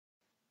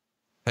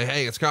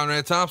Hey, it's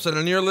Conrad Thompson,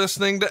 and you're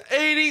listening to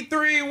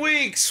 83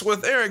 Weeks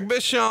with Eric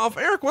Bischoff.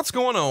 Eric, what's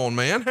going on,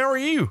 man? How are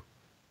you?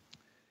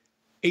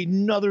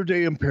 Another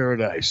day in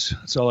paradise.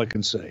 That's all I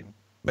can say.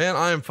 Man,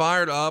 I am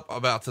fired up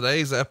about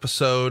today's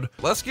episode.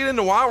 Let's get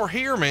into why we're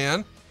here,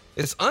 man.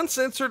 It's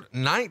Uncensored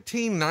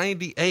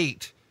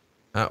 1998.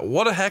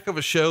 What a heck of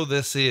a show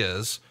this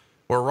is.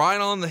 We're right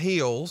on the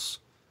heels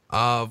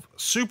of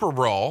Super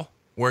Brawl,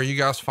 where you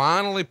guys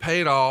finally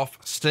paid off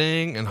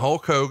Sting and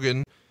Hulk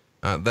Hogan.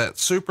 That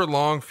super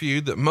long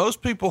feud that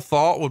most people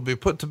thought would be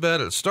put to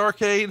bed at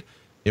Starrcade.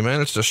 You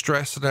managed to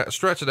stretch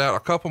it out a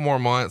couple more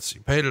months.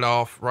 You paid it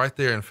off right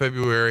there in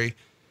February.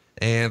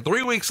 And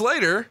 3 weeks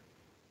later,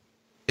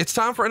 it's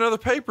time for another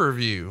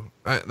pay-per-view.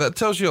 That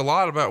tells you a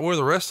lot about where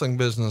the wrestling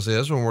business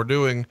is when we're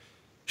doing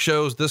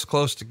shows this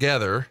close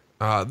together.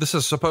 This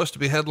is supposed to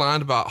be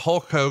headlined by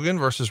Hulk Hogan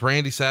versus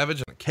Randy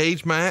Savage in a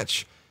cage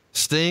match.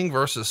 Sting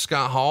versus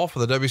Scott Hall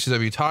for the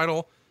WCW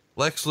title.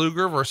 Lex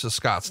Luger versus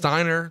Scott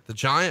Steiner, The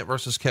Giant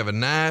versus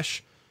Kevin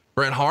Nash,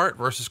 Bret Hart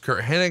versus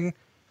Kurt Hennig,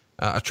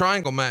 a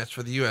triangle match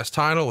for the U.S.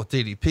 title with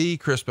DDP,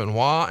 Chris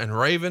Benoit, and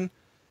Raven,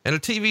 and a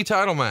TV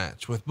title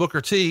match with Booker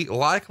T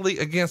likely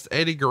against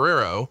Eddie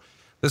Guerrero.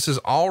 This is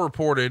all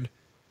reported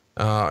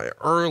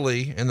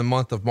early in the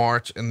month of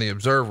March in the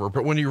Observer.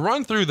 But when you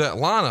run through that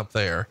lineup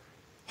there,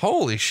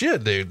 holy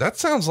shit, dude, that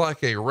sounds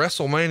like a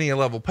WrestleMania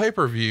level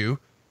pay-per-view.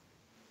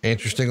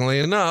 Interestingly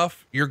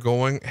enough, you're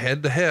going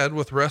head to head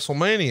with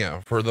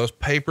WrestleMania for those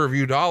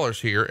pay-per-view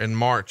dollars here in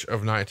March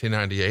of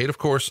 1998. Of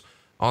course,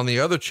 on the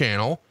other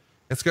channel,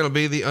 it's going to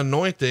be the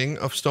anointing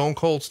of Stone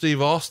Cold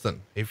Steve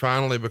Austin. He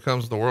finally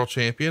becomes the world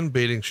champion,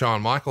 beating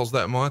Shawn Michaels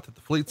that month at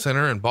the Fleet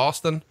Center in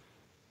Boston.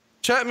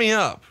 Chat me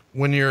up.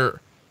 When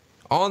you're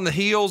on the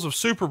heels of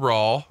Super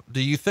Brawl, do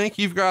you think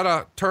you've got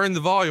to turn the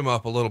volume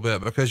up a little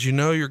bit because you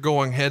know you're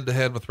going head to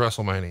head with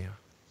WrestleMania?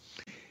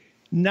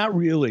 Not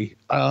really.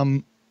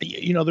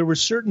 There were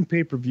certain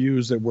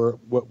pay-per-views that were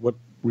what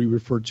we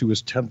refer to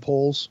as tent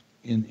poles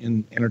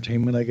in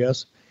entertainment, I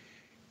guess.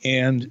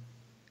 And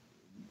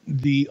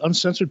the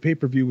Uncensored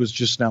pay-per-view was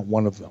just not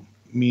one of them,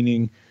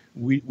 meaning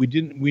we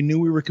knew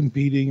we were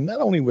competing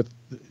not only with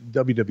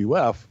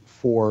WWF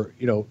for,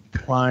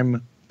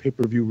 prime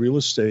pay-per-view real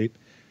estate,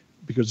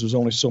 because there's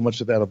only so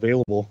much of that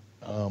available.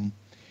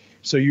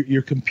 So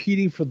you're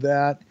competing for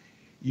that.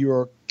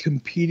 You're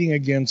competing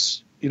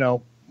against,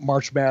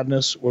 March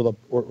Madness or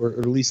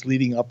at least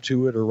leading up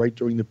to it or right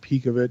during the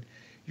peak of it.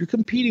 You're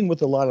competing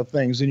with a lot of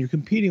things, and you're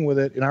competing with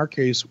it, in our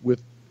case,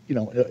 with,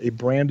 a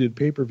branded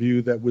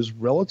pay-per-view that was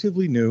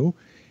relatively new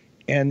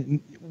and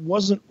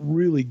wasn't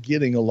really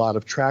getting a lot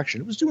of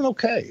traction. It was doing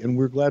okay, and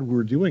we're glad we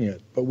were doing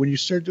it. But when you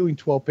start doing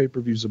 12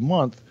 pay-per-views a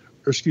month,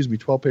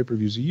 12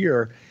 pay-per-views a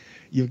year,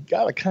 you've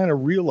got to kind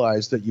of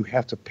realize that you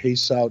have to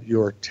pace out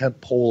your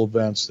tent pole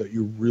events that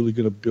you're really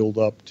going to build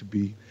up to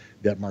be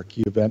that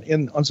marquee event,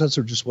 and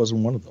Uncensored just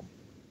wasn't one of them.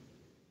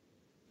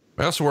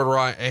 Well, so we're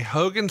right. A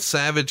Hogan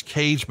Savage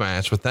cage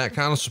match with that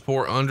kind of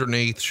support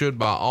underneath should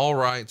by all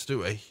rights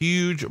do a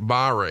huge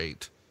buy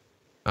rate.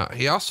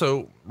 He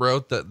also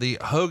wrote that the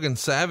Hogan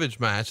Savage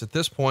match at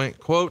this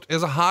point, quote,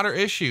 is a hotter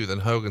issue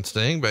than Hogan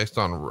Sting based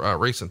on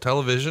recent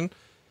television.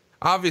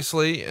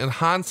 Obviously, in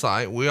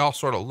hindsight, we all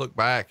sort of look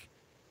back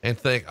and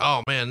think,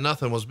 oh man,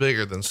 nothing was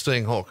bigger than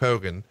Sting Hulk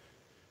Hogan.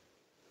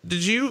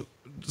 Did you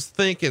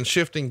think in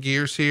shifting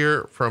gears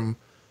here from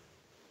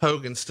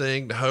Hogan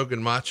Sting to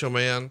Hogan Macho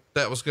Man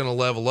that was going to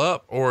level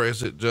up, or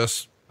is it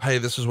just, hey,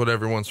 this is what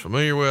everyone's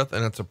familiar with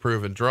and it's a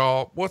proven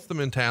draw? What's the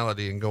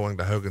mentality in going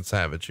to Hogan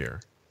Savage here?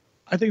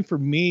 I think for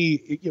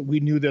me, we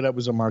knew that it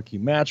was a marquee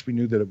match. We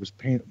knew that it was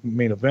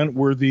main event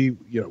worthy.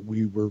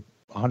 We were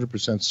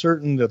 100%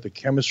 certain that the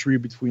chemistry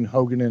between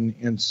Hogan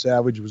and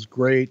Savage was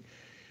great.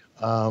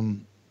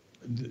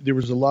 There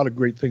was a lot of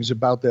great things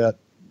about that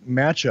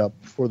matchup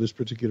for this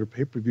particular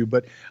pay-per-view,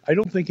 but I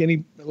don't think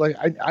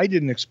I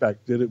didn't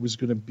expect that it was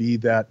going to be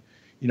that,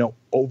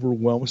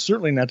 overwhelming,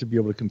 certainly not to be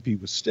able to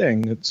compete with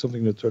Sting. It's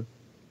something that took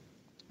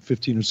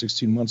 15 or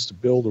 16 months to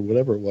build or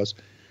whatever it was.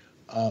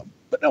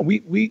 But no,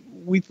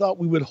 we thought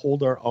we would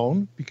hold our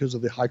own because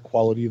of the high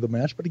quality of the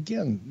match. But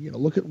again,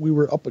 look at what we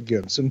were up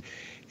against, and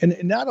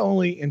not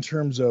only in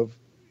terms of,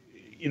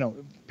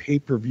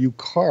 pay-per-view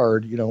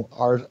card,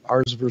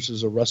 ours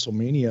versus a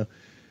WrestleMania,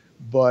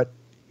 but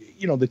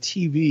the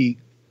TV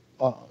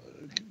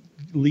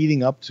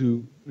leading up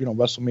to,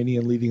 WrestleMania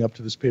and leading up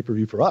to this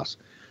pay-per-view for us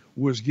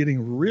was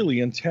getting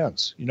really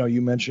intense.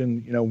 You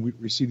mentioned,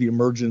 we see the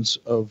emergence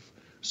of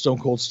Stone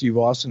Cold Steve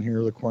Austin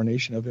here, the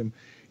coronation of him.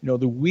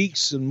 The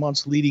weeks and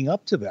months leading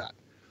up to that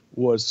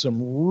was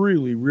some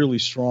really, really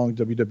strong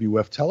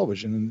WWF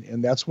television.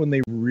 And that's when they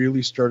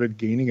really started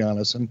gaining on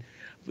us. And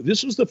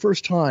this was the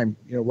first time,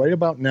 right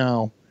about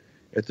now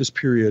at this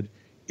period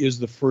is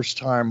the first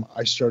time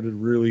I started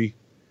really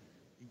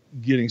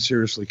getting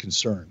seriously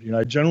concerned.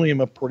 I generally am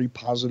a pretty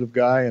positive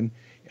guy, and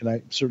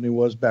I certainly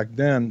was back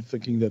then,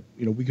 thinking that,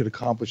 we could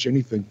accomplish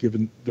anything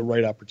given the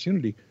right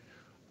opportunity.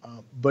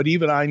 But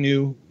even I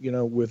knew,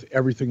 with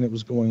everything that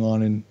was going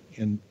on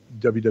in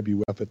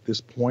WWF at this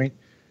point,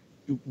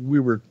 we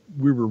were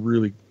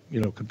really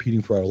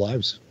competing for our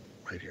lives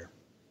right here.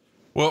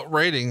 Well,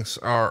 ratings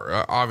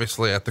are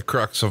obviously at the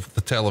crux of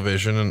the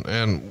television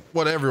and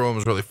what everyone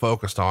was really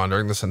focused on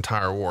during this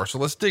entire war. So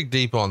let's dig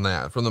deep on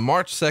that. From the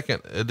March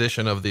 2nd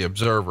edition of The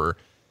Observer,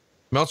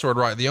 Meltzer would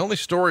write, the only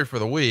story for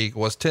the week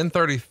was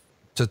 10:30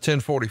 to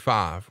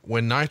 10:45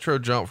 when Nitro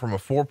jumped from a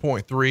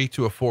 4.3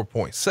 to a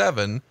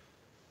 4.7,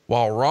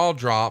 while Raw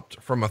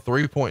dropped from a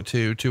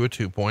 3.2 to a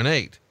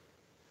 2.8,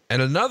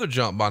 and another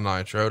jump by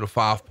Nitro to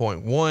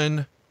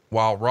 5.1,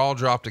 while Raw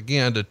dropped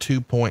again to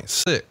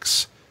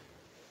 2.6.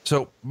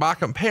 So by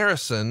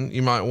comparison,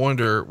 you might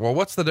wonder, well,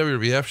 what's the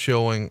WWF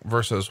showing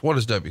versus what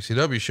is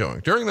WCW showing?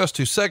 During those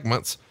two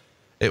segments,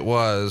 it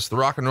was the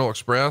Rock and Roll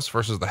Express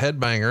versus the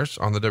Headbangers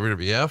on the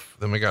WWF.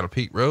 Then we got a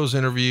Pete Rose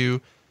interview,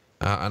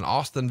 an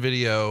Austin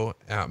video,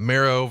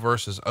 Mero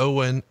versus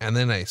Owen, and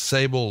then a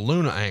Sable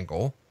Luna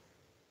angle.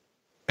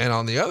 And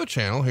on the other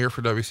channel here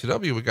for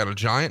WCW, we got a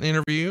Giant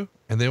interview,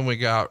 and then we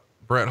got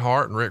Bret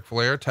Hart and Ric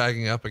Flair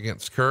tagging up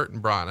against Kurt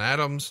and Bryan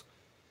Adams.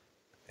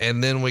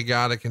 And then we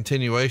got a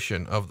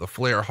continuation of the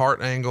Flair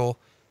Hart angle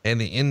and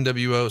the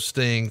NWO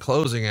Sting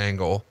closing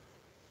angle.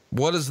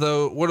 What do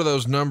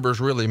those numbers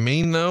really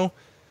mean though?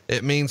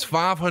 It means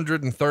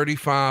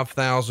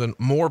 535,000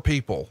 more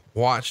people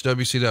watch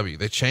WCW.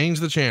 They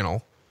changed the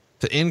channel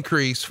to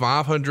increase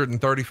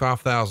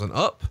 535,000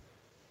 up,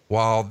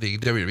 while the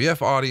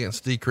WWF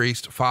audience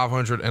decreased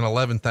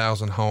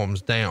 511,000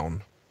 homes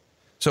down.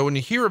 So when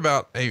you hear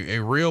about a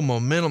real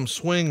momentum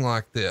swing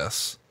like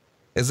this,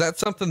 is that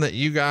something that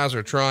you guys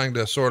are trying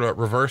to sort of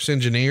reverse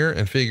engineer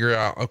and figure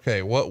out,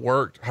 okay, what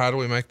worked? How do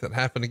we make that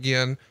happen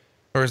again?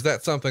 Or is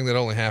that something that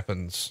only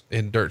happens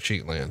in dirt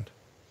sheet land?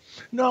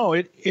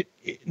 No,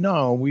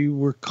 no, we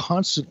were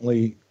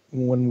constantly,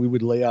 when we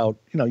would lay out,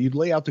 you'd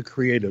lay out the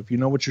creative,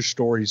 what your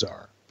stories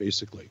are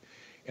basically.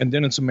 And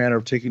then it's a matter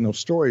of taking those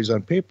stories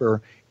on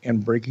paper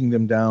and breaking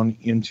them down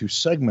into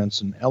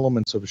segments and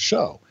elements of a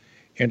show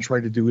and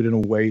try to do it in a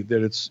way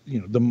that it's,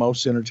 the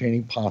most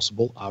entertaining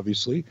possible,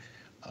 obviously.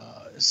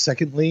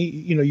 Secondly,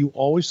 you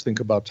always think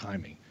about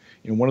timing.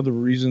 One of the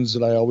reasons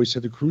that I always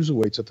had the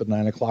cruiserweights at the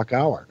 9:00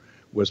 hour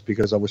was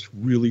because I was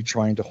really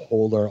trying to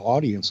hold our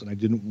audience and I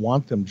didn't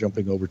want them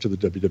jumping over to the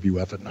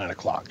WWF at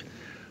 9:00.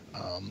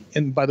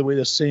 And by the way,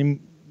 the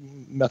same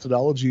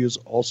methodology is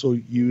also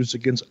used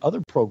against other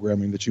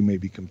programming that you may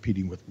be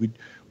competing with.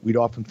 We'd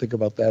often think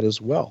about that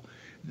as well.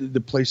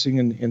 The placing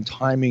and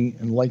timing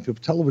and length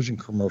of television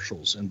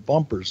commercials and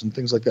bumpers and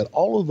things like that.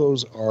 All of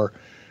those are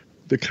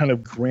the kind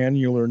of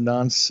granular,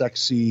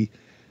 non-sexy,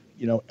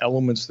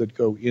 elements that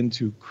go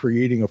into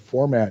creating a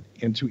format.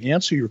 And to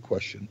answer your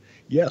question,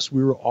 yes,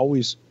 we were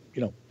always,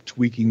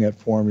 tweaking that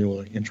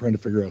formula and trying to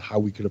figure out how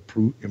we could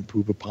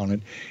improve upon it.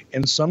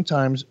 And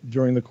sometimes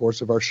during the course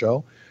of our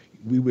show,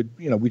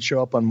 we'd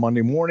show up on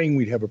Monday morning.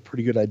 We'd have a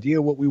pretty good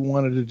idea what we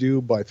wanted to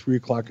do by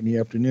 3:00 in the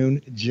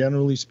afternoon.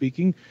 Generally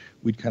speaking,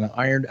 we'd kind of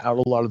ironed out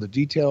a lot of the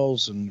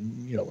details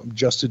and,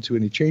 adjusted to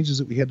any changes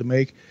that we had to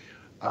make.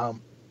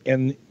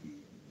 And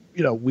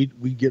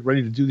we'd get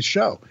ready to do the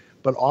show.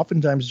 But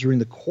oftentimes during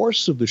the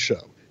course of the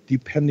show,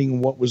 depending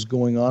on what was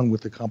going on with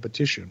the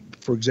competition,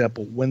 for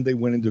example, when they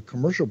went into a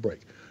commercial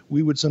break,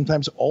 we would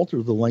sometimes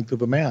alter the length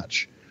of a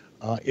match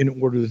in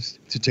order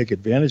to take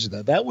advantage of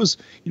that. That was,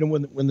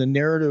 when the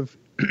narrative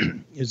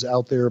is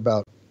out there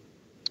about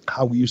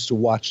how we used to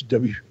watch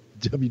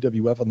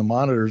WWF on the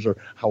monitors, or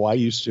how I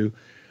used to.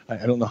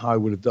 I don't know how I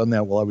would have done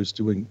that while I was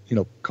doing,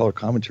 color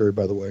commentary,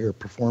 by the way, or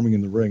performing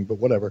in the ring, but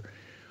whatever.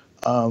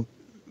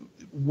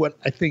 What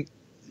I think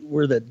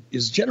where that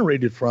is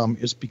generated from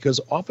is because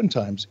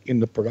oftentimes in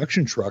the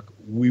production truck,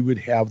 we would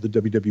have the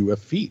WWF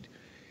feed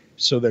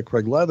so that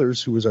Craig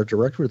Leathers, who was our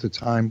director at the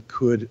time,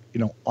 could,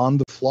 on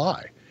the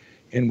fly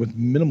and with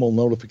minimal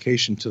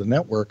notification to the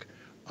network,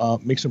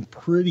 make some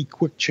pretty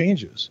quick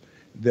changes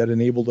that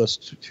enabled us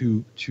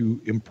to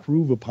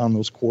improve upon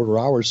those quarter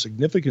hours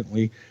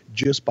significantly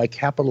just by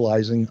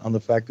capitalizing on the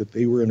fact that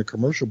they were in a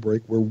commercial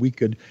break where we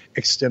could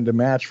extend a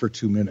match for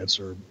 2 minutes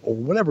or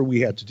whatever we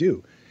had to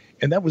do.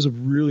 And that was a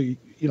really,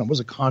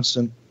 was a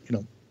constant,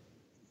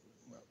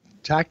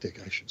 tactic,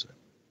 I should say.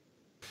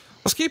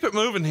 Let's keep it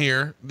moving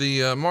here.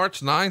 The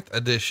March 9th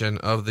edition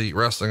of the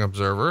Wrestling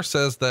Observer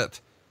says that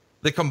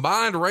the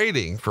combined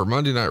rating for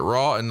Monday Night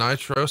Raw and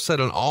Nitro set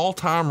an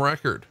all-time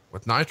record,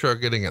 with Nitro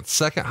getting its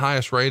second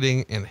highest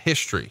rating in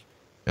history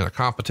in a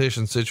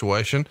competition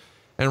situation.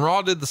 And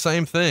Raw did the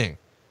same thing.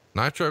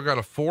 Nitro got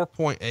a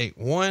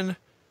 4.81.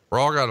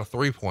 Raw got a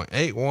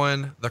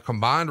 3.81. The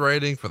combined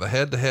rating for the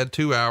head-to-head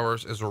 2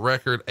 hours is a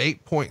record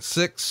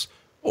 8.6,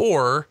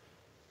 or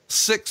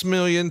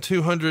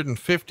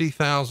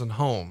 6,250,000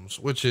 homes,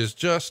 which is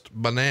just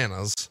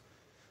bananas.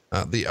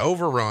 The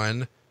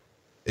overrun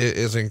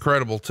is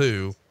incredible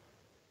too.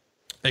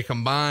 A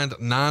combined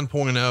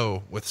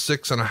 9.0 with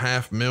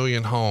 6.5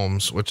 million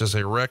homes, which is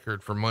a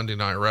record for Monday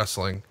Night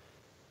Wrestling.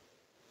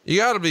 You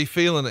got to be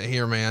feeling it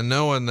here, man,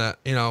 knowing that,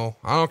 I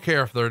don't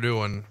care if they're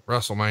doing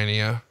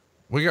WrestleMania.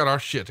 We got our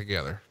shit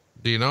together.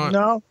 Do you know it?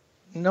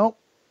 No,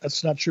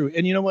 that's not true.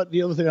 And you know what?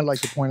 The other thing I'd like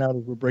to point out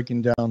as we're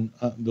breaking down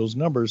those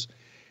numbers,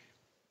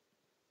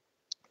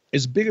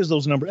 as big as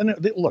those numbers,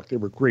 and look, they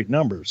were great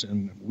numbers,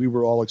 and we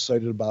were all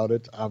excited about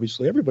it.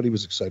 Obviously, everybody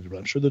was excited about it.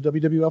 I'm sure the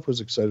WWF was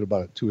excited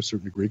about it to a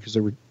certain degree because they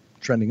were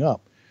trending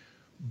up.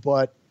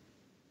 But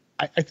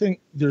I think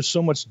there's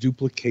so much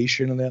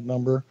duplication in that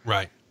number.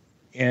 Right.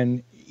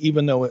 And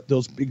even though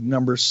those big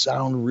numbers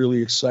sound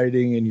really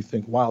exciting and you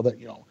think, wow, that,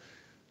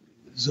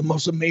 it's the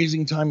most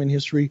amazing time in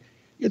history,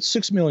 it's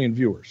 6 million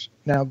viewers.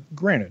 Now,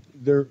 granted,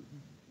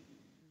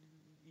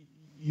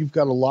 you've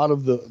got a lot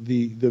of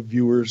the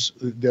viewers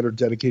that are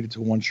dedicated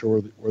to one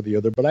show or the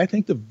other, but I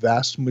think the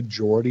vast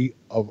majority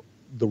of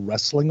the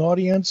wrestling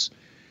audience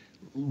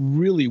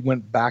really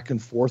went back and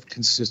forth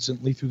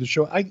consistently through the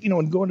show.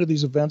 And going to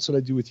these events that I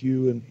do with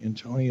you and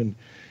Tony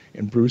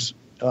and Bruce,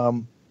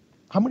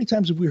 how many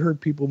times have we heard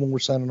people when we're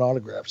signing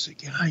autographs say,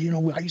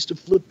 I used to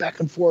flip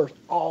back and forth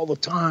all the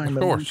time.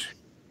 Of course.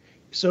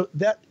 So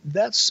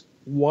that's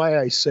why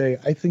I say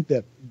I think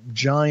that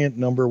giant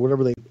number,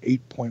 whatever the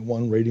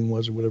 8.1 rating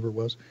was or whatever it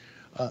was,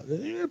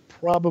 it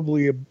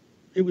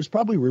was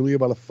probably really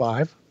about a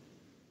 5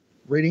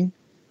 rating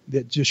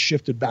that just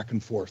shifted back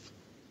and forth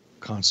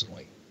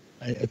constantly.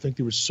 I think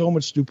there was so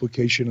much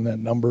duplication in that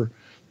number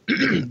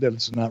that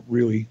it's not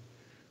really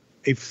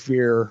a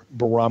fair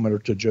barometer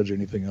to judge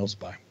anything else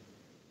by.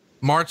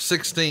 March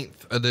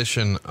 16th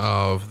edition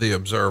of The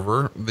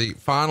Observer, the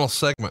final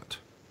segment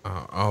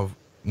of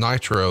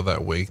Nitro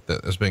that week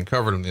that has been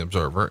covered in The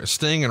Observer is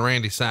Sting and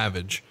Randy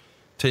Savage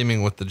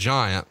teaming with the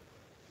Giant.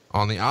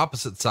 On the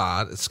opposite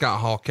side, it's Scott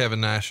Hall, Kevin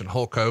Nash, and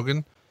Hulk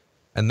Hogan.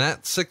 And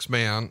that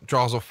 6-man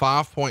draws a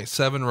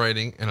 5.7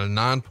 rating and a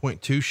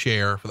 9.2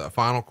 share for that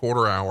final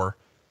quarter hour,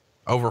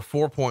 over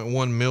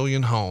 4.1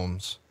 million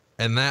homes.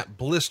 And that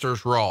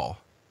blisters Raw.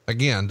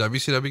 Again,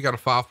 WCW got a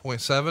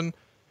 5.7,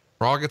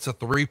 Raw gets a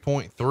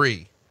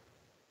 3.3,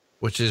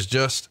 which is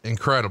just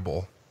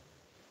incredible.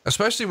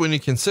 Especially when you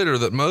consider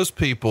that most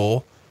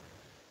people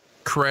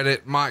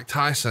credit Mike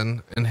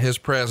Tyson and his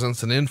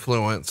presence and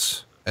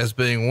influence as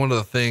being one of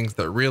the things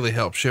that really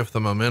helped shift the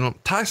momentum.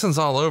 Tyson's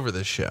all over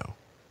this show.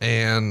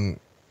 And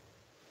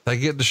they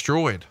get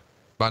destroyed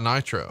by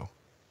Nitro.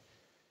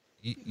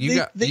 You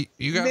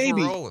guys were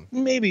rolling.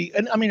 Maybe.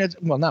 And I mean,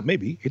 not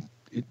maybe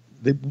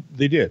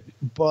they did,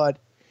 but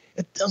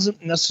it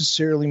doesn't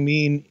necessarily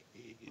mean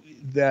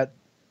that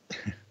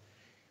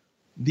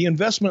the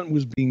investment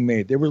was being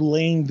made. They were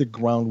laying the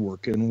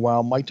groundwork. And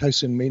while Mike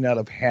Tyson may not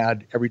have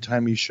had, every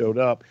time he showed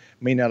up,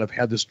 may not have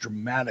had this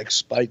dramatic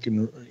spike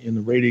in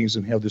the ratings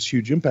and have this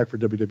huge impact for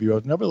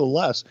WWF,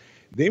 nevertheless,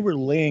 they were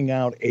laying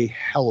out a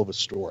hell of a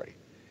story.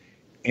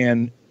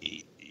 And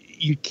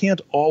you can't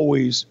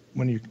always,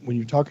 when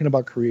you're talking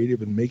about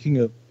creative and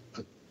making a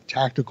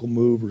tactical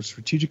move or a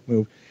strategic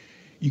move,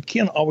 you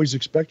can't always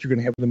expect you're going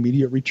to have an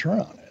immediate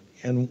return on it.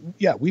 And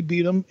yeah, we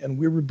beat them and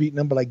we were beating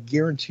them, but I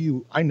guarantee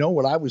you, I know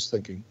what I was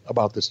thinking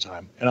about this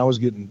time, and I was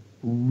getting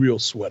real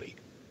sweaty,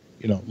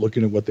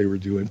 looking at what they were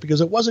doing, because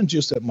it wasn't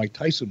just that Mike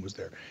Tyson was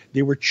there.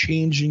 They were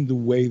changing the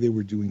way they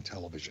were doing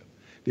television.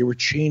 They were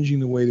changing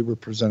the way they were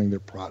presenting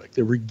their product.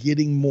 They were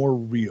getting more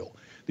real.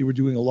 They were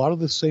doing a lot of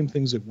the same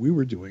things that we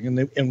were doing, and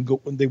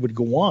they would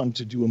go on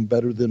to do them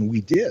better than we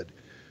did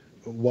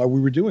while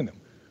we were doing them.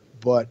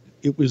 But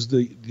it was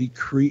the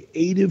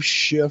creative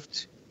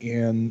shift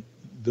and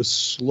the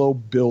slow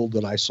build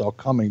that I saw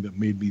coming that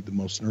made me the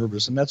most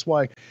nervous. And that's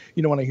why,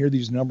 when I hear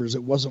these numbers,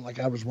 it wasn't like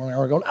I was running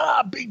around going,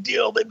 big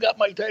deal, they've got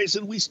Mike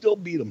Tyson, we still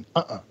beat him.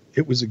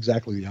 It was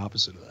exactly the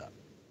opposite of that.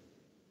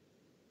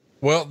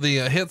 Well, the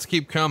hits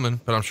keep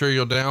coming, but I'm sure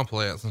you'll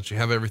downplay it since you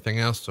have everything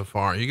else so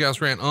far. You guys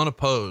ran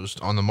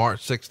unopposed on the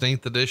March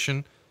 16th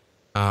edition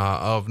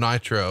of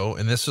Nitro,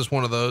 and this is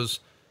one of those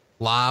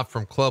live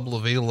from Club La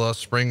Vila,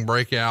 Spring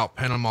Breakout,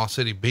 Panama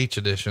City Beach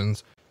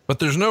editions. But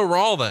there's no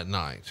Raw that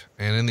night.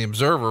 And in the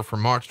Observer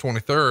from March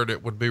 23rd,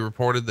 it would be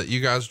reported that you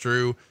guys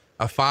drew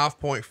a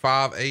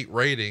 5.58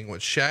 rating,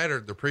 which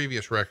shattered the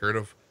previous record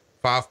of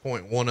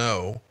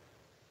 5.10.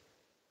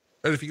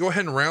 And if you go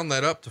ahead and round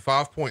that up to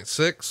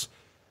 5.6,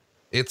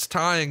 it's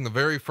tying the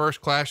very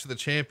first Clash of the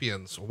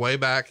Champions way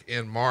back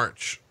in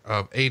March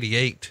of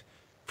 '88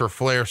 for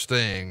Flair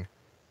Sting.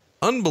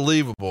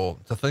 Unbelievable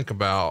to think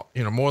about,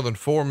 more than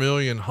 4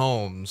 million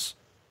homes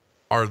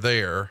are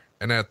there.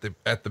 And at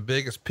the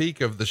biggest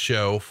peak of the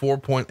show,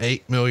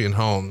 4.8 million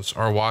homes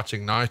are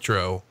watching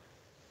Nitro.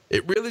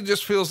 It really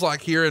just feels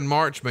like here in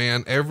March,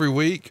 man, every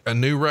week, a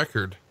new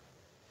record.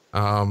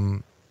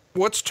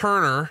 What's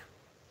Turner,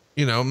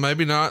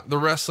 maybe not the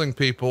wrestling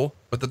people,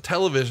 but the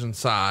television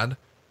side.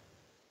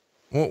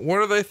 What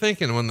are they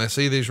thinking when they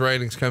see these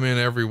ratings come in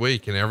every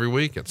week, and every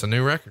week it's a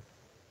new record?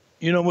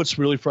 What's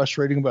really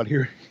frustrating about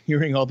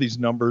hearing all these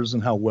numbers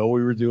and how well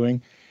we were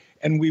doing.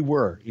 And we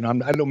were,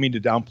 I don't mean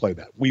to downplay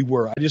that. We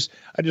were. I just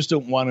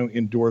don't want to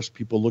endorse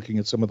people looking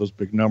at some of those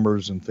big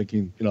numbers and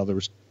thinking, there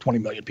was 20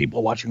 million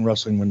people watching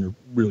wrestling when there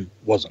really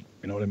wasn't.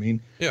 You know what I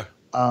mean? Yeah.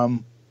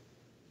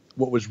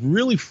 What was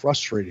really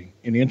frustrating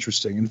and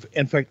interesting,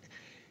 in fact,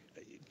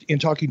 in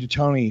talking to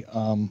Tony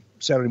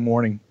Saturday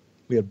morning,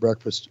 we had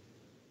breakfast,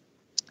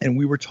 and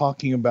we were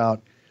talking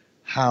about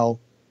how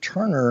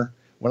Turner,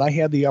 when I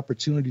had the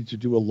opportunity to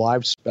do a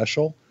live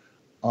special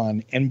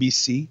on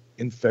NBC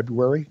in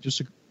February,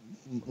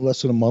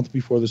 less than a month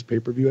before this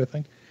pay-per-view, I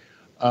think.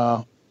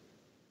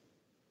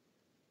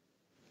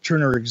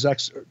 Turner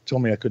execs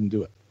told me I couldn't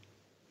do it.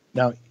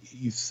 Now,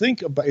 you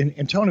think about,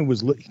 and Tony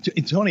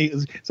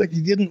it's like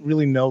he didn't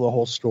really know the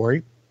whole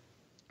story.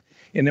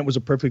 And it was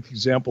a perfect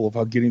example of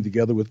how getting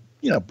together with,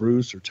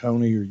 Bruce or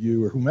Tony or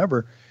you or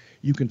whomever,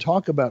 you can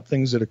talk about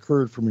things that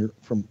occurred from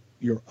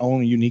your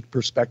own unique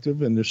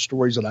perspective. And there's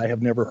stories that I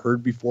have never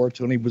heard before.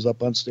 Tony was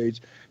up on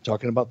stage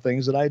talking about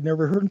things that I had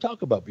never heard him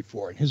talk about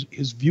before, and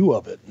his view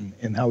of it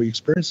and how he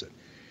experienced it.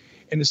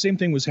 And the same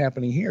thing was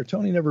happening here.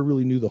 Tony never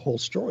really knew the whole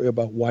story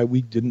about why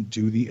we didn't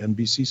do the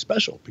NBC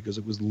special, because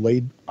it was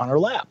laid on our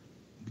lap.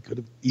 We could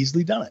have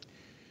easily done it.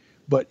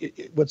 But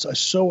what's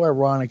so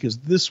ironic is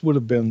this would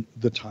have been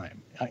the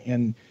time.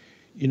 And,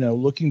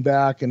 looking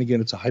back, and again,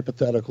 it's a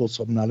hypothetical,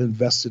 so I'm not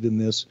invested in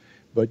this,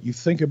 but you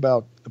think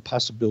about the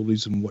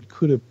possibilities and what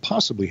could have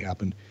possibly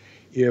happened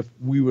if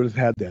we would have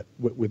had that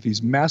with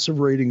these massive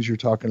ratings you're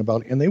talking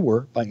about, and they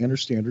were, by inner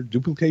standard,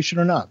 duplication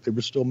or not, they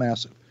were still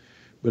massive.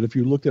 But if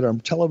you looked at our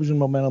television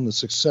momentum, the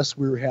success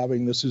we were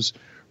having, this is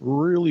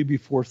really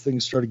before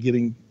things started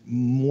getting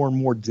more and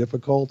more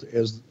difficult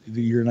as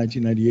the year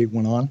 1998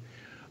 went on.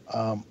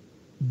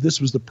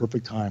 This was the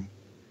perfect time.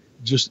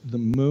 Just the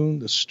moon,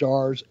 the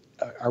stars,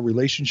 our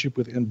relationship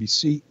with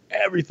NBC,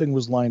 everything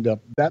was lined up.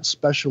 That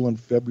special in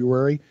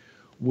February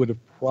would have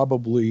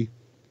made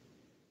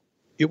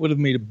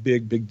a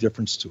big, big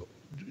difference to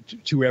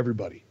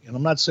everybody. And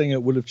I'm not saying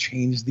it would have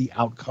changed the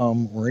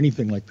outcome or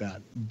anything like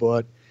that,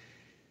 but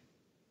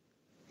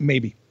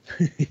maybe,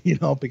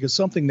 because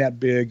something that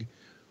big,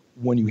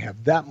 when you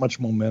have that much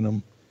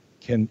momentum,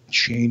 can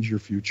change your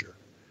future.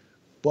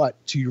 But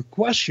to your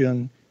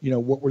question,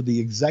 what were the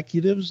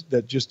executives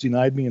that just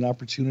denied me an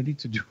opportunity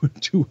to do a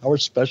 2-hour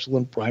special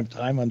in prime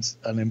time on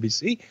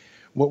NBC?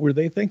 What were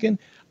they thinking?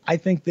 I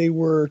think they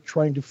were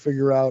trying to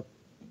figure out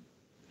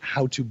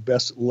how to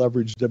best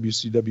leverage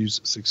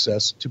WCW's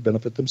success to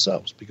benefit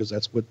themselves, because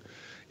that's what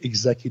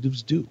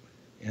executives do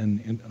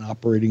and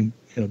operating,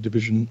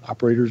 division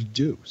operators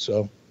do.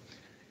 So,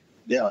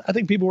 I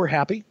think people were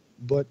happy,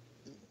 but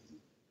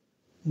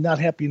not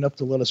happy enough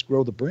to let us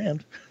grow the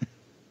brand.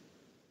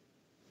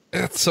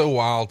 It's so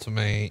wild to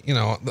me.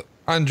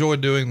 I enjoy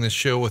doing this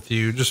show with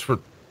you just for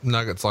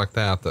nuggets like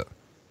that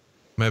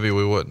maybe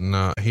we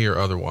wouldn't hear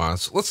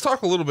otherwise. Let's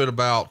talk a little bit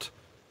about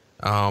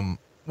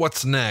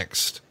what's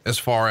next as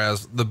far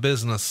as the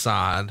business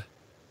side.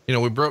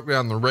 We broke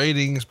down the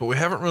ratings, but we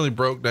haven't really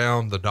broke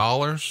down the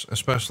dollars,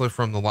 especially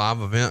from the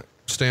live event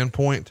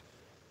standpoint.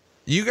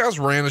 You guys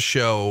ran a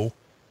show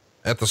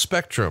at the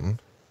Spectrum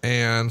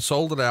and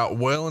sold it out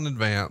well in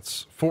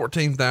advance.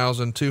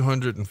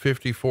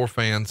 14,254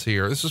 fans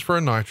here. This is for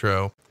a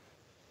Nitro.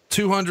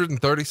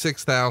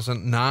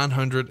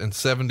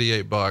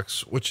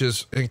 $236,978, which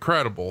is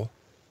incredible.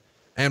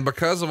 And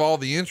because of all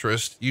the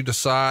interest, you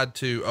decide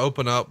to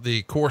open up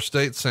the Core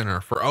State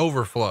Center for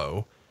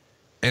overflow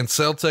and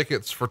sell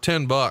tickets for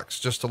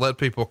 $10 just to let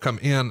people come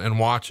in and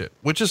watch it,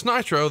 which is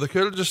Nitro. They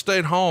could have just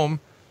stayed home,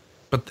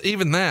 but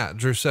even that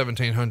drew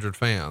 1,700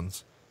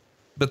 fans.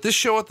 But this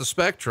show at the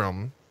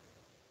Spectrum,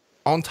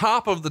 on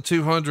top of the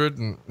 $200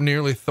 and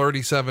nearly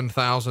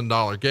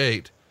 $37,000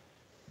 gate,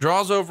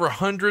 draws over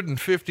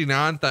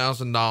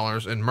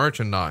 $159,000 in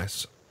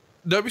merchandise.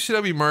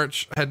 WCW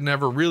merch had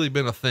never really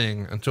been a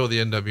thing until the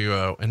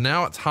NWO, and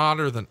now it's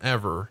hotter than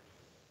ever.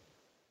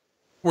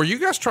 Were you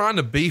guys trying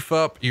to beef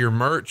up your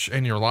merch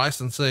and your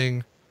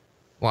licensing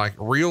like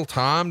real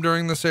time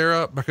during this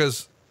era?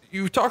 Because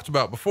you talked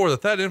about before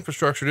that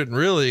infrastructure didn't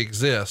really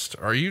exist.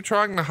 Are you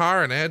trying to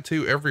hire and add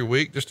to every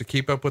week just to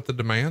keep up with the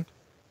demand?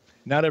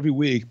 Not every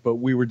week, but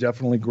we were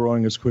definitely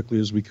growing as quickly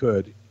as we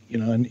could,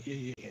 and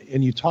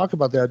you talk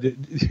about that.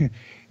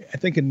 I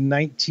think in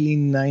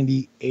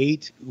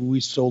 1998, we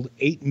sold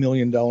 $8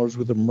 million worth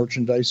of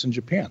merchandise in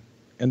Japan,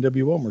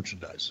 NWO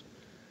merchandise.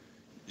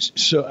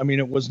 So,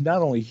 it was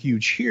not only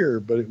huge here,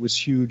 but it was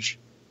huge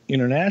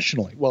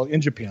internationally. Well,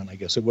 in Japan, I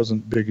guess it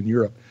wasn't big in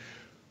Europe.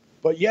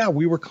 But yeah,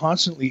 we were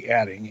constantly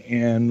adding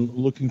and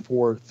looking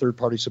for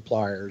third-party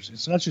suppliers.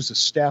 It's not just a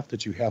staff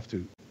that you have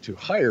to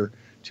hire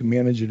to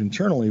manage it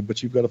internally,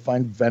 but you've got to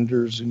find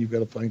vendors and you've got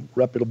to find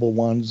reputable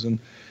ones, and,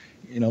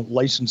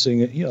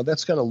 licensing it,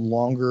 that's got a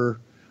longer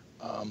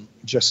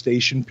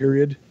gestation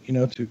period,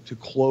 to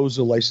close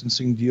a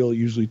licensing deal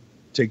usually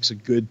takes a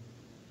good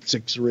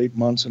 6 or 8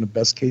 months in a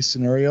best case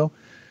scenario,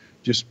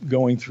 just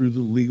going through the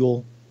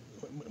legal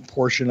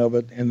portion of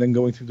it and then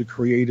going through the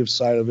creative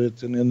side of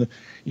it. And then,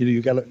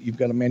 you've got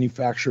to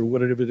manufacture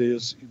whatever it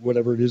is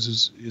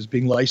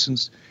being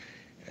licensed.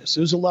 So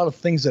there's a lot of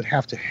things that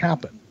have to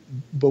happen,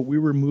 but we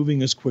were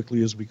moving as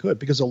quickly as we could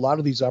because a lot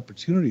of these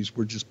opportunities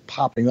were just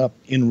popping up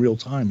in real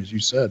time, as you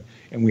said,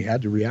 and we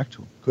had to react to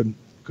them.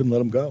 Couldn't let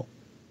them go.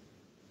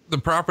 The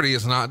property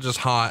is not just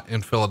hot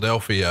in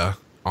Philadelphia.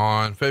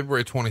 On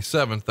February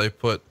 27th, they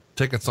put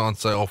tickets on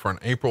sale for an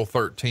April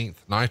 13th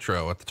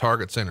Nitro at the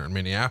Target Center in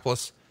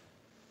Minneapolis.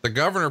 The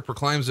governor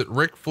proclaims it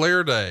Ric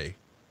Flair Day.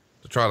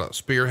 to try to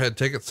spearhead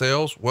ticket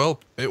sales. Well,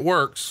 it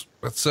works.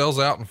 It sells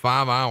out in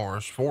 5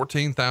 hours,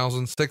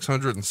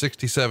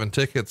 14,667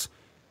 tickets,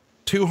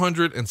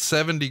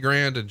 270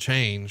 grand and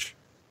change.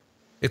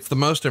 It's the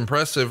most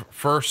impressive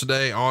first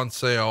day on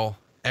sale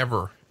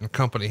ever in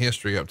company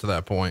history up to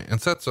that point,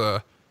 and sets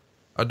a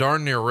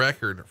darn near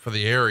record for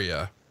the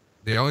area.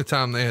 The only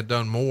time they had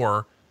done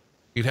more,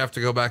 you'd have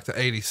to go back to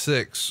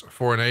 86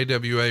 for an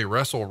AWA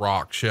Wrestle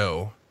Rock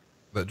show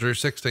that drew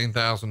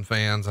 16,000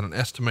 fans and an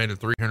estimated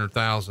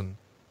 300,000.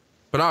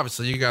 But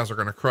obviously you guys are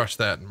going to crush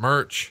that in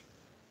merch.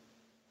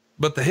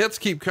 But the hits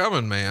keep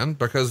coming, man,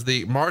 because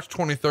the March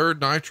 23rd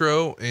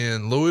Nitro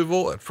in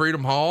Louisville at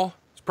Freedom Hall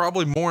is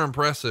probably more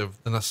impressive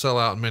than a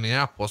sellout in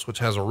Minneapolis, which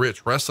has a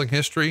rich wrestling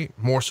history,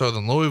 more so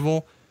than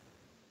Louisville.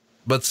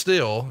 But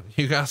still,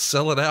 you guys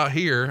sell it out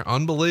here,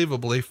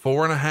 unbelievably,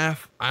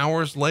 4.5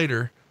 hours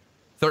later,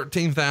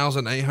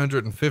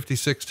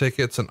 13,856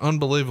 tickets, an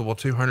unbelievable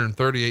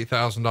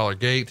 $238,000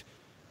 gate.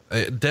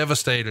 It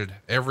devastated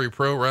every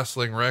pro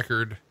wrestling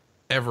record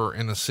ever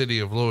in the city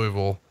of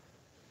Louisville.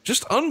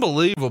 Just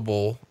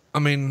unbelievable. I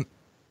mean,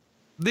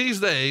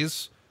 these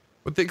days,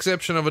 with the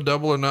exception of a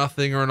Double or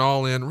Nothing or an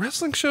All In,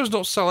 wrestling shows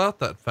don't sell out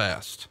that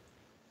fast.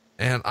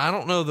 And I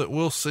don't know that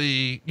we'll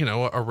see, you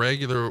know, a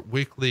regular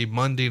weekly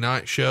Monday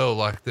night show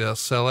like this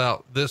sell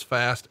out this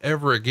fast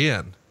ever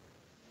again.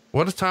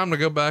 What a time to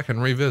go back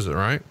and revisit,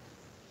 right?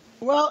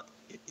 Well,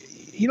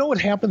 you know what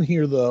happened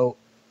here, though,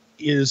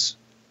 is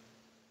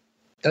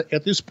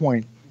at this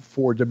point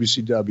for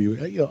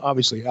WCW, you know,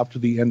 obviously after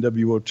the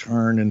NWO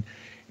turn and,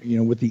 you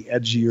know, with the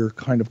edgier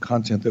kind of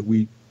content that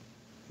we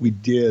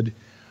did,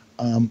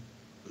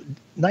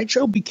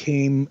 Nitro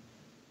became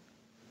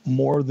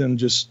more than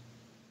just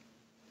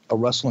a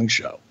wrestling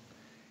show.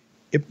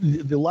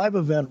 The live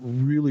event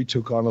really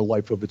took on a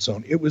life of its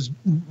own. It was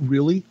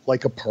really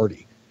like a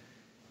party.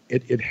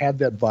 It had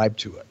that vibe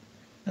to it.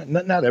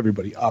 Not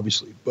everybody,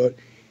 obviously, but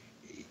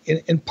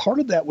and part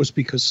of that was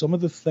because some of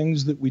the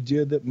things that we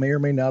did that may or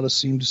may not have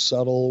seemed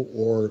subtle,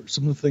 or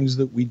some of the things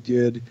that we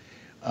did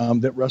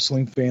that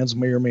wrestling fans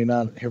may or may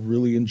not have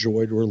really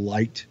enjoyed or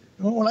liked.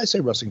 Well, when I say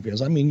wrestling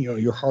fans, I mean, you know,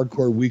 your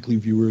hardcore weekly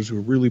viewers who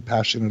are really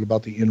passionate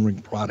about the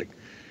in-ring product.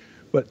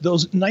 But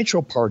those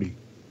Nitro Party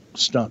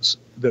stunts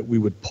that we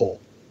would pull,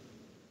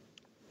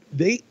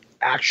 they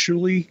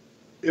actually,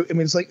 I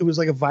mean, it was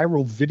like a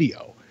viral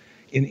video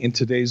in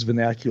today's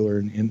vernacular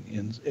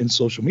and in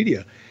social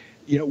media.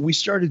 You know, we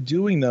started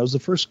doing those. The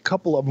first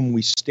couple of them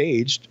we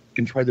staged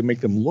and tried to make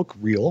them look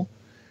real.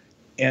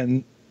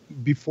 And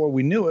before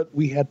we knew it,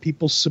 we had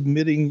people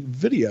submitting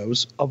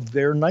videos of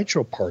their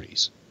Nitro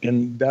parties.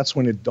 And that's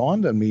when it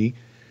dawned on me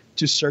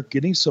to start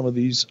getting some of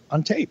these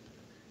on tape,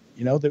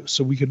 you know,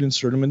 so we could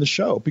insert them in the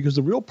show, because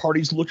the real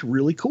parties looked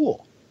really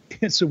cool.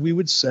 And so we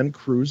would send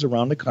crews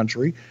around the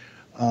country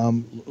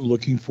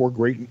looking for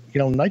great, you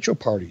know, Nitro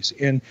parties.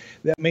 And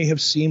that may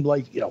have seemed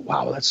like, you know,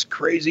 wow, that's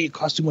crazy. It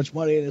costs too much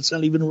money and it's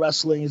not even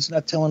wrestling. It's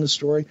not telling a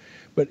story.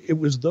 But it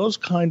was those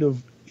kind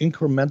of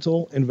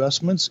incremental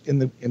investments in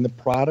the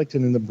product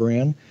and in the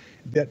brand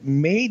that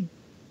made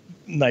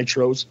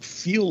Nitros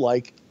feel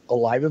like a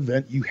live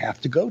event you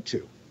have to go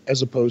to,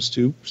 as opposed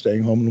to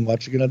staying home and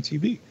watching it on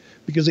TV,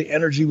 because the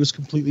energy was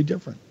completely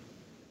different.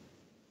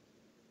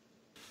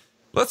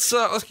 Let's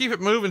keep it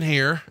moving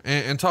here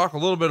and talk a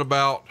little bit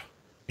about,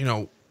 you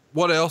know,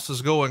 what else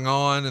is going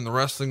on in the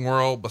wrestling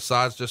world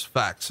besides just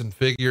facts and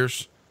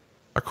figures.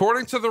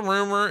 According to the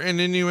rumor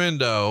and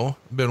innuendo,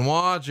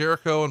 Benoit,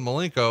 Jericho, and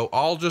Malenko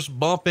all just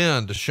bump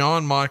into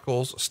Shawn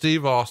Michaels,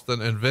 Steve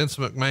Austin, and Vince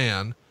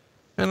McMahon,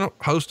 and a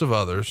host of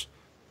others,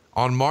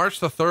 on March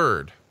the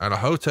 3rd at a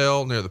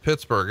hotel near the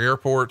Pittsburgh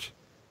airport.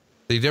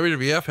 The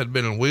WWF had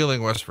been in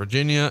Wheeling, West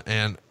Virginia,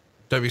 and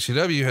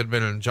WCW had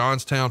been in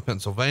Johnstown,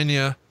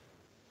 Pennsylvania.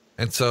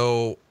 And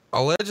so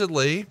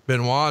allegedly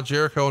Benoit,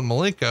 Jericho, and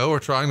Malenko are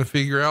trying to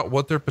figure out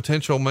what their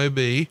potential may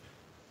be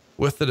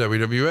with the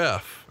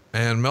WWF.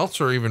 And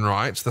Meltzer even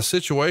writes, the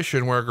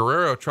situation where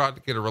Guerrero tried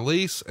to get a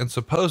release and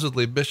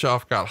supposedly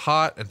Bischoff got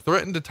hot and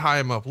threatened to tie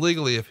him up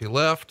legally if he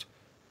left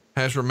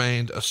has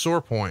remained a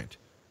sore point.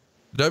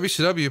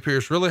 WCW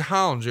appears really high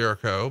on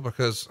Jericho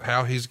because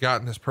how he's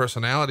gotten his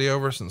personality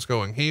over since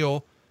going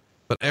heel,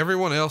 but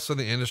everyone else in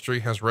the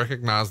industry has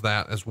recognized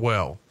that as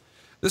well.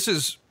 This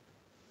is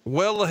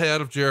well ahead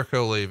of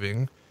Jericho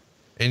leaving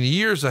and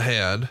years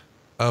ahead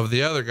of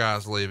the other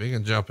guys leaving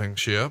and jumping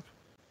ship.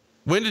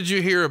 When did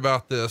you hear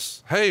about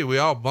this? Hey, we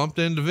all bumped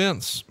into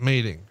Vince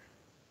meeting.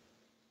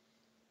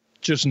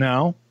 Just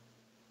now.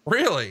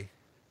 Really?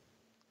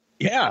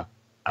 Yeah.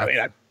 I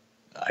mean,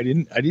 I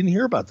didn't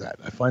hear about that.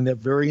 I find that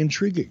very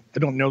intriguing. I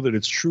don't know that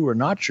it's true or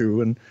not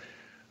true. And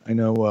I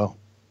know,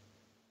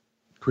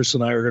 Chris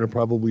and I are going to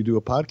probably do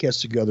a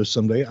podcast together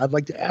someday. I'd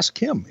like to ask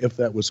him if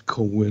that was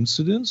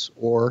coincidence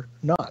or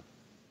not.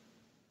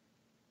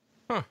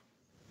 Huh.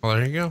 Well,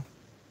 there you go.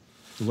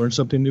 To learn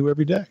something new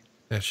every day.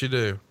 Yes, you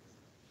do.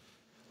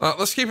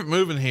 Let's keep it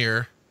moving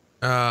here.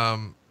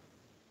 There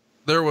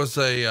was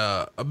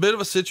a bit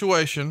of a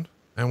situation,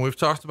 and we've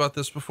talked about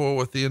this before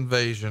with the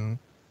invasion.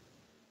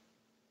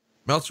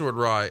 Meltzer would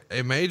write,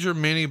 a major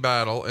mini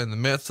battle in the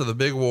midst of the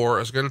big war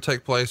is going to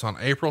take place on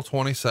April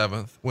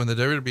 27th when the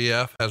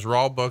WWF has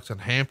Raw booked in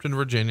Hampton,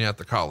 Virginia at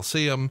the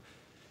Coliseum,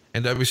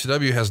 and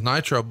WCW has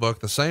Nitro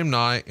booked the same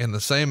night in the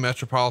same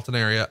metropolitan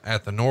area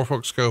at the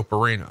Norfolk Scope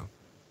Arena.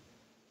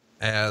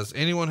 As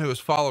anyone who has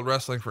followed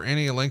wrestling for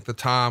any length of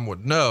time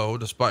would know,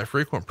 despite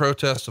frequent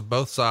protests of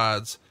both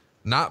sides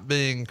not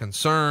being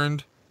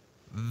concerned,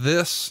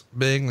 this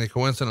being the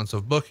coincidence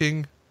of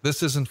booking,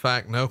 this is in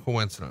fact no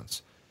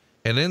coincidence.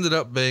 It ended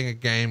up being a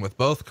game with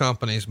both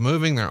companies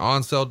moving their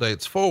on-sale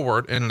dates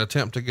forward in an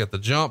attempt to get the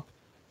jump,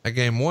 a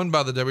game won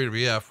by the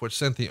WWF, which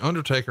sent The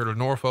Undertaker to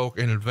Norfolk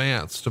in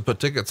advance to put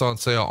tickets on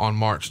sale on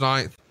March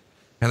 9th.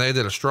 And they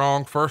did a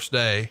strong first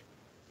day,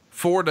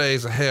 4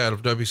 days ahead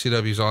of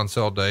WCW's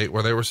on-sale date,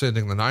 where they were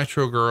sending the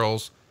Nitro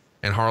Girls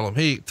and Harlem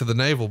Heat to the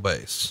naval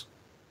base.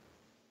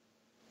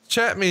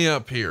 Chat me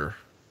up here.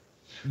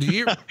 Do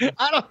you?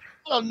 I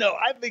don't know.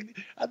 I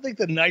think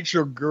the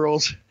Nitro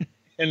Girls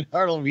and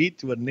Harlem Heat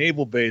to a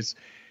naval base.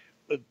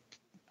 But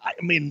I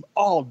mean,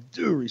 all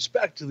due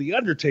respect to the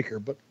Undertaker,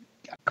 but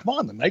come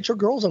on, the Nitro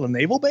Girls on a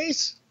naval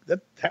base?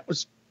 That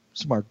was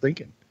smart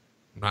thinking.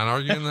 Not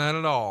arguing that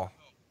at all.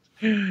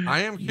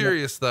 I am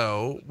curious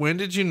though. When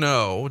did you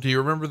know? Do you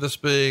remember this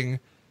being,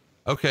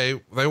 okay,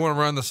 they want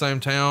to run the same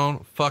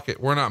town? Fuck it.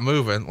 We're not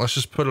moving. Let's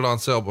just put it on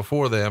sale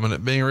before them. And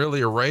it being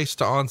really a race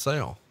to on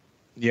sale.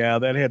 Yeah,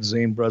 that had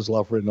Zane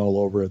Bresloff written all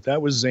over it.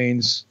 That was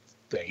Zane's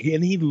thing.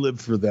 And he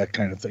lived for that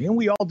kind of thing. And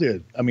we all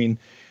did. I mean,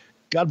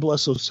 God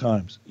bless those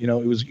times. You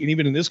know, it was, and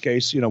even in this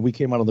case, you know, we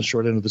came out on the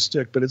short end of the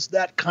stick, but it's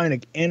that kind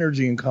of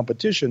energy and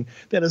competition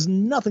that has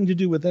nothing to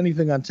do with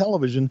anything on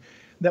television.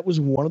 That was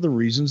one of the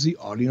reasons the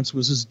audience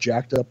was as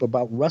jacked up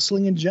about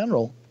wrestling in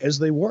general as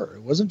they were.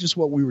 It wasn't just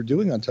what we were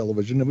doing on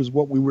television. It was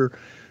what we were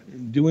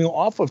doing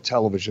off of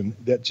television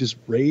that just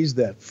raised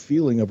that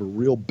feeling of a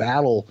real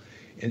battle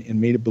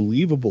and made it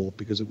believable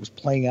because it was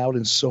playing out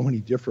in so many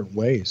different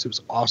ways. It was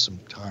an awesome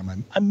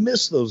time. I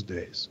miss those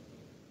days.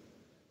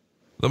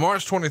 The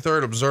March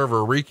 23rd Observer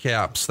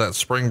recaps that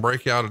spring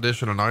breakout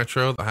edition of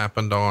Nitro that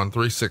happened on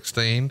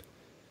 3/16.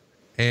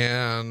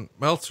 And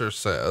Meltzer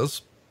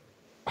says,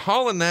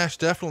 Hall and Nash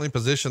definitely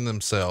positioned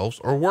themselves,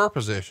 or were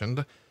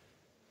positioned,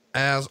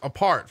 as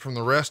apart from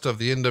the rest of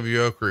the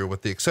NWO crew,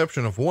 with the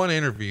exception of one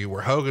interview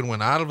where Hogan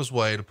went out of his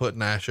way to put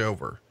Nash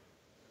over.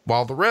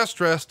 While the rest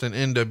dressed in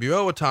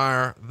NWO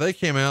attire, they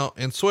came out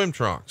in swim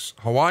trunks,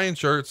 Hawaiian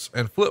shirts,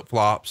 and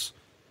flip-flops,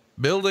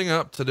 building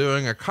up to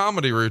doing a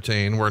comedy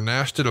routine where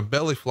Nash did a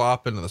belly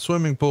flop into the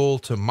swimming pool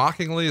to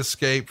mockingly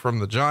escape from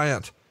the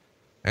Giant,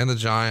 and the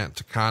Giant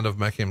to kind of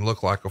make him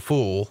look like a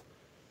fool.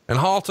 And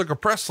Hall took a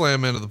press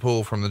slam into the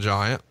pool from the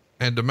Giant,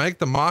 and to make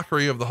the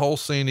mockery of the whole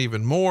scene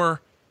even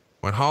more,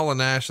 when Hall and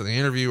Nash in the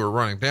interview were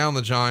running down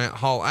the Giant,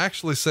 Hall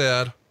actually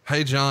said,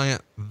 "Hey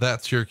Giant,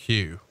 that's your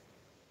cue."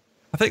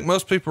 I think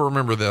most people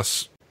remember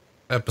this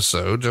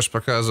episode just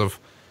because of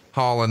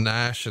Hall and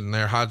Nash and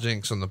their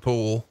hijinks in the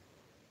pool.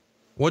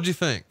 What'd you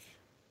think?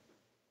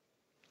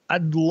 I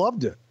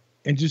loved it.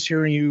 And just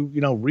hearing you,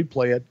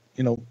 replay it,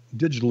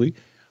 digitally,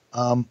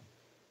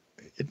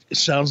 it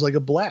sounds like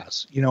a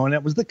blast, and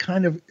that was the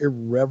kind of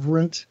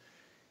irreverent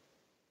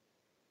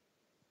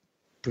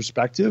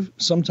perspective.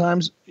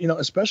 Sometimes,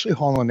 especially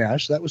Hall and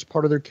Nash, that was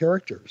part of their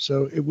character.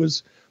 So it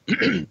was,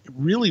 it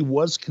really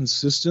was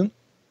consistent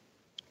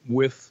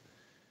with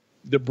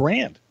the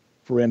brand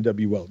for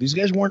NWO. These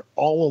guys weren't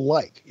all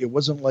alike. It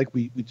wasn't like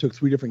we took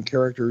three different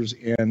characters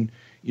and,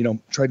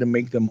 tried to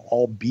make them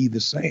all be the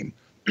same.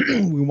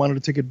 We wanted to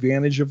take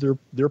advantage of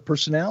their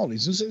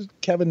personalities. This is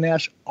Kevin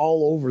Nash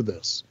all over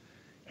this.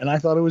 And I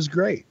thought it was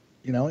great,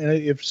 and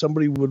if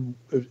somebody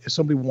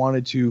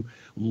wanted to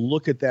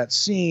look at that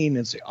scene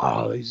and say,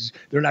 oh,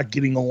 they're not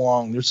getting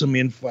along, there's some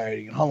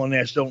infighting, and Hall and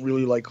Nash don't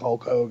really like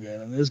Hulk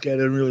Hogan, and this guy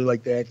doesn't really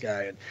like that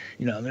guy,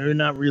 and they're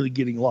not really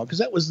getting along, because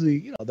that was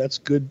that's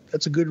good.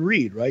 That's a good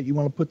read, right? You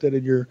want to put that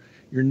in your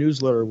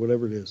newsletter or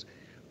whatever it is.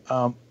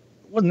 It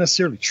wasn't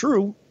necessarily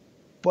true,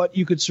 but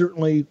you could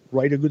certainly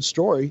write a good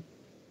story,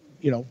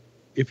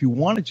 if you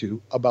wanted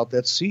to, about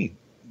that scene.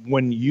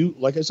 When you,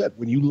 like I said,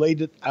 when you laid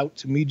it out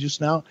to me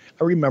just now,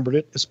 I remembered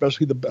it,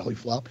 especially the belly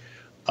flop.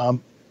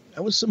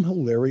 That was some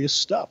hilarious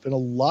stuff. And a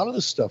lot of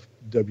the stuff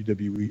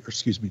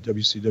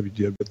WCW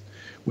did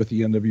with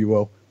the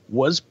NWO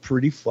was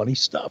pretty funny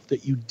stuff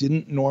that you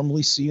didn't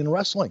normally see in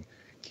wrestling.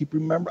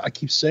 I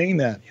keep saying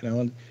that,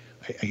 and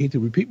I hate to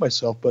repeat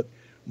myself, but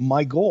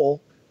my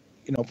goal,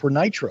 for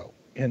Nitro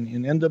and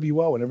in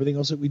NWO and everything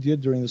else that we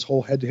did during this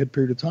whole head-to-head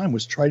period of time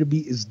was try to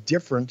be as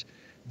different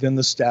than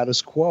the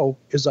status quo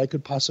as I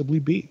could possibly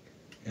be.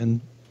 And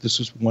this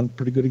is one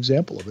pretty good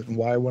example of it and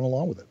why I went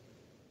along with it.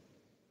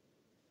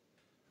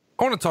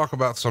 I want to talk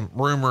about some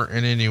rumor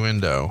and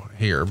innuendo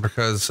here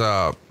because,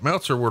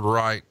 Meltzer would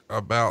write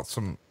about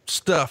some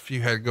stuff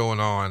you had going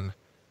on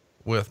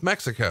with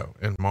Mexico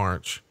in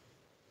March.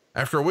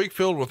 After a week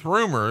filled with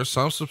rumors,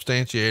 some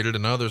substantiated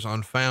and others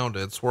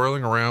unfounded,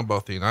 swirling around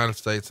both the United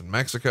States and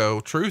Mexico,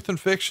 truth and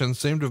fiction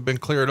seemed to have been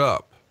cleared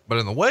up. But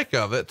in the wake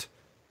of it,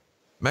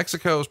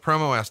 Mexico's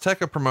Promo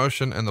Azteca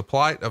promotion and the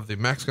plight of the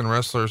Mexican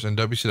wrestlers in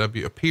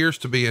WCW appears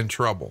to be in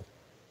trouble.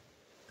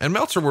 And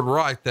Meltzer would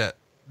write that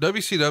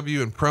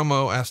WCW and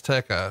Promo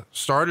Azteca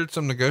started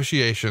some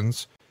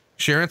negotiations.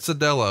 Sharon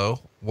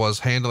Sadello was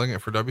handling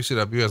it for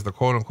WCW as the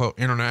quote unquote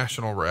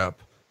international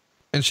rep.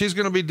 And she's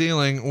going to be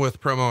dealing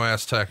with Promo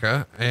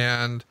Azteca,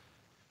 and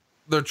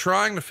they're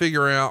trying to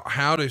figure out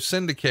how to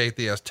syndicate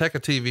the Azteca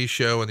TV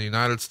show in the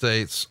United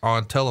States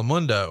on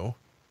Telemundo.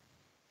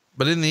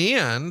 But in the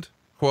end,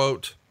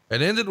 quote,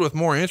 it ended with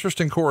more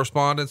interesting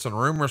correspondence and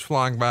rumors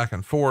flying back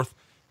and forth.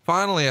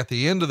 Finally, at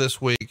the end of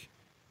this week,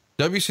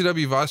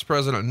 WCW Vice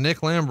President Nick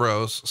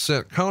Lambros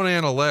sent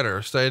Konnan a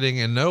letter stating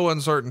in no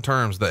uncertain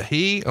terms that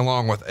he,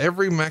 along with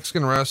every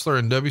Mexican wrestler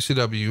in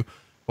WCW,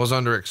 was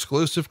under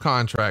exclusive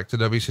contract to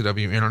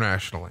WCW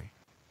internationally.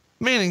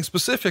 Meaning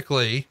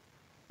specifically,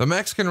 the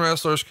Mexican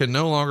wrestlers can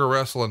no longer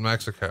wrestle in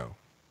Mexico.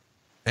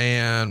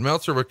 And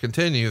Meltzer would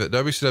continue that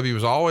WCW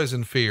was always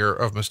in fear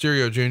of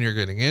Mysterio Jr.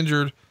 getting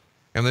injured,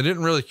 and they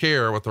didn't really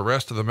care what the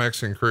rest of the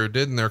Mexican crew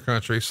did in their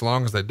country so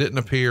long as they didn't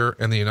appear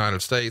in the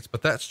United States.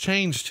 But that's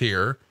changed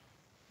here.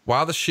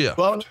 Why the shift?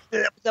 Well,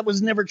 that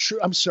was never true.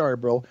 I'm sorry,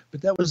 bro,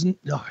 but that was,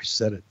 I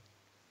said it.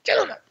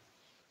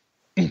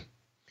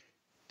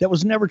 That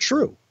was never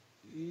true.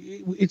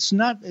 It's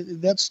not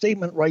that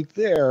statement right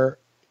there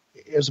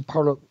as a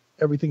part of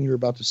everything you're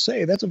about to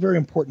say. That's a very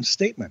important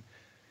statement.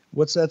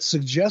 What's that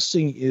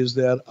suggesting is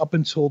that up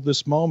until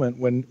this moment,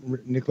 when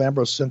Nick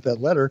Lambros sent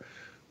that letter,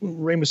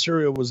 Rey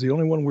Mysterio was the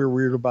only one we were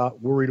worried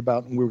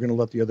about, and we were going to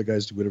let the other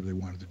guys do whatever they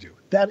wanted to do.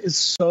 That is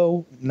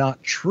so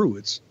not true.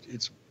 It's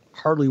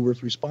hardly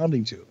worth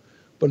responding to,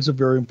 but it's a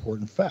very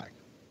important fact.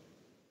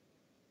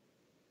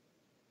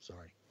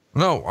 Sorry.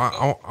 No,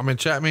 I mean,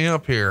 chat me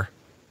up here.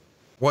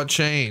 What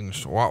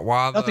changed?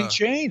 Why nothing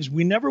changed?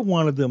 We never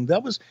wanted them.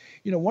 That was,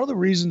 one of the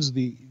reasons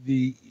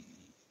the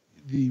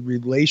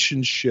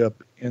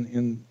relationship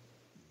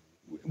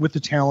with the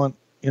talent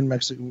in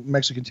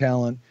Mexican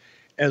talent,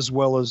 as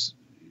well as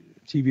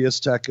TV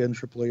Azteca and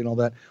AAA and all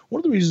that.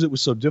 One of the reasons it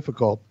was so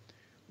difficult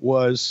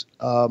was,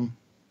 I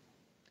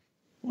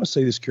want to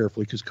say this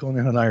carefully because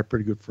Konnan and I are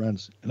pretty good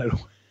friends, and I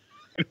don't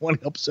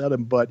want to upset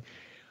him, but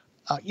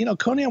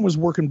Konnan was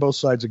working both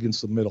sides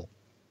against the middle.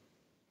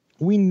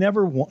 We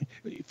never want,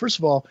 first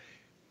of all,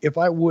 if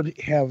I would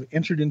have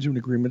entered into an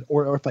agreement,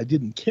 or if I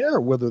didn't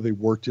care whether they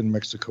worked in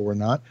Mexico or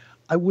not,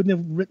 I wouldn't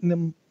have written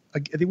them.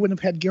 They wouldn't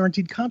have had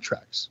guaranteed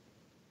contracts.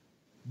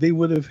 They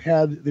would have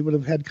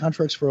had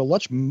contracts for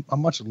a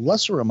much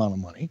lesser amount of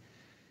money,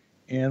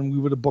 and we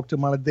would have booked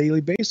them on a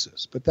daily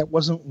basis. But that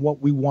wasn't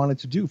what we wanted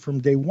to do from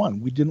day one.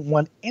 We didn't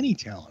want any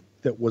talent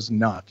that was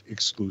not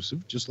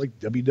exclusive, just like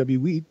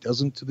WWE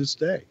doesn't to this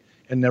day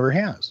and never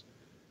has.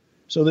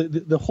 So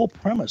the whole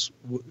premise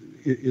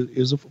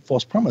is a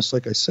false premise,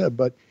 like I said.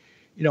 But,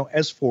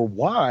 as for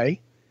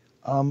why,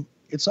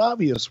 it's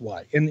obvious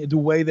why. And the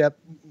way that,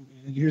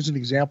 here's an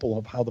example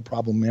of how the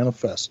problem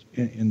manifests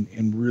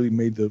and really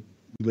made the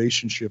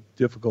relationship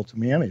difficult to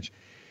manage,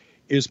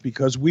 is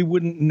because we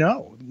wouldn't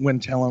know when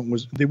talent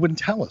they wouldn't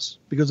tell us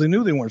because they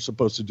knew they weren't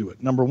supposed to do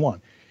it, number one.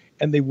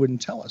 And they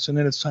wouldn't tell us. And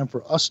then it's time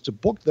for us to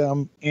book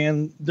them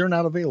and they're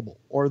not available,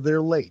 or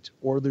they're late,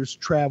 or there's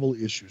travel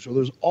issues, or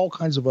there's all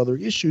kinds of other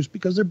issues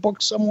because they're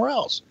booked somewhere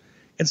else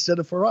instead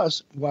of for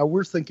us, while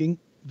we're thinking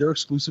they're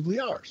exclusively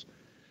ours.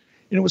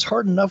 It was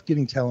hard enough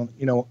getting talent,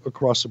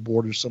 across the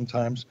border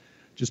sometimes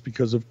just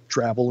because of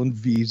travel and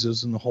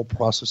visas and the whole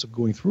process of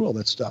going through all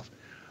that stuff.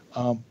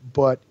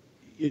 But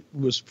it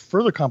was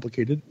further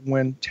complicated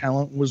when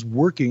talent was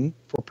working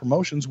for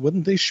promotions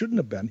when they shouldn't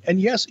have been.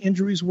 And yes,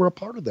 injuries were a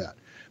part of that,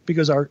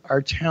 because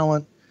our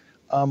talent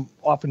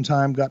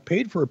oftentimes got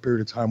paid for a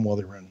period of time while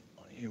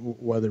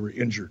they were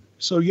injured.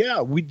 So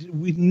yeah, we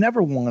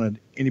never wanted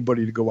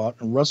anybody to go out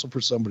and wrestle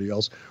for somebody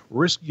else,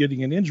 risk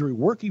getting an injury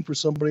working for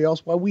somebody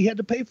else while we had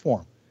to pay for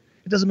them.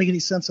 It doesn't make any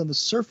sense on the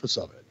surface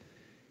of it.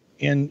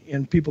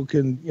 And people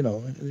can,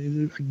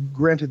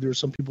 granted, there are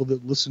some people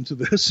that listen to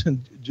this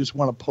and just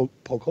want to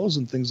poke holes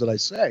in things that I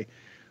say,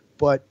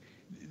 but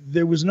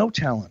there was no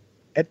talent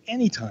at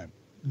any time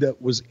that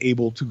was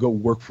able to go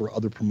work for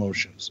other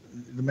promotions,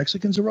 the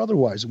Mexicans or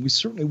otherwise, and we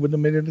certainly wouldn't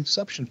have made an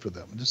exception for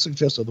them. And to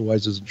suggest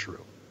otherwise isn't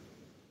true.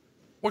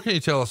 What can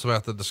you tell us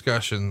about the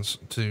discussions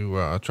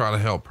to try to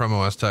help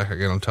Promo Azteca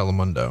get on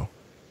Telemundo?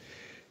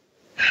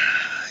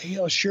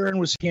 Sharon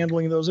was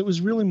handling those. It was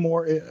really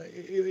more,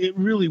 it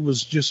really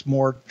was just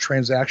more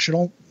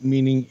transactional,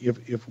 meaning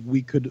if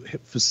we could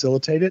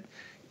facilitate it,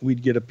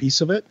 we'd get a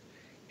piece of it.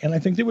 And I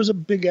think there was a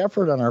big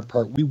effort on our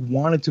part. We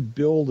wanted to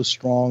build a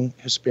strong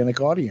Hispanic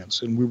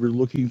audience, and we were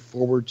looking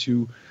forward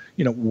to,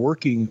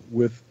 working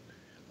with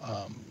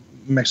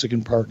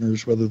Mexican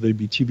partners, whether they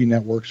be TV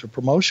networks or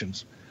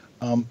promotions,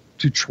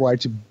 to try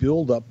to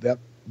build up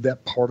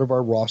that part of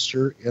our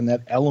roster and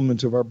that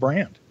element of our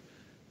brand.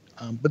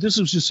 But this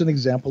was just an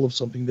example of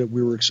something that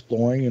we were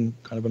exploring and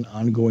kind of an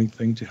ongoing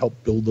thing to help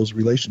build those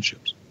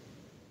relationships.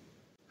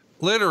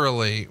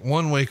 Literally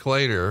 1 week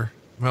later,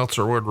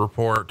 Meltzer would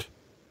report,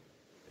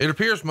 It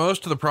appears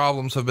most of the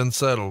problems have been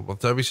settled,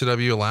 with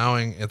WCW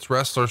allowing its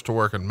wrestlers to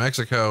work in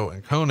Mexico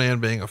and Conan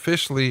being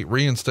officially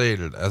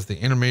reinstated as the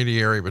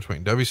intermediary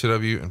between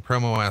WCW and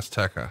Promo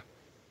Azteca.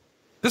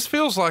 This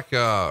feels like,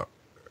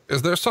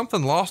 is there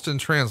something lost in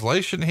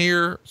translation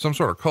here? Some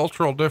sort of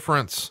cultural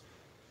difference?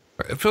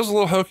 It feels a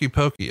little hokey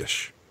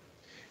pokey-ish.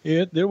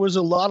 There was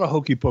a lot of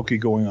hokey pokey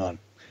going on.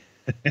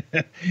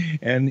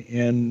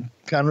 and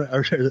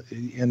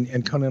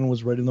Conan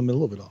was right in the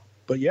middle of it all.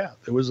 But yeah,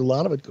 there was a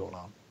lot of it going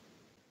on.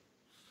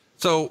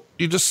 So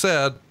you just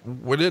said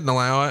we didn't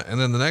allow it. And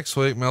then the next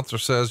week Meltzer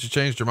says you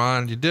changed your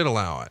mind. You did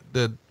allow it.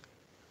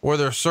 Were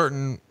there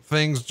certain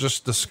things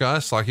just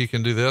discussed, like you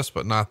can do this,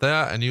 but not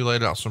that? And you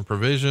laid out some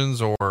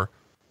provisions, or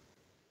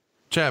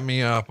chat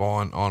me up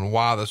on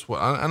why this was.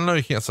 I know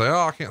you can't say,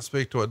 oh, I can't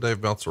speak to what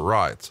Dave Meltzer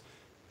writes.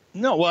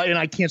 No, well, and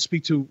I can't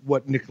speak to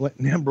what Nick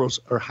Ambrose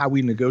or how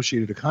we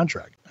negotiated a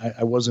contract.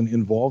 I wasn't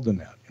involved in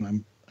that, and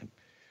I'm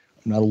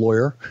not a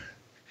lawyer.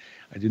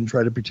 I didn't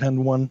try to pretend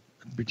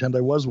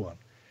I was one,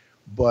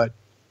 but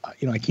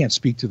I can't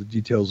speak to the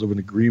details of an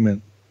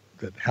agreement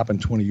that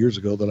happened 20 years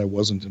ago that I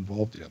wasn't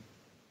involved in.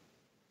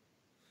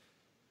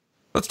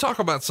 Let's talk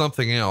about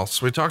something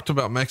else. We talked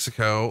about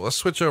Mexico. Let's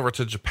switch over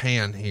to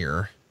Japan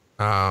here.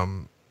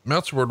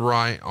 Meltzer would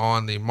write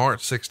on the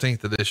March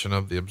 16th edition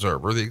of the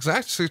Observer, the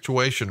exact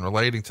situation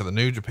relating to the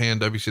New Japan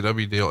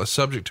WCW deal is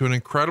subject to an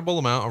incredible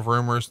amount of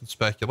rumors and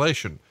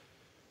speculation.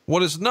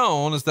 What is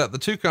known is that the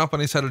two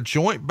companies had a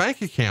joint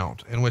bank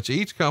account in which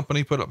each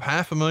company put up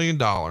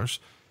 $500,000,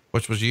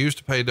 which was used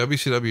to pay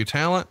WCW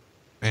talent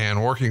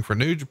and working for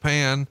New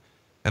Japan,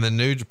 and then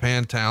New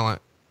Japan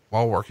talent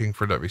while working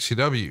for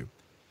WCW.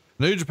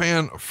 New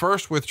Japan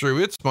first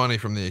withdrew its money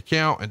from the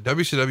account, and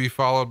WCW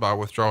followed by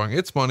withdrawing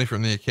its money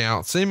from the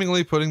account,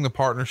 seemingly putting the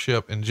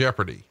partnership in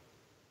jeopardy.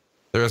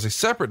 There is a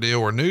separate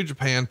deal where New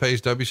Japan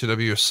pays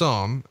WCW a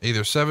sum,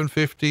 either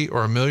 $750,000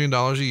 or $1 million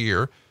a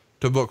year,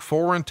 to book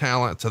foreign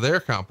talent to their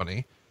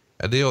company,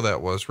 a deal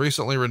that was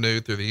recently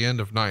renewed through the end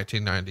of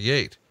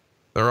 1998.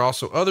 There are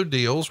also other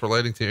deals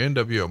relating to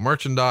NWO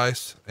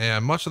merchandise,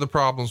 and much of the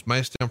problems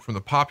may stem from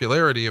the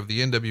popularity of the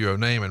NWO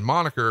name and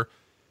moniker,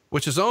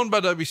 which is owned by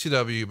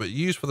WCW, but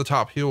used for the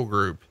top heel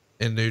group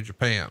in New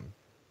Japan.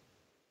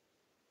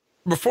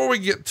 Before we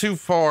get too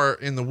far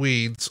in the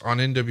weeds on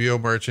NWO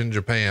merch in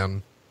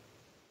Japan,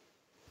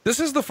 this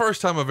is the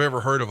first time I've ever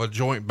heard of a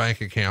joint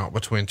bank account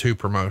between two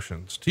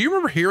promotions. Do you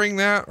remember hearing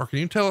that, or can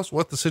you tell us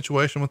what the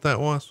situation with that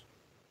was?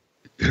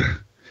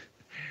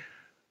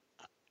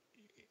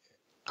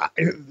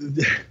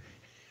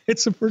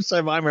 It's the first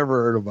time I've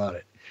ever heard about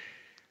it.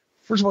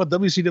 First of all,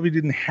 WCW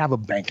didn't have a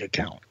bank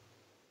account.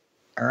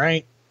 All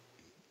right.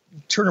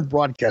 Turner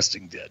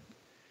Broadcasting did.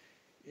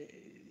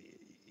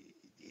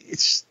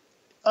 It's,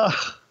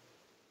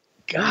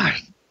 God,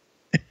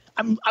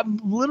 I'm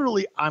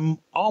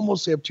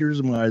almost have tears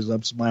in my eyes.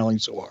 I'm smiling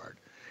so hard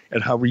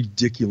at how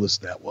ridiculous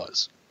that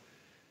was.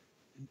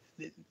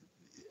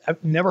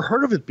 I've never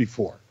heard of it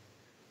before.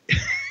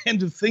 And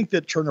to think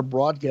that Turner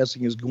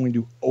Broadcasting is going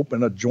to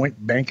open a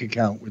joint bank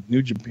account with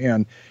New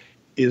Japan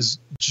is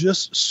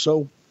just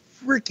so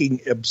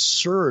freaking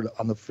absurd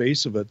on the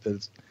face of it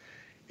that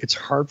it's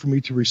hard for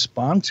me to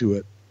respond to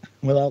it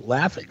without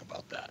laughing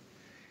about that.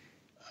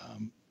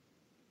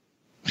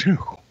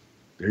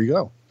 There you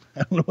go.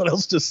 I don't know what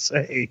else to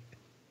say.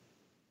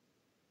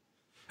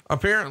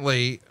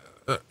 Apparently,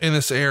 in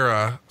this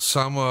era,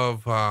 some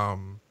of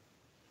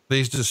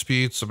these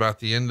disputes about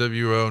the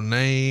NWO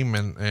name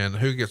and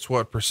who gets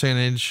what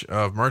percentage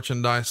of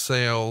merchandise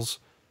sales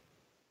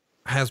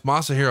has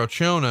Masahiro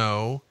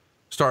Chono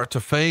start to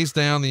phase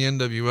down the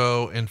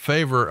NWO in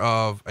favor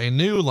of a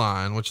new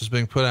line, which is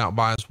being put out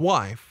by his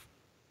wife.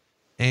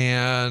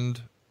 And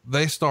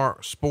they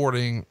start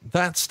sporting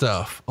that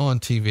stuff on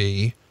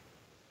TV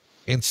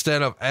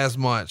instead of as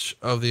much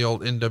of the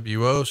old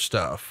NWO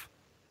stuff.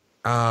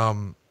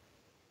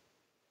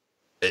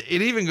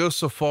 It even goes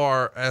so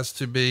far as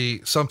to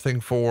be something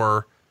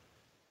for,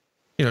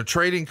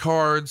 trading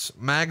cards,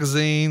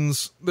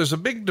 magazines. There's a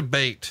big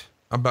debate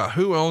about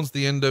who owns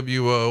the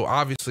NWO.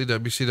 Obviously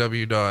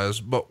WCW does,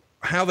 but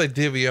how they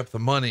divvy up the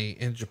money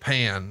in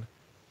Japan.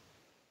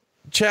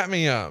 Chat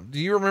me up. Do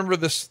you remember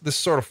this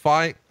sort of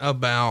fight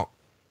about,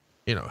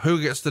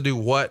 who gets to do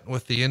what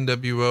with the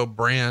NWO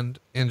brand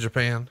in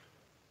Japan?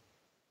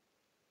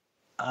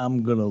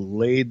 I'm going to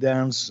lay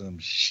down some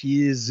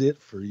shit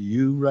for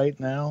you right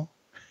now.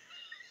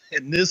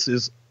 And this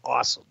is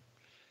awesome.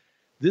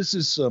 This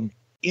is some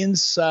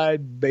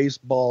inside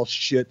baseball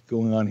shit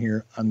going on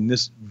here on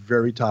this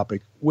very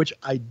topic, which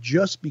I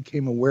just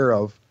became aware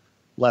of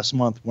last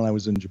month when I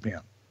was in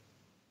Japan.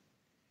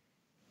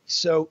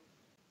 So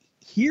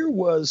let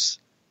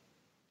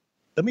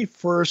me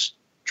first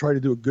try to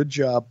do a good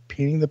job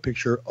painting the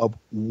picture of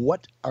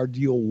what our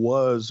deal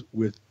was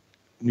with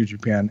New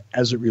Japan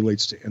as it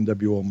relates to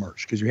NWO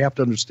merch, because you have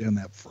to understand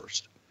that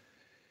first.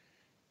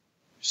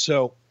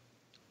 So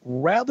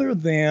rather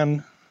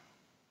than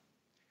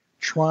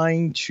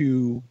trying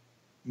to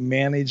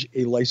manage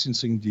a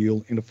licensing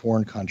deal in a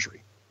foreign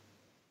country,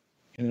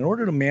 And in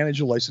order to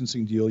manage a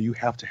licensing deal, you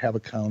have to have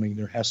accounting.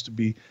 There has to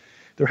be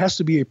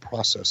a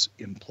process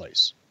in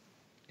place.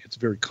 It's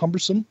very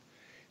cumbersome.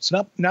 It's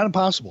not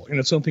impossible, and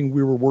it's something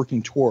we were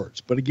working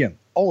towards. But again,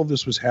 all of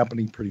this was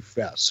happening pretty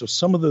fast. So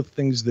some of the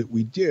things that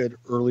we did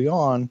early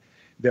on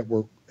that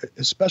were,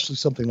 especially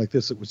something like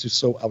this that was just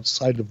so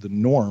outside of the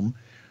norm,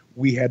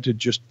 we had to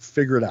just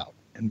figure it out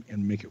and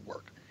make it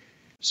work.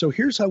 So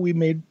here's how we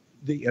made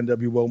the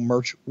NWO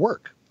merch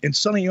work. And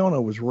Sonny Ono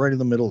was right in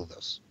the middle of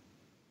this.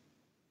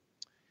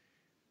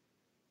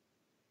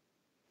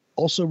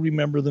 Also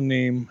remember the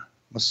name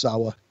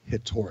Masawa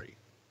Hitori.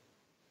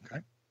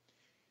 Okay.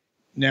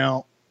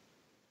 Now,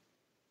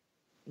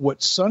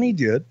 what Sonny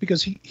did,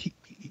 because he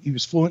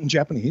was fluent in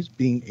Japanese,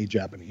 being a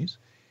Japanese,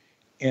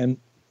 and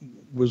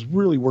was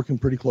really working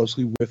pretty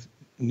closely with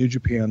New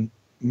Japan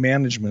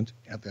management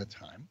at that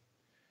time,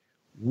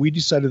 we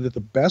decided that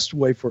the best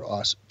way for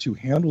us to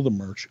handle the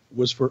merch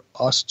was for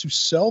us to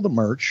sell the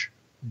merch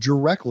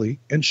directly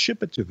and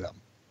ship it to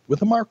them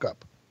with a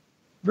markup.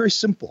 Very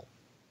simple.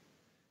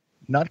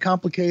 Not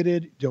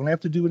complicated. Don't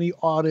have to do any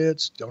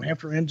audits. Don't have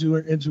to enter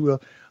into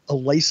a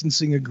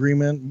licensing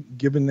agreement,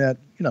 given that,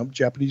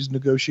 Japanese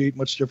negotiate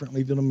much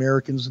differently than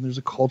Americans, and there's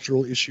a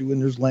cultural issue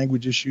and there's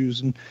language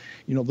issues, and,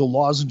 the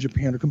laws in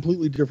Japan are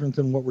completely different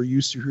than what we're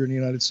used to here in the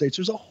United States.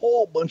 There's a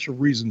whole bunch of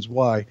reasons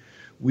why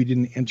we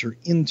didn't enter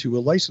into a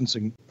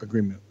licensing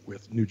agreement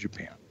with New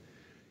Japan.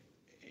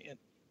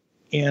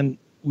 And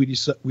we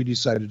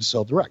decided to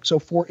sell direct. So,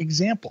 for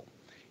example,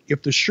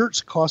 if the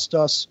shirts cost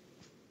us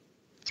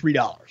 $3,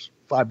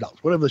 $5,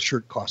 whatever the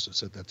shirt cost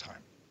us at that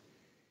time,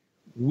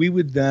 we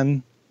would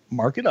then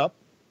mark it up,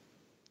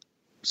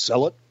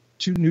 sell it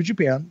to New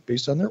Japan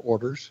based on their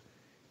orders,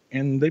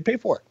 and they pay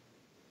for it.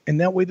 And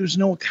that way there's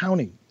no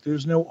accounting.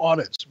 There's no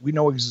audits. We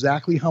know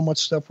exactly how much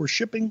stuff we're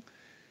shipping.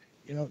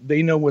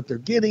 They know what they're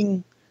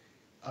getting.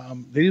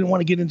 They didn't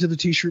want to get into the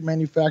t-shirt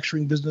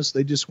manufacturing business.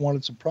 They just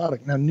wanted some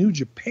product. Now, New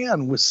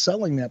Japan was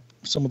selling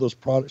some of those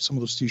products, some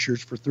of those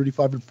t-shirts for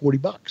 $35 and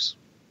 $40.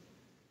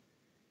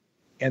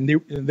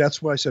 And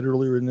that's what I said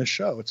earlier in this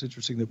show. It's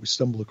interesting that we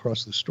stumbled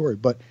across this story.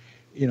 But,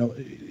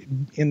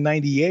 in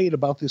 98,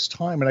 about this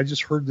time, and I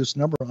just heard this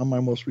number on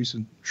my most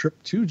recent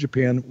trip to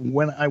Japan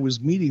when I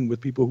was meeting with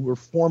people who were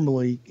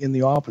formerly in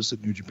the office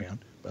at New Japan,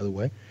 by the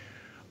way.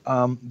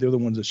 They're the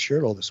ones that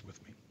shared all this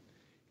with me.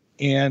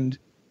 And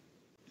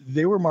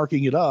they were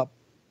marking it up,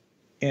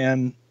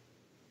 and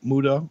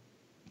Muda,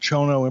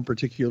 Chono in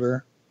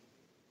particular,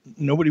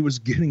 nobody was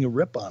getting a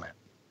rip on it.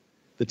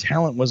 The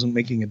talent wasn't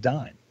making a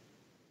dime.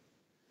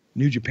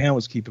 New Japan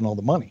was keeping all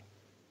the money.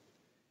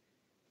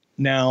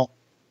 Now,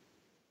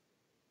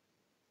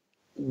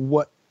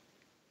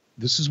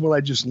 this is what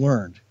I just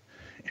learned,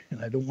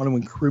 and I don't want to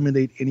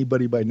incriminate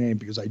anybody by name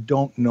because I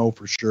don't know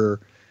for sure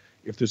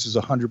if this is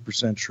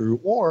 100% true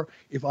or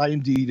if I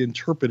indeed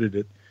interpreted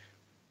it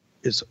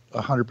as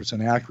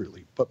 100%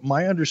 accurately. But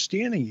my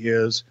understanding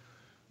is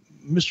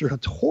Mr.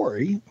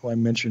 Hattori, who I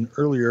mentioned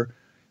earlier,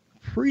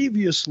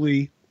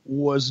 previously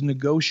was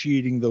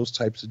negotiating those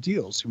types of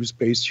deals. He was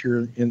based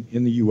here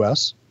in the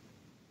U.S.,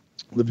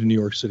 lived in New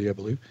York City, I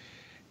believe.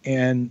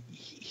 And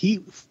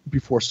he,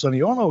 before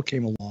Sonny Ono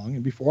came along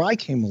and before I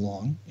came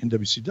along in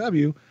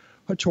WCW,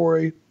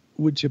 Hattori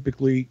would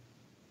typically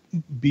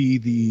be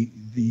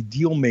the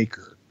deal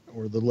maker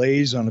or the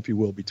liaison, if you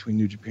will, between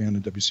New Japan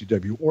and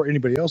WCW or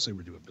anybody else they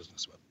were doing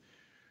business with.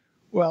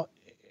 Well,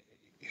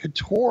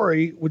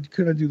 Hattori would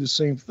kind of do the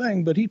same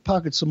thing, but he'd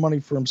pocket some money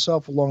for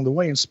himself along the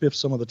way and spiff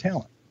some of the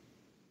talent.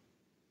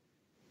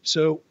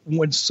 So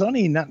when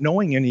Sonny, not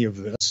knowing any of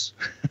this,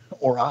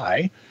 or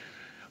I,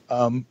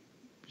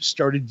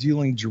 started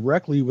dealing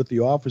directly with the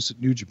office at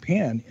New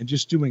Japan and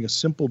just doing a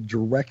simple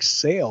direct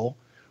sale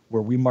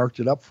where we marked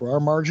it up for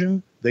our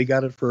margin, they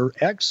got it for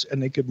X,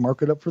 and they could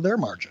mark it up for their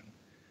margin.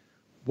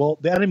 Well,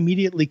 that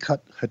immediately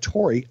cut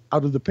Hattori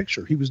out of the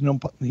picture. He was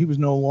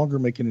no longer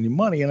making any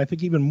money, and I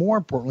think even more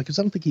importantly, because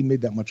I don't think he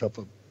made that much off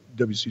of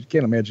WC,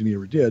 can't imagine he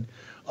ever did,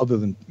 other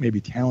than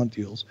maybe talent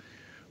deals.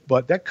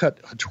 But that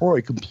cut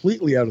Hattori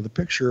completely out of the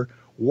picture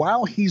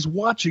while he's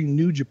watching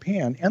New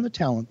Japan, and the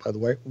talent, by the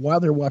way, while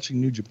they're watching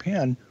New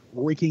Japan,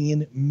 raking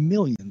in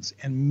millions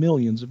and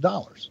millions of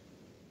dollars.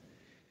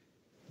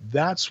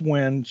 That's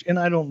when, and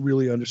I don't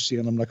really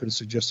understand, I'm not going to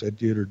suggest I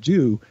did or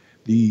do,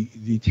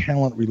 the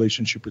talent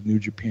relationship with New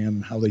Japan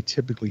and how they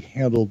typically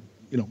handled,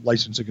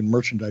 licensing and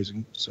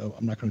merchandising. So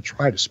I'm not going to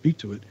try to speak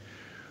to it.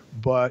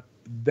 But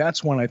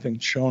that's when I think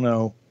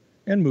Chono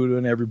and Muda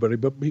and everybody,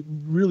 but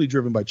really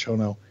driven by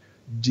Chono,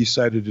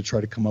 decided to try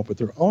to come up with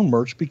their own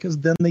merch because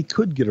then they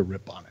could get a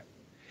rip on it.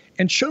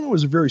 And Chono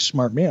was a very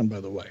smart man,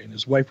 by the way, and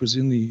his wife was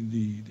in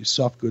the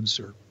soft goods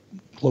or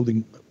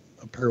clothing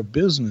apparel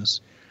business.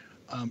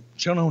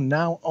 Chono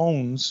now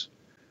owns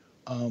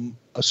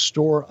a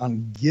store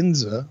on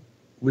Ginza,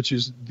 which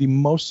is the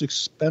most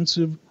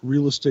expensive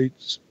real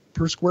estate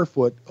per square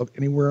foot of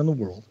anywhere in the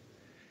world.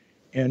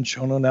 And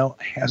Chono now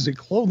has a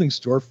clothing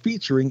store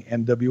featuring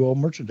NWO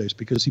merchandise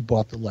because he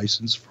bought the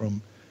license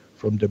from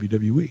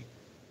WWE.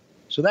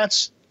 So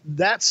that's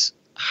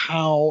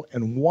how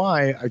and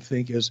why, I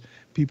think, as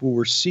people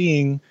were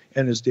seeing,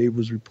 and as Dave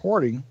was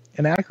reporting,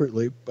 and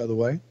accurately, by the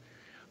way,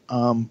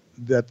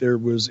 that there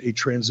was a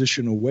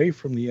transition away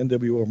from the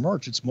NWO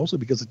merch. It's mostly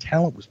because the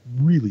talent was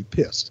really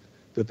pissed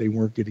that they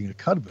weren't getting a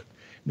cut of it.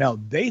 Now,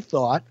 they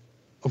thought,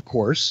 of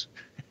course,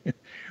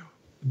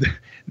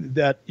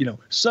 that,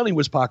 Sonny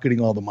was pocketing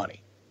all the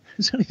money.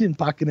 Sonny didn't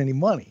pocket any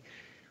money.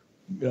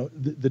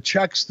 The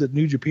checks that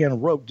New Japan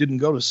wrote didn't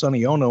go to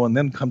Sonny Ono and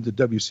then come to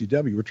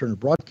WCW, Return to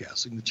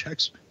Broadcasting.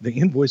 The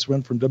invoice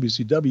went from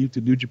WCW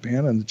to New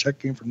Japan, and the check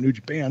came from New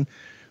Japan,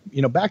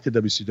 back to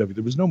WCW.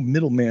 There was no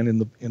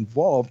middleman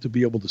involved to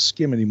be able to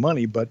skim any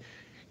money, but,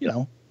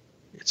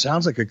 it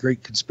sounds like a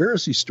great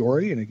conspiracy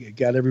story, and it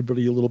got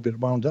everybody a little bit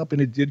wound up,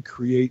 and it did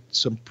create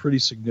some pretty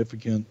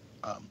significant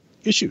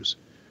issues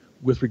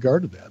with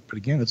regard to that. But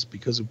again, it's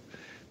because of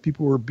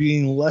people were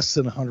being less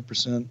than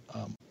 100%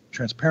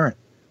 transparent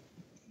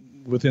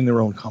within their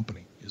own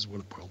company is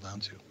what it boiled down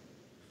to.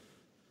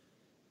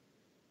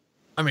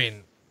 I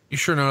mean, you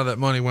sure none of that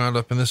money wound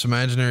up in this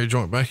imaginary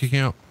joint bank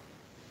account?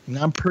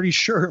 I'm pretty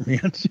sure,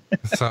 man.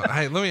 So,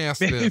 hey, let me ask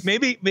this.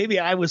 Maybe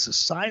I was a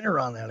signer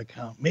on that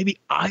account. Maybe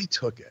I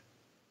took it.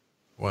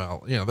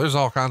 Well, there's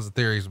all kinds of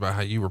theories about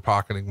how you were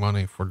pocketing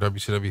money for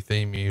WCW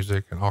theme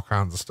music and all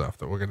kinds of stuff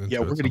that we're going to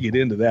Yeah, we're going to get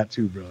into that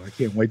too, bro. I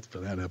can't wait for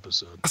that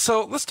episode.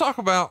 So let's talk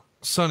about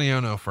Sonny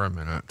Ono for a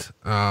minute.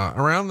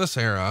 Around this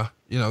era,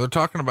 they're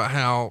talking about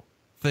how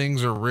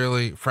things are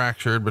really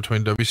fractured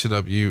between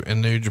WCW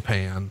and New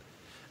Japan,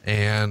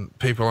 and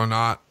people are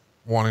not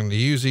wanting to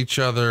use each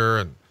other,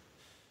 and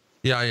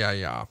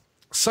yeah.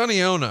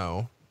 Sonny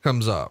Ono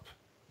comes up.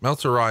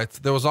 Meltzer writes,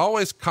 there was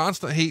always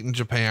constant heat in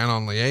Japan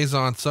on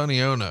liaison Sonny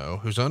Ono,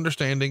 whose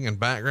understanding and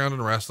background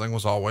in wrestling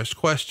was always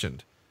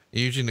questioned.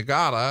 Yuji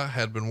Nagata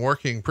had been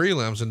working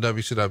prelims in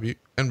WCW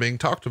and being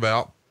talked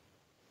about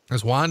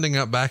as winding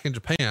up back in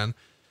Japan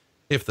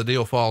if the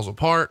deal falls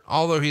apart,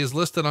 although he is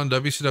listed on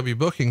WCW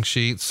booking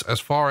sheets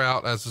as far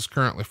out as is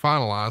currently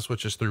finalized,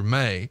 which is through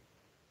May.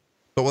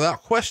 But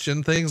without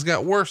question, things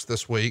got worse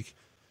this week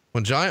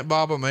when Giant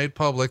Baba made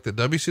public that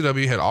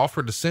WCW had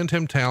offered to send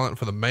him talent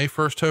for the May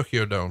 1st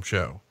Tokyo Dome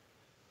show.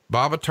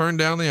 Baba turned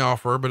down the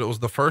offer, but it was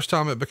the first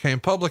time it became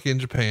public in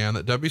Japan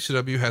that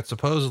WCW had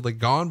supposedly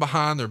gone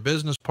behind their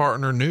business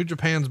partner New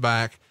Japan's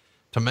back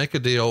to make a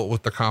deal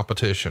with the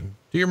competition.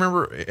 Do you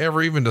remember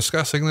ever even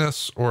discussing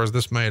this, or is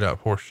this made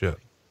up horseshit?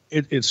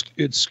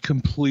 It's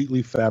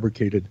completely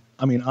fabricated.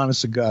 I mean,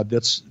 honest to God,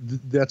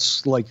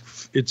 that's like,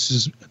 it's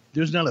just,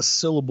 there's not a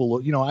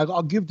syllable.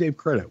 I'll give Dave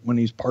credit when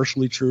he's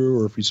partially true,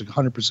 or if he's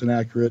 100%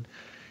 accurate.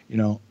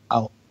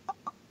 I'll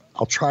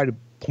try to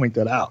point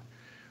that out.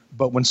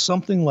 But when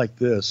something like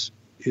this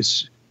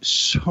is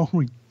so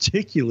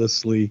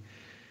ridiculously,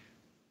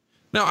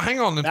 now hang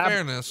on. In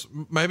fairness,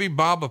 maybe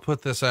Baba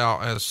put this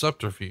out as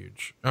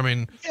subterfuge. I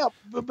mean, yeah,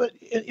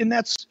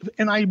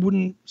 and I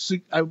wouldn't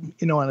see, and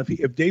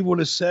if Dave would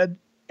have said,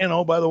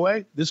 by the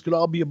way, this could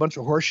all be a bunch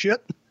of horse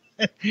shit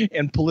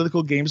and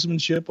political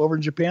gamesmanship over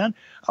in Japan,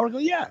 I would go,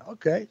 yeah,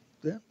 okay,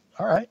 yeah,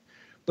 all right.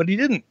 But he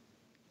didn't.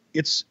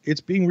 It's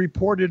being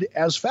reported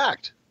as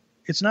fact.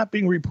 It's not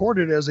being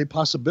reported as a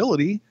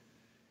possibility.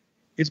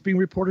 It's being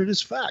reported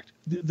as fact.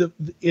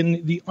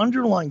 In the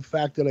underlying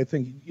fact that I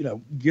think,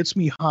 gets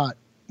me hot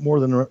more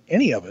than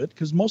any of it,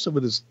 because most of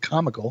it is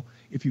comical.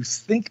 If you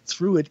think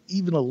through it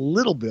even a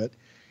little bit,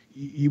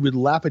 you would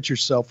laugh at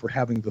yourself for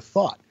having the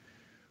thought.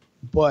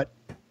 But,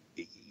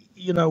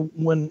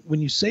 when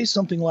you say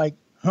something like,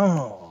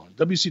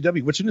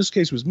 WCW, which in this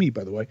case was me,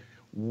 by the way,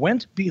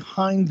 went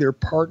behind their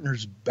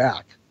partner's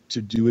back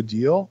to do a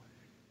deal,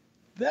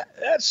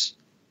 that's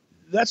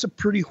a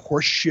pretty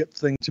horseshit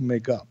thing to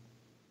make up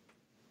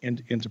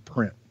and to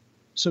print.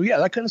 So yeah,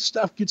 that kind of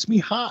stuff gets me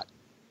hot.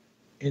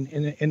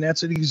 And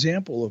that's an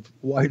example of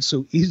why it's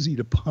so easy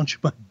to punch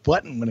my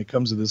button when it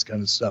comes to this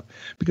kind of stuff,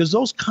 because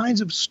those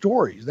kinds of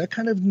stories, that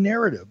kind of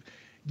narrative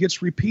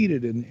gets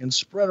repeated and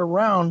spread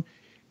around,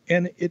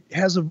 and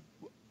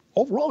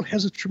overall it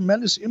has a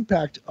tremendous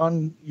impact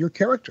on your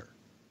character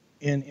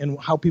and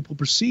how people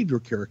perceive your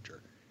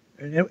character.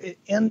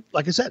 And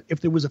like I said,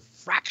 if there was a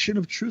fraction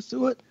of truth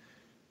to it,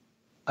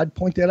 I'd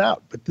point that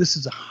out, but this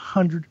is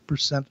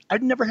 100%.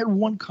 I've never had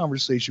one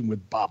conversation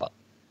with Baba,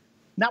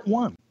 not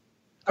one.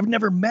 I've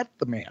never met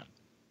the man.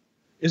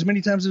 As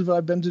many times as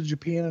I've been to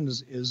Japan and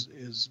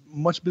as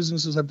much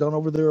business as I've done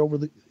over there over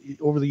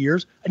the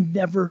years, I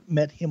never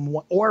met him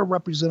or a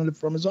representative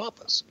from his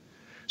office.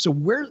 So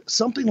where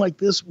something like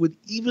this would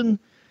even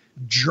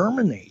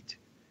germinate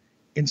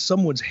in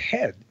someone's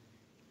head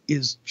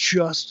is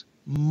just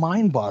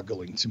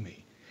mind-boggling to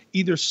me.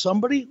 Either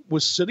somebody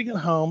was sitting at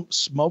home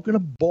smoking a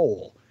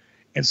bowl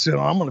and said,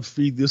 I'm going to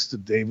feed this to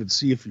Dave and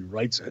see if he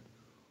writes it,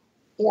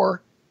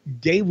 or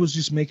Dave was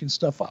just making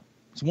stuff up.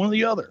 It's one or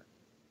the other.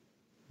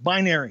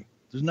 Binary.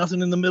 There's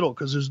nothing in the middle,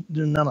 because there's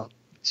none of,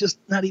 just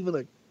not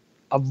even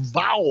a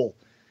vowel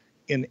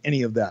in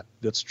any of that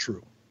that's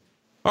true.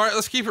 All right,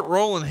 let's keep it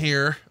rolling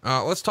here.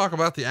 Let's talk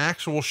about the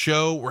actual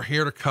show we're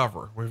here to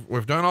cover.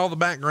 We've done all the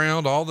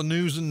background, all the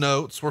news and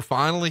notes. We're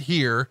finally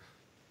here.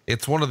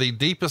 It's one of the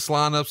deepest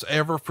lineups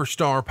ever for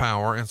star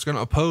power, and it's going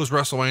to oppose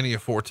WrestleMania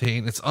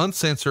 14. It's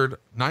Uncensored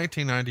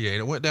 1998.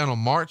 It went down on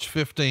March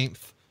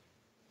 15th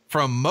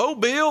from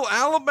Mobile,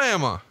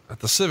 Alabama at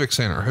the Civic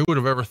Center. Who would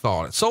have ever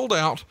thought? It sold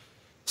out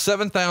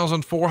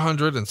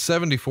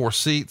 7,474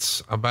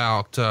 seats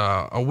about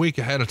a week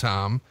ahead of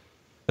time.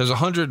 There's a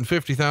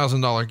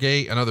 $150,000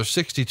 gate, another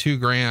 62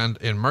 grand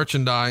in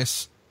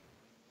merchandise.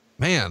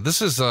 Man,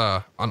 this is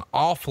an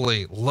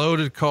awfully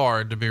loaded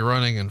card to be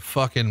running in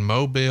fucking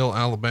Mobile,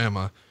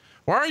 Alabama.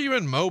 Why are you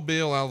in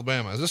Mobile,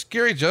 Alabama? Is this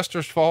Gary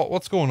Jester's fault?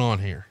 What's going on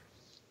here?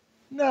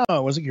 No,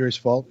 it wasn't Gary's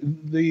fault.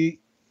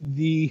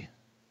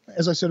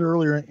 As I said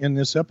earlier in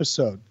this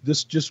episode,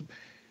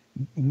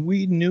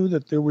 we knew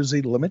that there was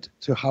a limit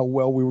to how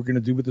well we were going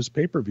to do with this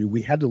pay-per-view.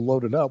 We had to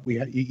load it up.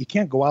 You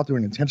can't go out there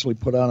and intentionally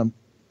put on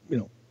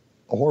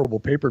a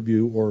horrible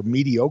pay-per-view or a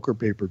mediocre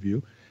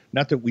pay-per-view.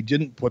 Not that we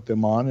didn't put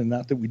them on and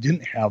not that we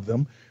didn't have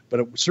them,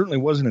 but it certainly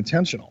wasn't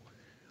intentional.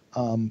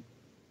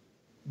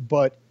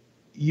 But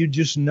you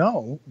just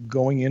know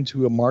going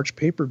into a March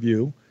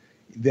pay-per-view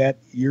that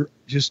you're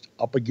just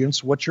up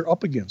against what you're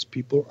up against.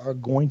 People are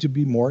going to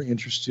be more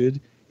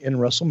interested in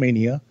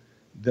WrestleMania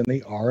than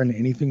they are in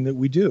anything that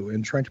we do,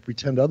 and trying to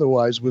pretend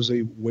otherwise was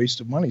a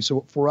waste of money.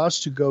 So for us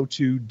to go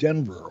to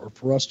Denver, or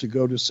for us to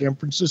go to San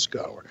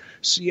Francisco or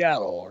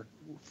Seattle or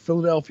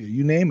Philadelphia,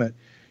 you name it,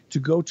 to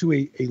go to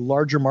a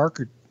larger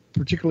market,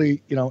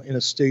 particularly, in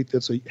a state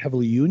that's a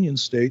heavily union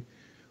state,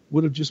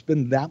 would have just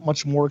been that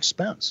much more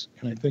expense.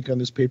 And I think on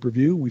this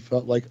pay-per-view, we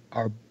felt like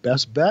our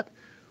best bet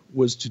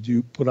was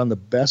to put on the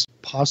best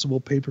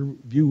possible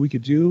pay-per-view we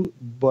could do,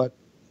 but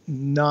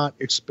not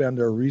expend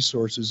our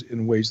resources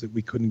in ways that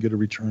we couldn't get a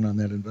return on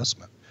that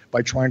investment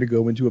by trying to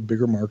go into a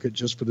bigger market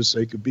just for the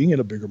sake of being in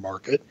a bigger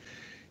market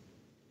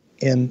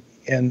and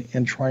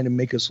trying to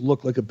make us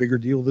look like a bigger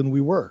deal than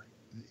we were.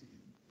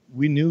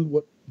 We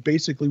knew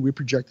we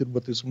projected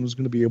what this one was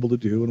going to be able to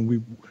do, and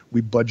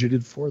we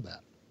budgeted for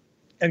that.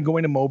 And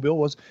going to Mobile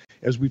was,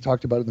 as we've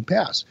talked about in the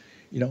past,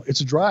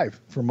 it's a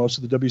drive for most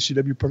of the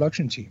WCW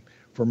production team,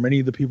 for many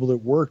of the people that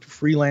worked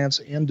freelance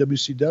and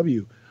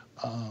WCW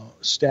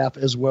staff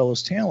as well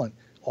as talent,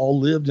 all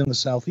lived in the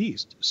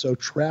Southeast. So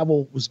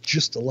travel was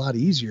just a lot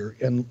easier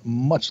and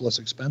much less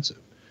expensive.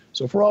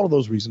 So for all of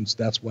those reasons,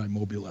 that's why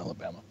Mobile,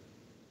 Alabama.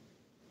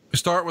 We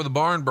start with a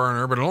barn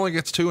burner, but it only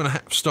gets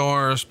 2.5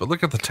 stars. But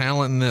look at the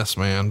talent in this,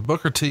 man.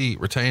 Booker T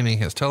retaining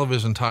his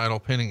television title,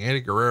 pinning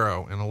Eddie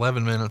Guerrero in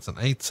 11 minutes and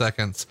 8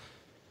 seconds.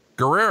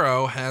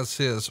 Guerrero has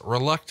his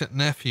reluctant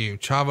nephew,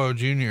 Chavo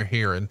Jr.,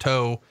 here in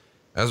tow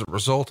as a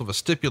result of a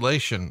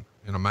stipulation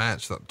in a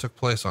match that took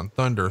place on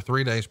Thunder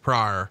 3 days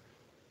prior.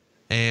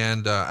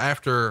 And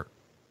after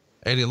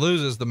Eddie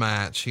loses the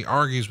match, he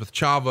argues with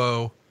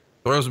Chavo,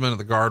 throws him into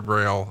the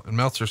guardrail, and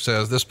Meltzer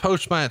says this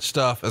post-match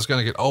stuff is going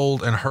to get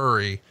old and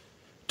hurry.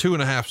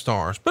 2.5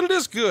 stars, but it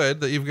is good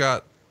that you've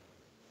got,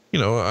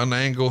 an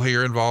angle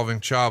here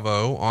involving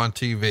Chavo on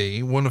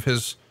TV, one of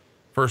his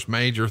first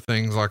major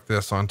things like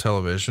this on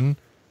television.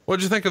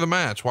 What'd you think of the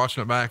match,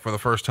 watching it back for the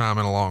first time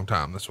in a long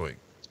time this week?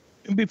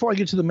 Before I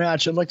get to the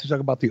match, I'd like to talk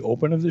about the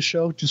open of the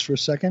show just for a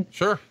second.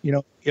 Sure.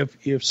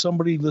 If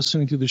somebody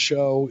listening to the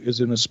show is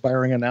an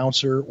aspiring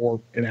announcer or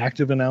an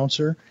active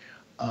announcer,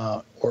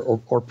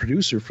 or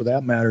producer for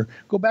that matter,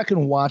 go back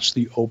and watch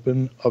the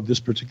open of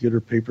this particular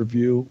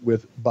pay-per-view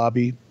with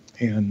Bobby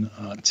and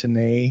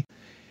Tenay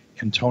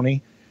and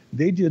Tony.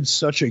 They did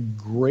such a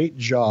great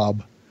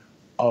job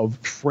of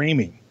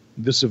framing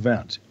this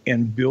event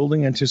and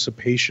building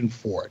anticipation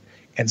for it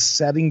and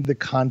setting the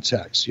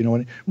context,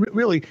 and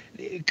really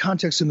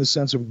context in the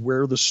sense of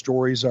where the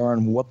stories are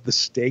and what the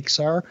stakes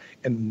are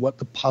and what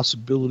the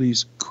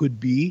possibilities could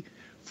be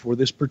for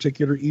this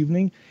particular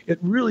evening.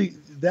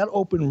 That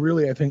open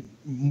really, I think,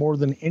 more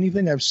than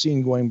anything I've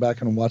seen going back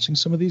and watching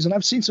some of these, and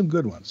I've seen some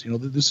good ones.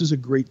 This is a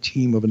great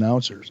team of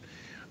announcers.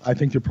 I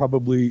think they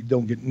probably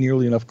don't get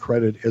nearly enough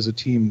credit as a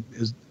team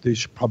as they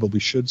probably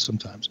should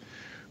sometimes.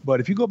 But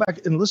if you go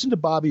back and listen to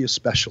Bobby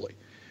especially,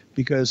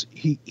 because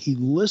he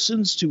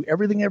listens to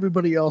everything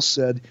everybody else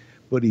said,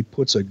 but he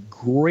puts a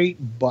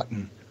great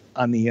button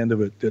on the end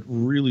of it that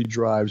really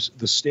drives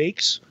the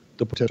stakes,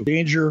 the potential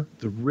danger,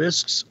 the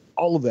risks,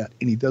 all of that,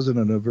 and he does it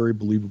in a very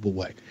believable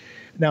way.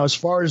 Now, as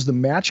far as the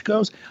match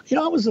goes,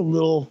 I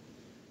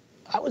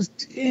was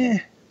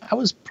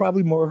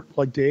probably more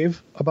like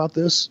Dave about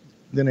this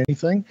than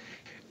anything.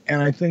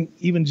 And I think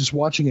even just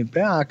watching it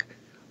back,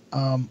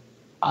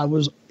 I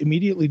was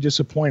immediately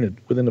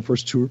disappointed within the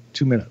first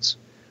two minutes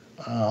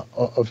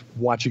of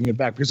watching it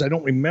back, because I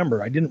didn't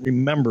remember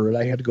it.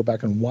 I had to go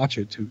back and watch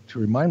it to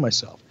remind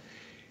myself.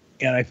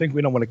 And I think,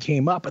 when it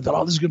came up, I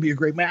thought, this is going to be a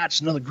great match,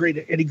 another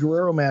great Eddie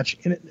Guerrero match.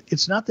 And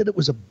it's not that it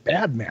was a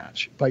bad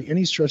match by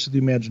any stretch of the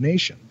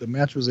imagination. The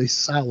match was a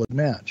solid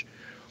match,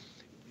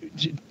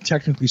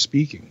 technically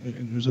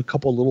speaking. There's a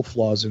couple of little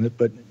flaws in it,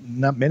 but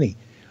not many.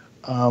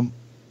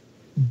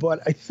 But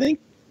I think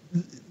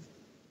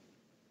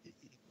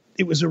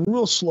it was a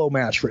real slow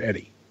match for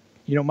Eddie.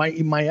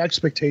 My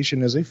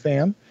expectation as a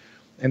fan,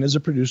 And as a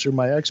producer,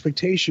 my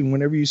expectation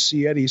whenever you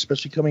see Eddie,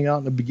 especially coming out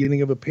in the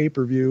beginning of a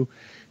pay-per-view,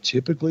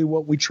 typically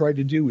what we try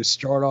to do is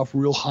start off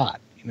real hot,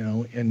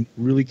 and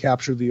really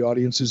capture the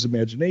audience's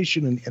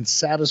imagination and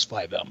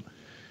satisfy them.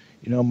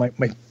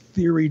 My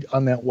theory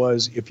on that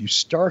was if you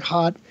start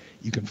hot,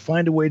 you can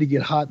find a way to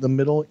get hot in the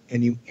middle,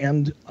 and you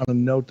end on a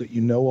note that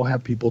will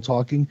have people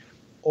talking.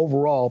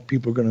 Overall,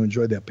 people are going to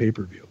enjoy that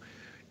pay-per-view.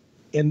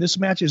 And this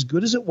match, as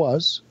good as it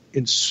was,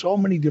 in so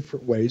many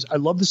different ways. I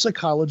love the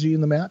psychology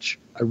in the match.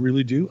 I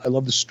really do. I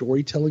love the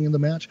storytelling in the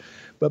match.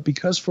 But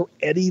because for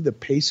Eddie, the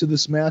pace of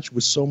this match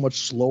was so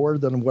much slower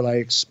than what I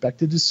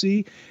expected to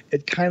see,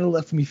 it kind of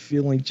left me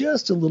feeling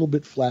just a little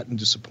bit flat and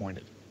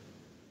disappointed.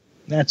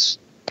 That's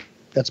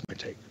my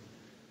take.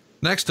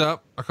 Next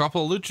up, a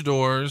couple of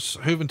luchadors.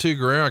 Juventud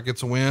Guerrera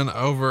gets a win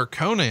over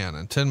Conan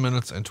in 10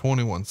 minutes and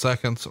 21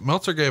 seconds.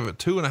 Meltzer gave it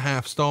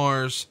 2.5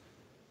 stars,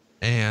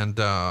 and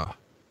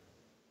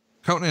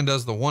Conan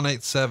does the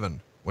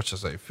 187, which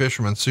is a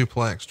fisherman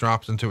suplex,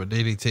 drops into a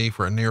DDT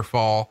for a near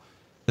fall.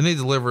 Then he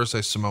delivers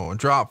a Samoan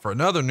drop for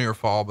another near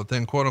fall, but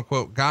then quote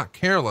unquote got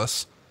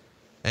careless,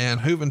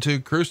 and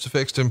Juventud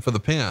crucifixed him for the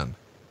pin.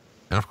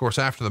 And of course,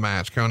 after the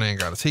match, Conan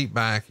got his heat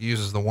back,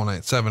 uses the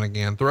 187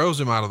 again, throws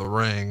him out of the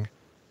ring.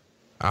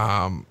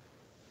 I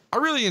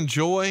really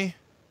enjoy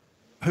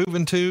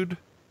Juventud,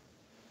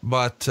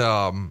 but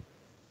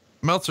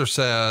Meltzer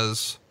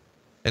says,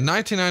 in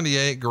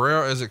 1998,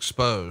 Guerrero is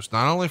exposed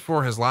not only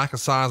for his lack of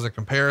size in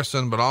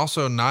comparison, but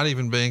also not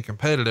even being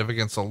competitive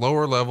against a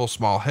lower level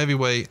small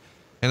heavyweight,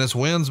 and his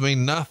wins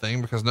mean nothing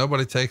because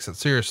nobody takes it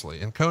seriously.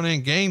 And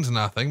Conan gains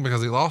nothing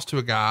because he lost to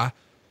a guy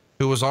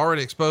who was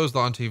already exposed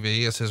on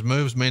TV as his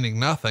moves meaning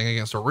nothing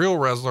against a real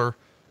wrestler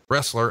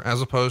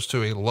as opposed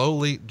to a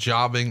lowly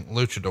jobbing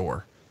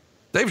luchador.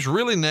 Dave's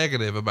really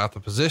negative about the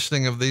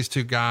positioning of these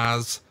two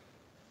guys,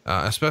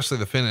 especially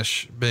the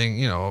finish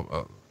being,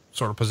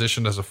 sort of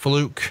positioned as a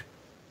fluke.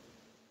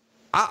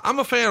 I'm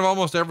a fan of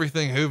almost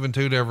everything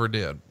Juventud ever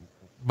did,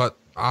 but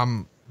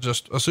I'm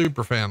just a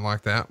super fan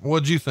like that.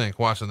 What'd you think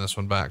watching this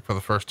one back for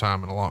the first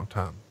time in a long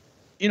time?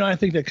 I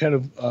think that kind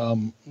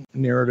of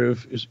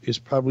narrative is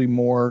probably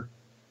more,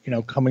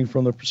 coming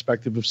from the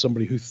perspective of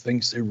somebody who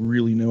thinks they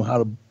really know how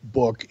to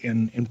book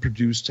and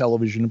produce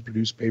television and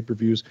produce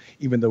pay-per-views,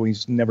 even though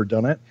he's never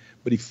done it.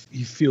 But he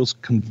feels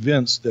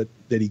convinced that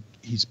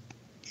he's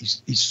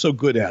so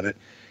good at it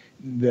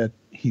that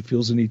he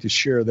feels the need to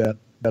share that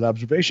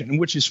observation, and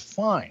which is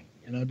fine.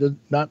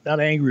 Not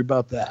angry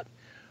about that.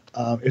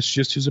 It's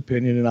just his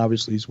opinion, and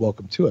obviously he's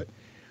welcome to it.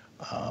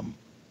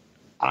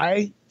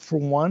 I, for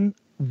one,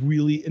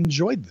 really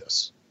enjoyed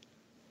this.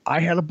 I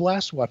had a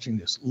blast watching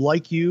this.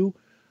 Like you,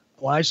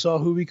 when I saw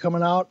Juvi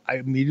coming out, I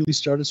immediately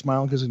started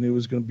smiling because I knew it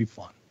was going to be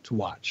fun to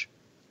watch.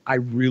 I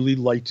really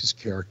liked his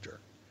character.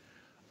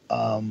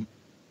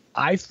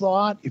 I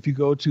thought if you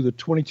go to the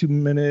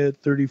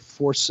 22-minute,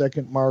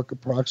 34-second mark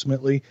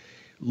approximately,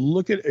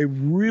 look at a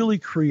really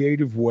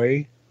creative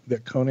way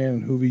that Conan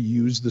and Juvi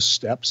used the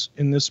steps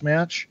in this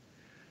match.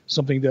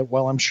 Something that,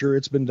 while I'm sure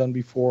it's been done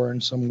before,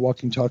 and some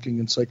walking, talking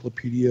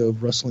encyclopedia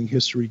of wrestling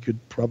history could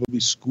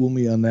probably school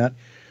me on that,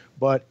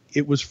 but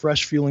it was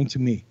fresh feeling to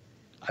me.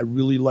 I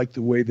really liked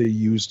the way they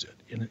used it.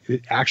 And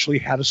it actually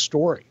had a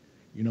story.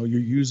 You're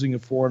using a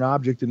foreign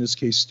object, in this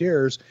case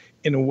stairs,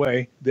 in a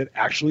way that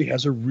actually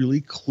has a really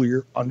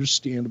clear,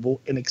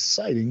 understandable, and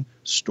exciting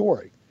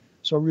story.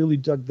 So I really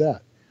dug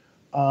that.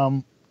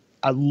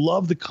 I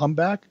love the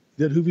comeback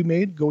that Juvi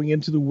made going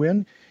into the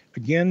win.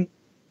 Again,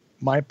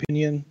 my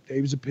opinion,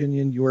 Dave's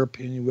opinion, your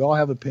opinion, we all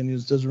have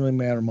opinions. Doesn't really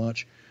matter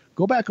much.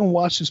 Go back and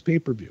watch this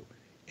pay-per-view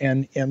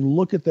and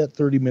look at that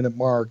 30-minute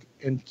mark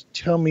and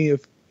tell me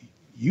if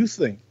you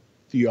think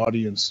the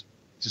audience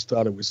just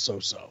thought it was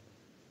so-so.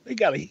 He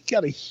got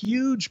a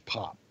huge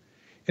pop.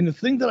 And the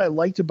thing that I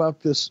liked about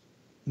this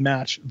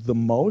match the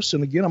most,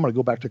 and again, I'm going to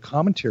go back to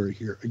commentary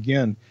here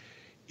again,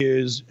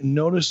 is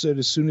notice that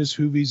as soon as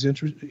Juvi's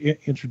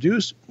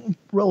introduced,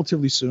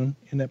 relatively soon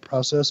in that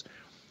process,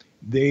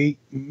 they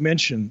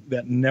mentioned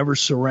that never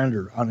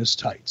surrender on his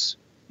tights.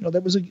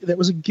 That was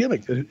a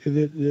gimmick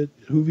that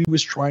Juvi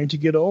was trying to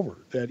get over.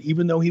 That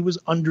even though he was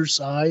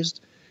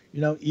undersized,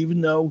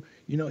 even though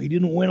he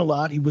didn't win a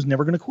lot, he was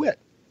never going to quit.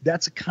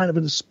 That's a kind of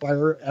an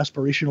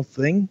aspirational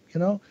thing,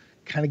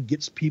 kind of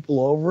gets people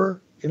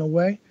over in a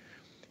way.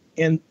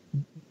 And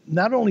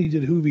not only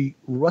did Juvi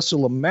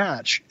wrestle a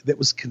match that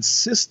was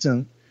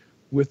consistent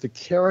with the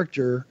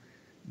character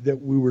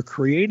that we were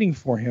creating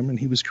for him and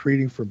he was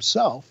creating for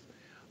himself,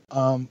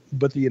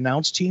 but the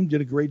announce team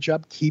did a great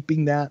job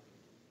keeping that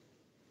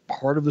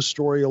part of the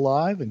story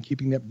alive and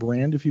keeping that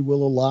brand, if you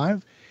will,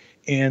 alive.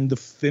 And the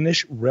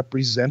finish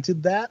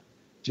represented that.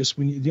 Just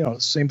when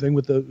same thing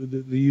with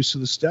the use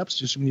of the steps.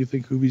 Just when you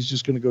think Juvi's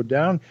just going to go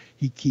down,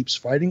 he keeps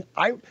fighting.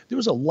 There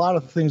was a lot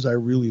of things I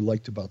really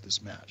liked about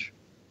this match.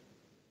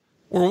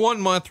 We're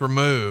 1 month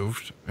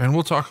removed, and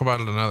we'll talk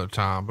about it another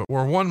time, but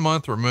we're 1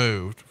 month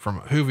removed from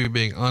Juvi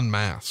being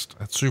unmasked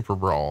at Super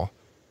Brawl.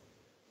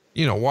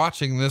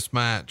 Watching this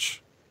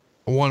match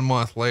 1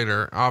 month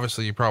later,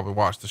 obviously you probably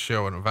watched the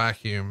show in a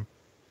vacuum.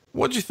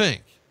 What'd you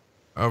think?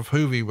 of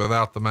Hoovy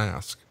without the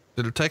mask?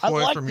 Did it take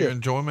away from your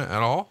enjoyment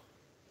at all?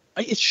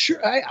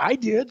 I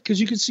did, because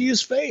you could see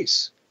his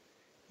face.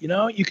 You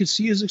know, you could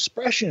see his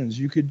expressions.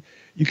 You could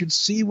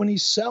see when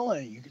he's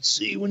selling. You could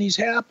see when he's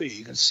happy.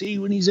 You can see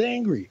when he's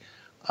angry.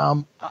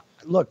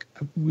 Look,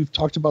 we've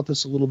talked about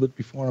this a little bit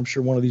before. I'm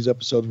sure one of these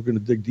episodes we're going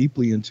to dig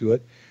deeply into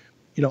it.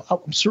 You know,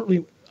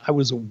 I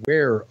was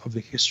aware of the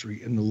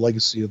history and the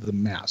legacy of the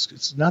mask.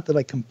 It's not that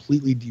I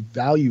completely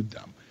devalued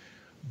them,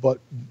 but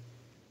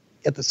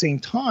at the same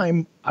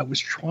time, I was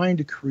trying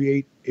to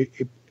create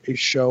a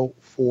show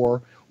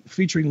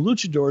featuring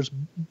luchadors,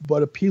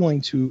 but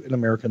appealing to an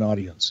American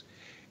audience.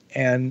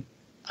 And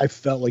I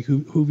felt like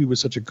Hoovy was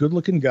such a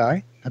good-looking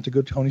guy, not to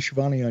go Tony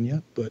Schiavone on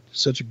you, but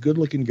such a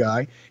good-looking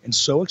guy and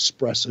so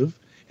expressive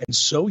and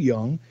so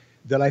young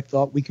that I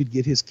thought we could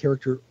get his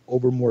character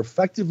over more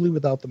effectively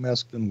without the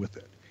mask than with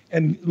it.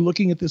 And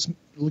looking at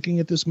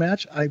this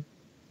match, I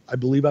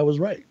believe I was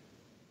right.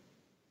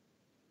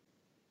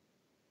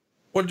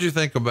 What did you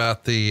think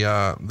about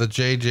the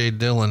J.J.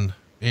 Dillon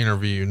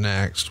interview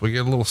next? We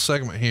get a little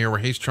segment here where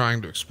he's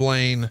trying to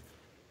explain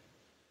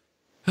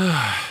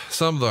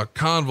some of the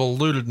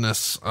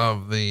convolutedness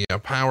of the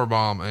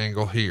powerbomb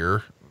angle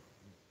here.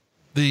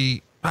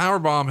 The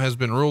powerbomb has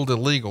been ruled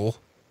illegal,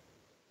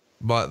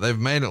 but they've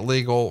made it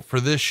legal for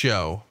this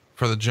show,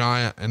 for the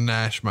Giant and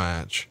Nash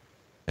match.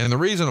 And the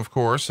reason, of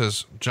course,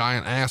 is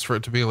Giant asked for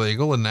it to be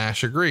legal and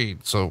Nash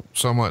agreed. So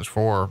much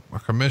for a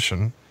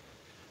commission.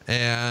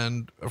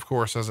 And of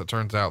course, as it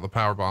turns out, the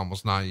powerbomb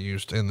was not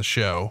used in the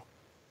show.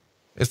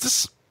 Is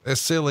this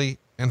as silly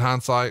in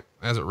hindsight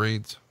as it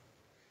reads?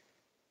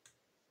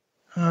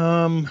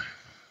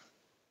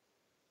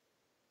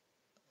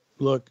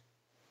 Look,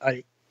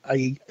 I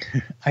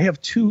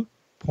have 2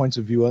 points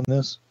of view on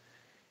this.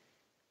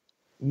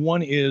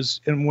 One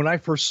is, and when I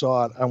first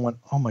saw it, I went,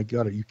 "Oh my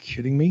God, are you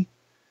kidding me?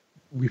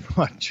 We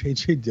brought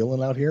J.J.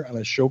 Dillon out here on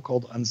a show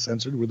called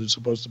Uncensored, where there's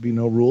supposed to be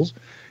no rules,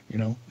 you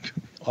know,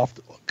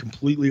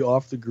 completely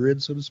off the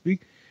grid, so to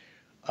speak.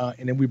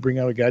 And then we bring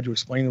out a guy to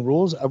explain the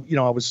rules." I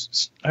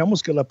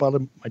almost got up out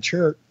of my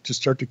chair to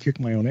start to kick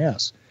my own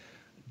ass,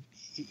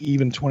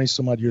 even 20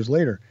 some odd years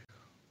later.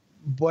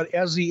 But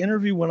as the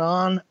interview went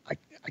on, I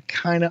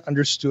kind of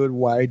understood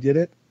why I did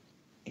it,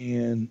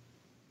 and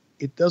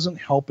it doesn't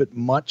help it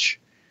much.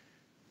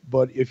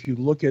 But if you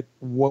look at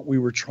what we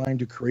were trying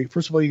to create,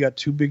 first of all, you got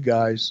 2 big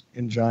guys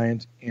in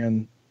Giant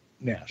and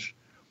Nash.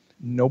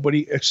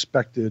 Nobody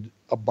expected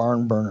a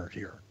barn burner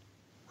here,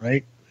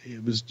 right?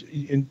 It was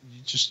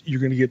you're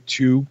going to get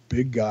 2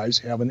 big guys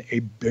having a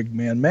big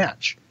man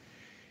match.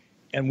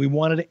 And we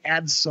wanted to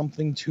add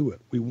something to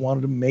it. We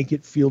wanted to make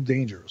it feel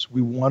dangerous.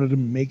 We wanted to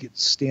make it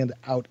stand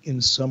out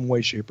in some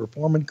way, shape, or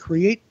form and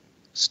create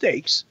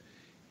stakes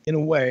in a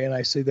way. And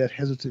I say that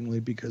hesitantly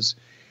because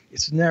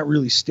it's not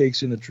really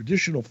stakes in a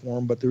traditional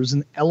form, but there is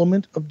an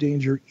element of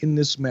danger in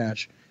this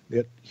match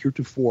that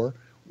heretofore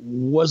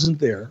wasn't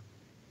there,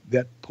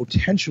 that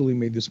potentially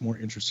made this more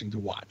interesting to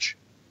watch.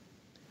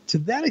 To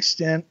that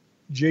extent,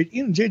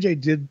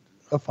 JJ did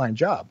a fine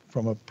job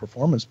from a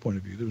performance point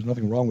of view. There was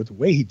nothing wrong with the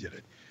way he did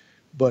it,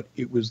 but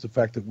it was the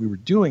fact that we were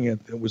doing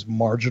it that was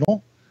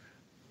marginal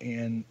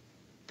and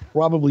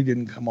probably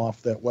didn't come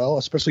off that well,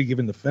 especially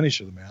given the finish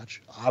of the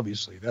match.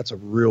 Obviously, that's a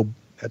real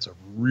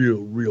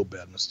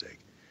bad mistake.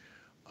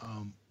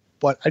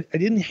 But I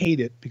didn't hate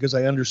it because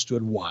I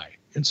understood why.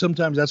 And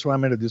sometimes that's where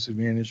I'm at a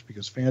disadvantage,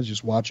 because fans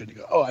just watch it and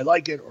go, "Oh, I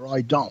like it," or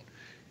 "I don't."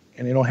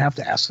 And they don't have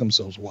to ask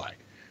themselves why.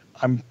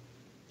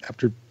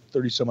 After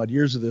 30 some odd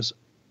years of this,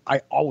 I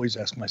always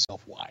ask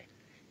myself why.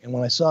 And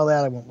when I saw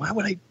that, I went, why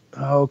would I?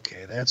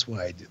 Okay, that's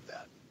why I did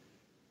that.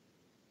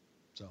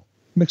 So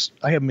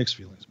I have mixed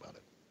feelings about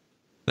it.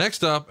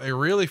 Next up, a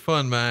really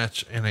fun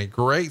match and a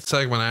great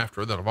segment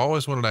after that I've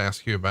always wanted to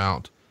ask you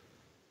about.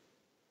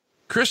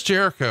 Chris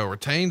Jericho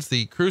retains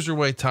the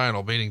Cruiserweight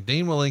title, beating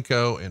Dean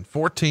Malenko in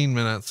 14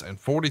 minutes and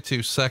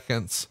 42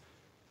 seconds.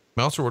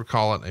 Meltzer would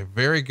call it a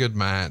very good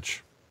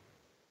match.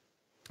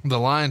 The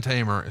Lion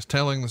Tamer is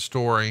telling the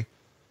story.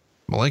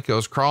 Malenko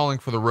is crawling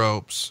for the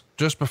ropes.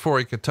 Just before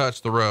he could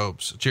touch the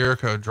ropes,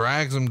 Jericho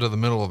drags him to the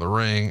middle of the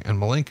ring, and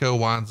Malenko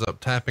winds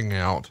up tapping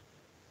out.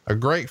 A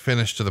great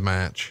finish to the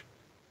match.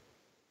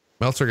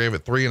 Meltzer gave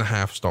it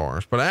 3.5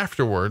 stars, but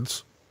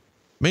afterwards,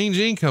 Mean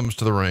Gene comes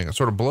to the ring and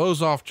sort of blows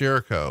off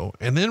Jericho,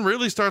 and then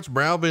really starts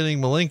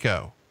browbeating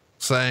Malenko,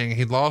 saying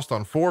he'd lost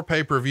on 4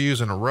 pay-per-views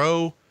in a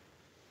row,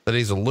 that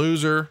he's a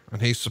loser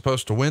and he's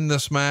supposed to win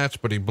this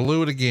match, but he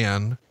blew it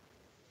again.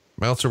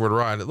 Meltzer would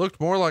write, "It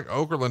looked more like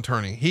Okerlund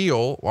turning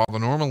heel, while the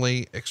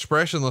normally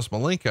expressionless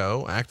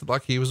Malenko acted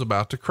like he was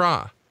about to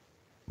cry.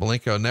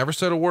 Malenko never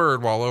said a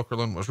word while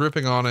Okerlund was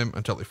ripping on him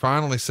until he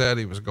finally said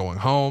he was going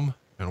home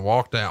and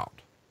walked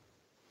out."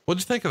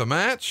 What'd you think of the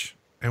match?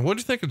 And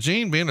what'd you think of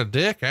Gene being a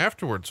dick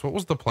afterwards? What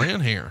was the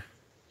plan here?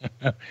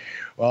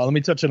 Well, let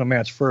me touch on the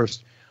match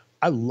first.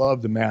 I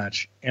love the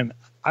match, and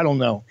I don't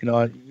know,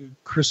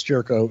 Chris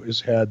Jericho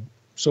has had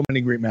so many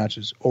great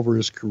matches over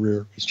his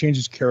career. He's changed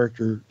his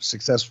character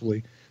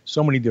successfully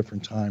so many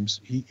different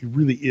times. He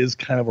really is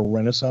kind of a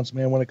renaissance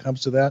man when it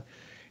comes to that.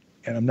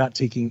 And I'm not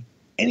taking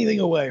anything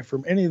away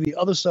from any of the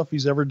other stuff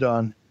he's ever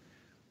done.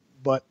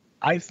 But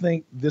I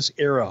think this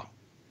era,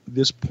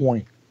 this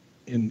point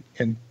in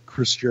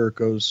Chris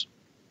Jericho's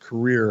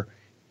career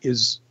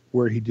is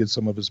where he did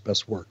some of his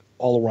best work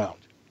all around.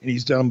 And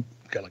he's got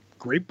a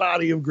great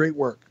body of great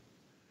work.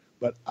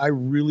 But I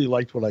really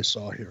liked what I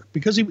saw here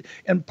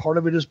and part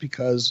of it is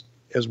because,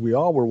 as we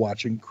all were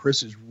watching,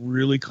 Chris is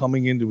really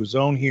coming into his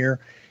own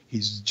here.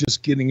 He's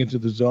just getting into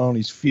the zone.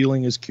 He's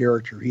feeling his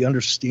character. He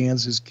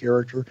understands his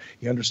character.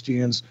 He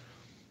understands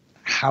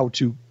how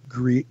to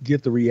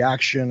get the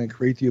reaction and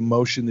create the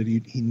emotion that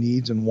he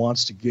needs and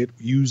wants to get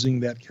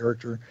using that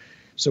character.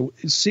 So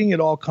seeing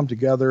it all come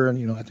together,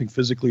 and, I think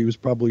physically he was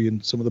probably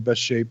in some of the best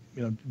shape,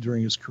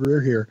 during his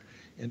career here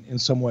in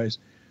some ways.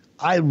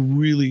 I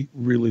really,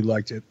 really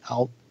liked it.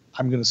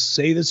 I'm going to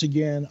say this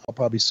again. I'll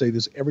probably say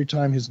this every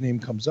time his name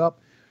comes up.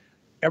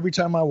 Every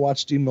time I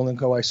watch Dean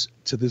Malenko,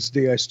 to this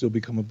day, I still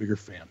become a bigger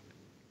fan.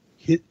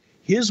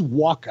 His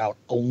walkout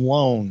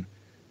alone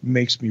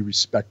makes me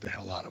respect the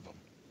hell out of him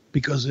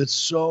because it's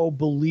so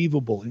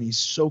believable and he's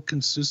so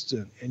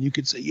consistent. And you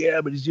could say,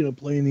 yeah, but he's,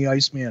 playing the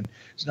Iceman.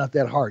 It's not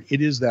that hard. It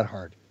is that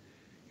hard.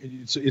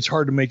 It's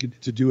hard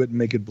to do it and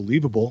make it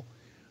believable.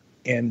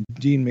 And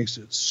Dean makes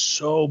it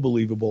so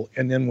believable.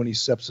 And then when he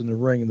steps in the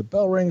ring and the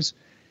bell rings,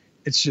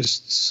 it's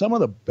just some of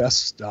the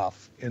best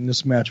stuff. And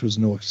this match was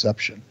no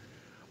exception.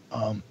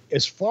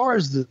 As far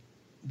as the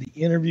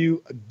interview,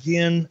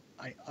 again,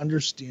 I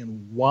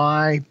understand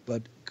why,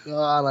 but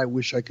God, I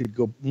wish I could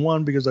go,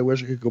 one, because I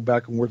wish I could go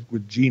back and work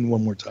with Gene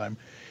one more time.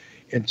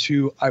 And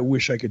two, I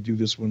wish I could do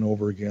this one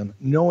over again.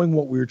 Knowing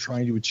what we were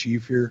trying to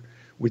achieve here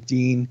with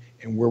Dean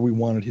and where we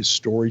wanted his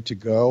story to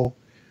go.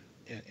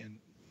 And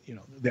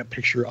that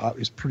picture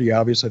is pretty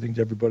obvious, I think,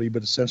 to everybody,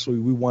 but essentially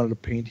we wanted to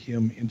paint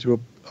him into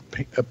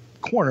a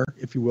corner,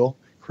 if you will,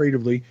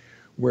 creatively,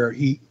 where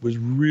he was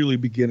really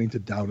beginning to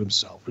doubt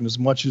himself. And as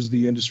much as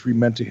the industry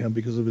meant to him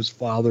because of his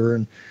father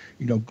and,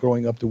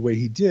 growing up the way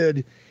he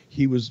did,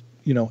 he was,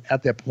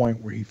 at that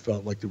point where he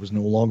felt like there was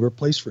no longer a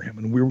place for him.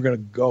 And we were going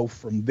to go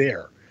from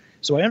there.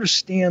 So I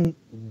understand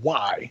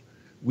why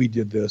we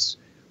did this,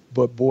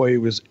 but boy,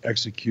 it was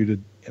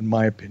executed, in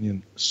my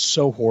opinion,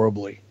 so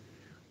horribly.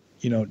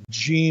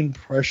 Gene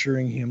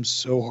pressuring him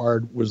so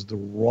hard was the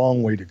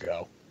wrong way to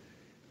go.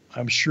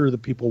 I'm sure the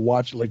people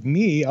watching, like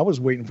me, I was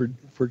waiting for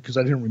because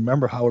I didn't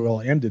remember how it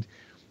all ended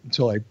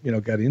until I,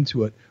 got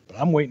into it. But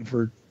I'm waiting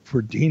for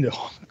Dean to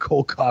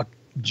cold cock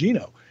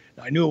Gino.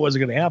 Now, I knew it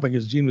wasn't going to happen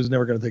because Gene was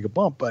never going to take a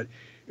bump. But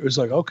it was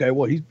like, okay,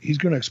 well, he's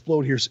going to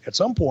explode here at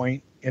some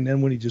point. And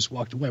then when he just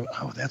walked away,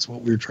 that's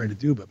what we were trying to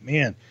do. But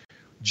man,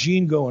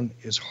 Gene going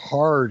as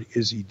hard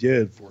as he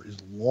did for as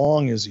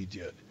long as he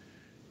did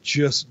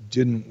just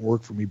didn't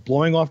work for me.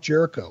 Blowing off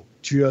Jericho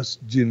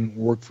just didn't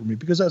work for me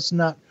because that's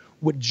not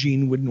what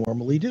Gene would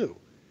normally do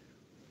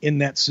in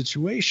that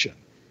situation.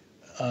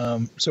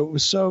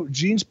 So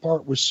Gene's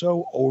part was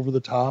so over the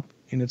top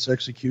in its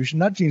execution.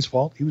 Not Gene's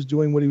fault. He was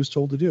doing what he was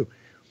told to do.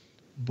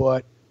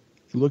 But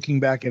looking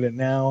back at it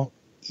now,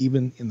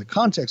 even in the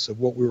context of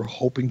what we were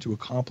hoping to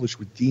accomplish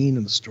with Dean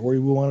and the story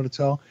we wanted to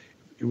tell,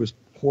 it was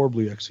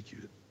horribly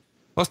executed.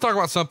 Let's talk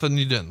about something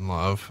you didn't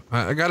love.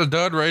 I got a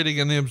dud rating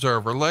in the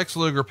Observer. Lex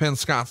Luger pinned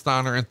Scott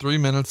Steiner in 3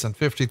 minutes and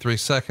 53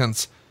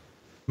 seconds.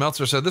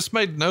 Meltzer said this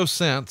made no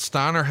sense.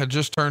 Steiner had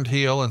just turned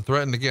heel and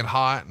threatened to get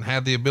hot and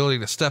had the ability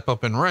to step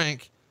up in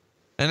rank.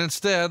 And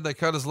instead they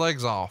cut his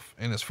legs off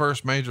in his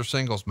first major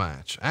singles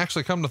match.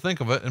 Actually, come to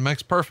think of it, it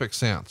makes perfect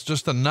sense.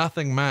 Just a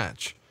nothing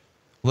match.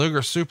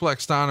 Luger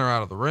suplexed Steiner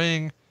out of the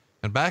ring,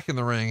 and back in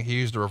the ring, he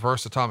used a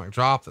reverse atomic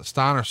drop that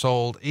Steiner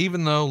sold,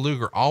 even though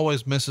Luger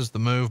always misses the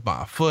move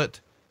by a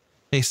foot.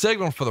 He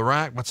signaled for the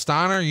rack, but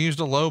Steiner used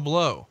a low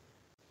blow.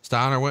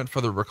 Steiner went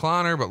for the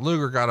recliner, but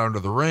Luger got under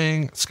the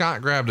ring.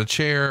 Scott grabbed a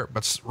chair,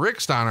 but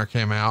Rick Steiner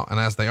came out, and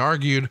as they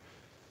argued,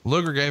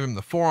 Luger gave him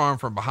the forearm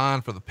from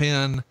behind for the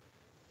pin.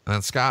 And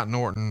then Scott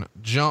Norton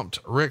jumped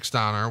Rick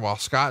Steiner while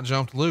Scott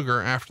jumped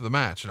Luger after the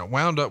match. And it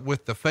wound up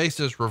with the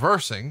faces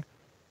reversing.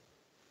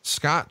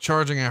 Scott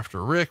charging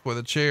after Rick with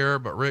a chair,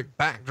 but Rick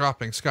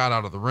backdropping Scott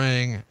out of the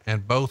ring,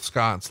 and both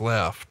Scotts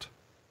left.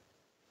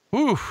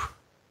 Whew.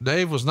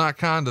 Dave was not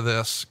kind to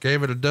this,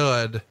 gave it a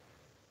dud.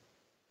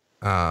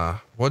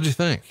 What'd you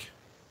think?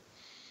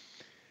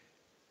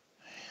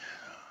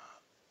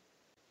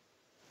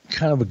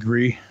 Kind of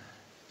agree.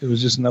 There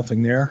was just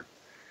nothing there.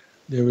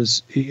 There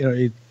was,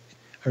 I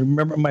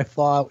remember my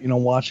thought,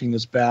 watching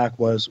this back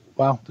was,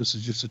 wow, this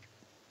is just a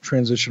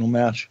transitional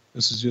match.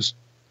 This is just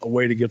a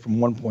way to get from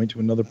one point to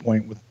another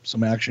point with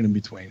some action in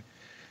between.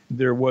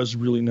 There was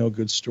really no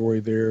good story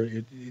there.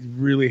 It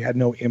really had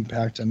no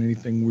impact on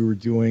anything we were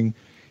doing.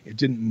 It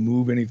didn't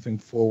move anything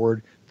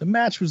forward. The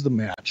match was the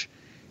match.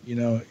 It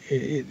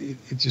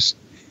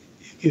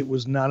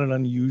was not an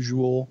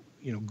unusual,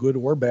 good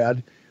or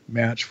bad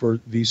match for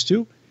these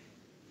two.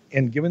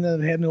 And given that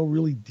it had no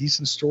really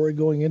decent story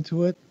going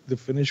into it, the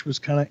finish was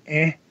kind of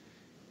eh.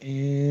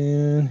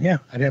 And yeah,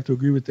 I'd have to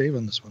agree with Dave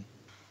on this one.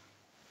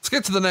 Let's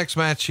get to the next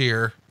match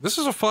here. This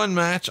is a fun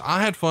match.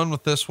 I had fun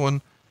with this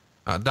one.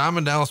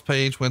 Diamond Dallas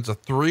Page wins a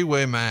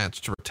 3-way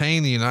match to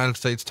retain the United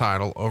States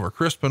title over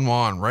Chris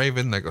Benoit and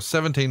Raven. They go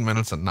 17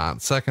 minutes and 9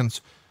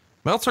 seconds.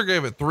 Meltzer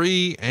gave it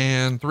 3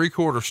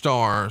 3/4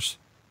 stars.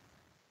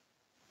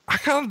 I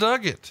kind of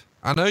dug it.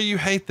 I know you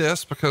hate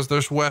this because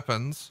there's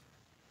weapons,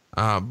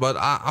 but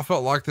I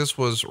felt like this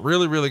was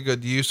really, really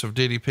good use of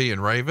DDP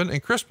and Raven.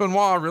 And Chris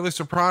Benoit really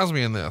surprised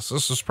me in this.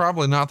 This is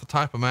probably not the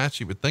type of match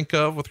you would think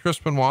of with Chris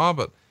Benoit,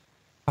 but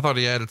I thought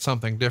he added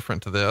something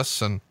different to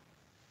this. And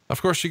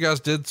of course, you guys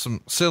did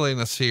some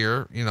silliness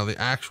here, you know, the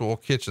actual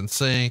kitchen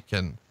sink,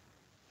 and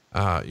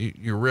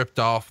you ripped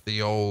off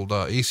the old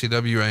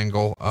ECW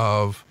angle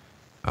of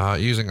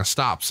using a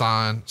stop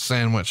sign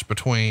sandwiched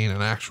between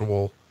an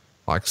actual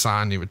like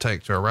sign you would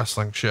take to a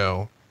wrestling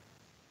show.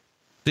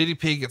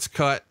 DDP gets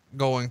cut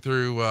going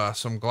through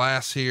some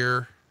glass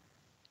here.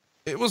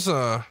 It's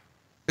a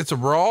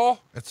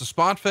brawl. It's a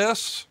spot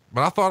fest,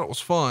 but I thought it was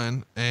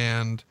fun.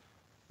 And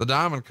the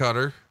diamond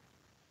cutter,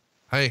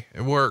 hey,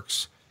 it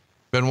works.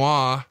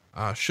 Benoit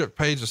shook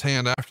Page's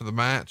hand after the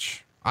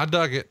match. I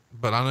dug it,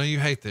 but I know you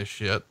hate this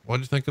shit.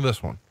 What'd you think of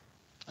this one?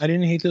 I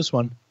didn't hate this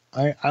one.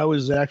 I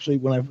was actually,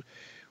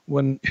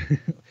 when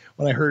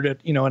I heard it,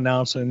 you know,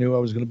 announced, I knew I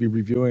was going to be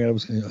reviewing it. I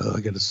was going,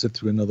 I got to sit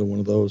through another one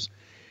of those.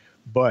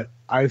 But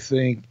I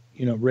think,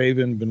 you know,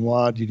 Raven,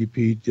 Benoit,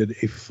 DDP did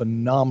a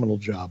phenomenal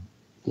job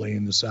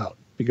laying this out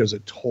because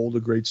it told a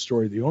great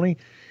story. The only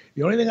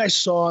thing I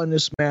saw in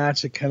this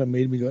match that kind of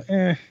made me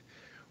go,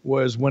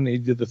 was when they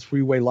did the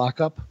 3-way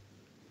lockup.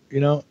 You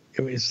know,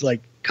 it's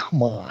like,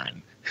 come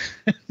on,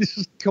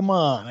 come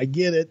on. I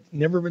get it.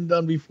 Never been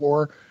done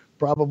before,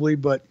 probably,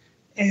 but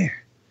it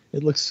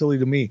looks silly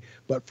to me.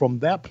 But from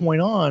that point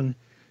on,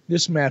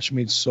 this match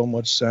made so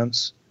much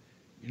sense.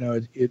 You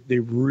know, they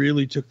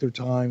really took their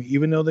time,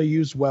 even though they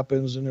used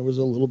weapons and there was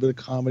a little bit of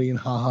comedy and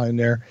haha in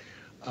there.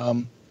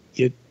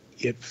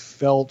 It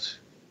felt,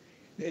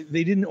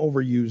 they didn't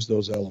overuse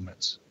those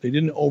elements. They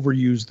didn't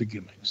overuse the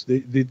gimmicks. The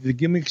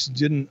gimmicks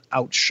didn't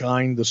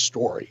outshine the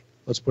story.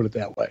 Let's put it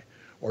that way,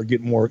 or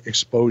get more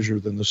exposure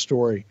than the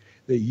story.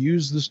 They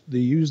used this. They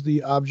used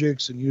the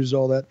objects and used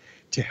all that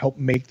to help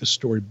make the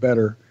story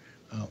better,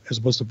 as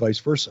opposed to vice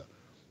versa.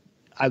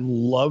 I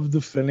love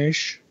the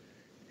finish.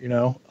 You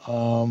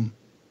know,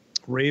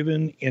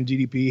 Raven and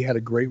DDP had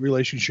a great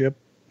relationship.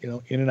 You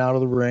know, in and out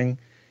of the ring.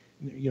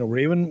 You know,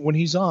 Raven, when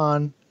he's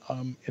on,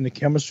 and the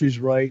chemistry's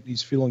right,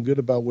 he's feeling good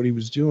about what he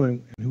was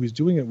doing and who he's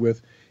doing it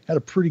with, had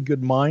a pretty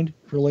good mind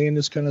for laying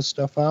this kind of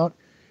stuff out.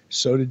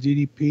 So did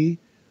DDP.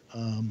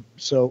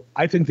 So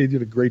I think they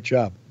did a great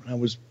job. I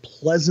was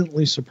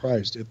pleasantly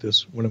surprised at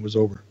this when it was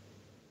over.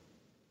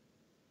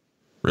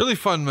 Really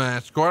fun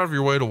match. Go out of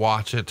your way to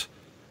watch it.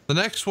 The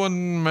next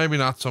one, maybe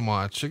not so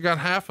much. It got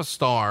half a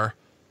star.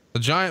 The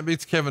Giant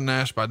beats Kevin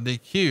Nash by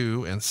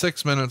DQ in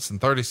 6 minutes and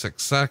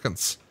 36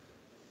 seconds.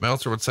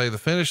 Meltzer would say the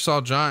finish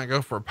saw Giant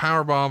go for a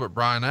powerbomb, but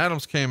Bryan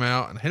Adams came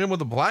out and hit him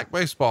with a black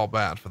baseball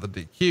bat for the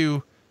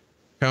DQ.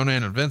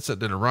 Conan and Vincent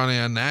did a run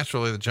in.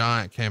 Naturally, the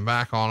Giant came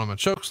back on him and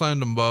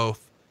chokeslammed them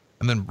both,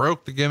 and then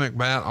broke the gimmick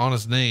bat on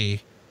his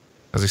knee.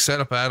 As he set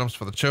up Adams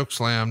for the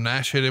chokeslam,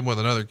 Nash hit him with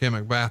another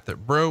gimmick bat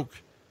that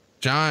broke.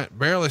 Giant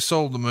barely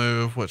sold the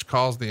move, which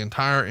caused the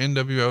entire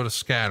NWO to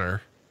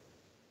scatter.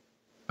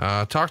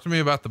 Talk to me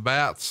about the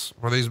bats.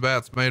 Were these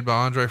bats made by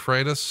Andre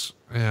Freitas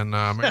in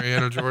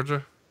Marietta,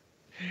 Georgia?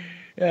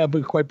 Yeah,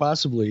 but quite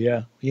possibly,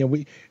 yeah. Yeah,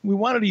 we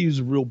wanted to use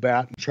a real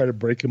bat and try to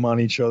break them on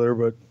each other,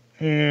 but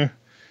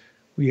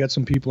we had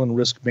some people in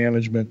risk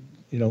management,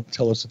 you know,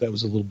 tell us that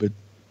was a little bit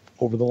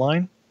over the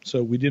line.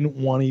 So we didn't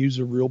want to use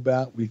a real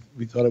bat.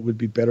 We thought it would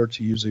be better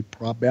to use a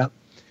prop bat,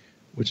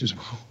 which is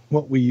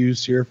what we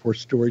use here for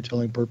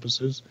storytelling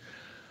purposes.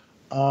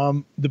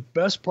 The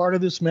best part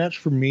of this match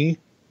for me,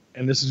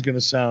 and this is going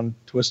to sound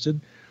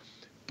twisted,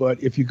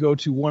 but if you go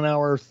to 1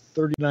 hour,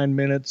 39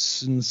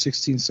 minutes and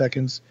 16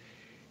 seconds,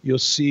 you'll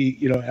see,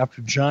 you know,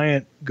 after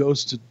Giant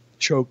goes to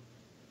choke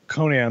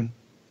Conan,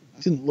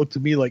 it didn't look to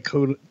me like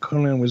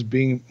Conan was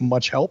being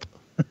much help.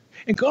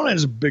 And Conan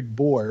is a big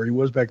boy, or he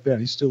was back then.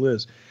 He still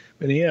is.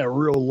 But he had a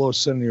real low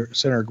center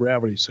of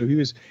gravity. So he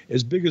was,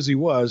 as big as he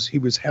was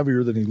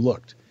heavier than he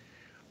looked.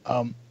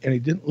 And he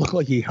didn't look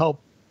like he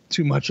helped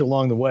too much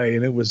along the way.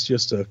 And it was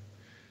just a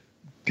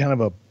kind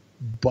of a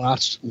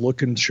botched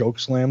looking choke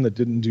slam that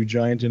didn't do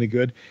Giant any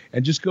good.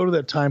 And just go to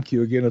that time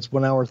cue again. It's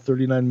 1 hour,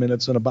 39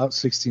 minutes and about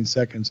 16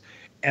 seconds.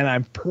 And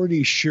I'm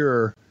pretty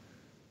sure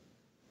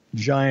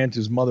Giant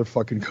is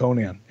motherfucking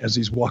Conan as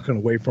he's walking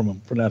away from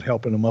him for not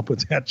helping him up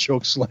with that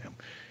choke slam.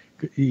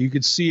 You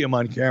could see him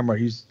on camera.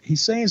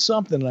 He's saying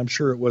something, and I'm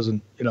sure it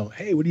wasn't, you know,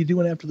 hey, what are you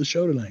doing after the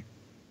show tonight?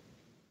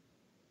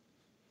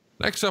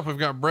 Next up, we've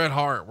got Bret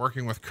Hart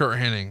working with Kurt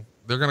Hennig.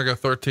 They're going to go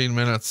 13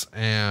 minutes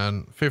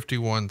and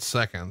 51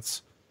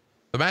 seconds.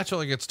 The match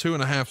only gets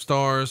 2.5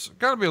 stars.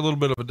 Got to be a little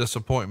bit of a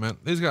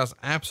disappointment. These guys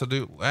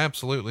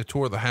absolutely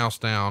tore the house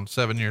down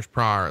 7 years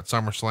prior at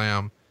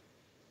SummerSlam.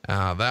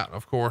 That,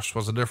 of course,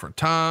 was a different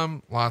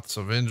time. Lots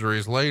of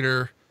injuries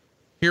later.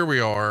 Here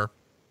we are.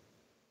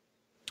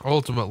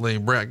 Ultimately,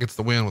 Bret gets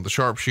the win with the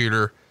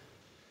sharpshooter.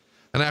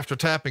 And after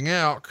tapping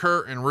out,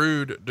 Kurt and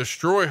Rude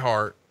destroy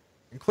Hart,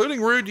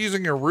 including Rude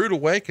using a rude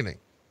awakening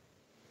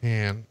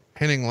and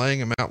Hennig laying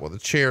him out with a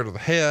chair to the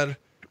head.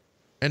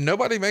 And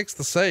nobody makes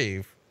the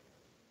save,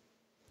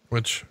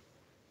 which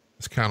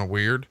is kind of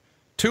weird.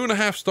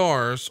 2.5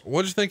 stars.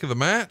 What'd you think of the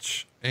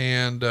match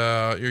and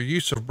your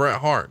use of Bret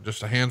Hart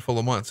just a handful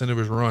of months into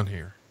his run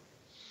here?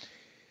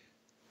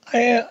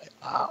 I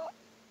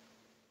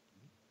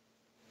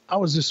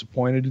was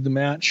disappointed in the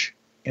match,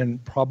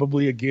 and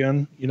probably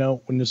again,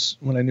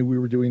 when I knew we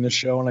were doing this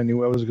show and I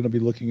knew I was going to be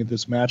looking at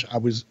this match, I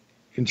was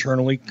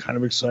internally kind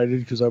of excited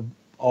because I've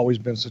always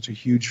been such a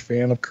huge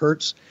fan of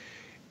Kurt's.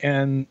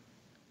 And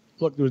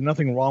look, there was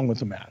nothing wrong with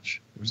the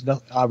match. There was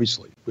nothing,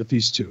 obviously, with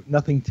these two,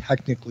 nothing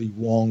technically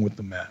wrong with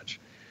the match,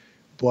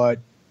 but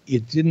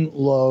it didn't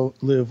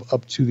live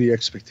up to the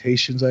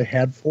expectations I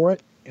had for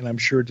it. And I'm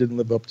sure it didn't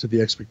live up to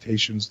the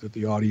expectations that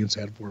the audience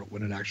had for it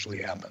when it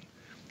actually happened.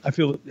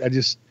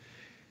 There's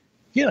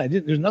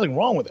nothing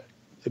wrong with it.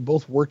 They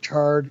both worked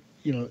hard.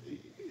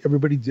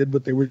 Everybody did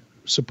what they were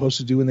supposed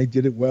to do, and they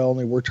did it well, and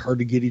they worked hard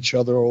to get each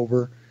other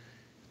over.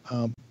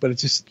 But it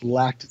just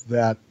lacked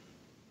that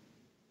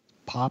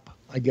pop,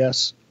 I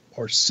guess,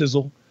 or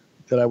sizzle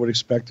that I would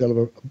expect out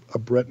of a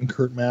Bret and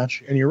Kurt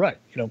match. And you're right.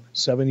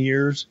 7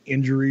 years,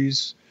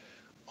 injuries,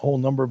 a whole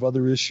number of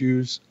other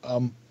issues.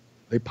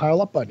 They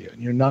pile up on you,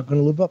 and you're not going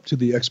to live up to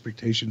the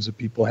expectations that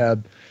people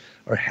had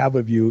or have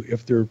of you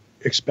if they're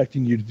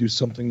expecting you to do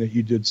something that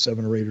you did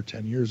 7 or 8 or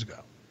 10 years ago.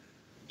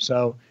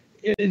 So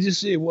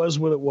it was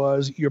what it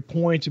was. Your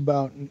point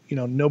about,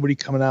 nobody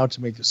coming out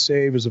to make the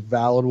save is a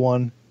valid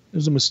one. It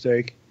was a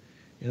mistake.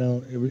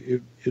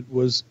 It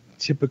was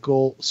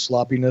typical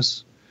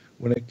sloppiness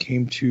when it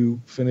came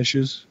to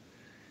finishes.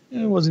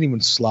 And it wasn't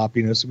even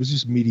sloppiness. It was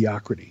just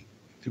mediocrity.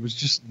 There was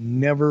just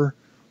never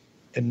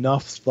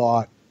enough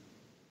thought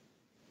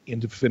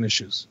into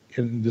finishes.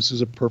 And this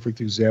is a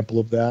perfect example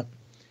of that.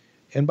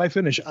 And by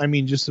finish, I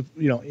mean just, it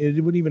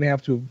wouldn't even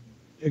have to,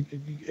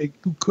 it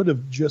could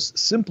have just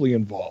simply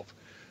involved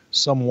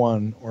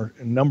someone or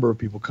a number of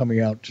people coming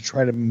out to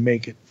try to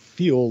make it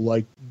feel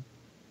like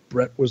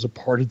Bret was a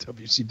part of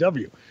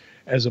WCW,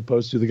 as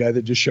opposed to the guy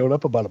that just showed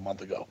up about a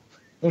month ago.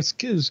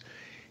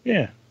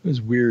 It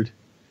was weird.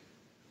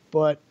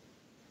 But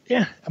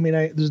yeah, I mean,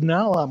 there's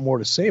not a lot more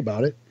to say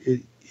about it.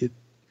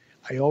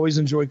 I always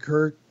enjoy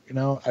Kurt.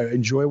 I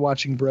enjoy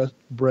watching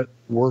Bret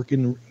work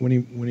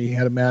when he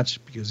had a match,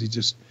 because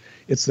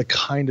it's the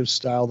kind of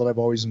style that I've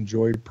always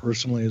enjoyed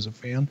personally as a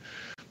fan.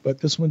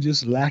 But this one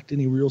just lacked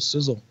any real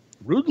sizzle.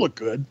 Rude looked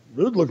good.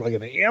 Rude looked like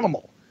an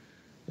animal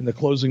in the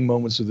closing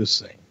moments of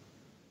this thing.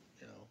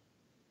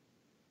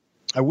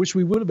 I wish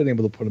we would have been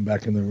able to put him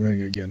back in the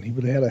ring again. He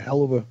would have had a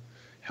hell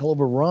of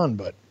a run,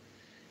 but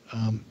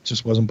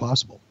just wasn't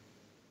possible.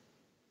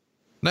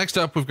 Next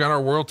up, we've got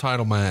our world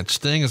title match.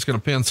 Sting is going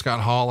to pin Scott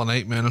Hall in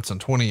 8 minutes and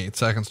 28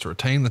 seconds to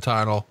retain the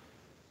title.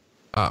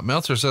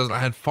 Meltzer says, I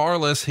had far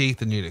less heat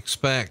than you'd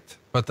expect,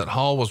 but that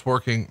Hall was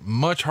working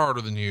much harder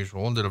than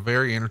usual and did a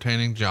very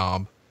entertaining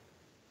job.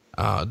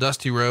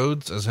 Dusty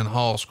Rhodes is in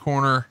Hall's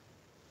corner,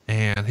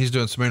 and he's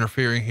doing some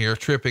interfering here,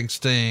 tripping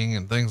Sting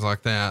and things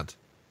like that.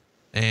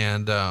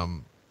 And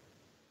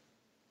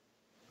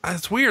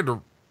it's weird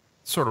to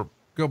sort of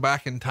go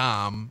back in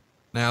time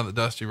now that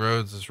Dusty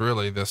Rhodes is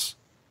really this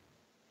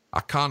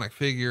iconic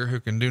figure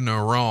who can do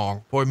no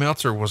wrong. Boy,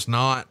 Meltzer was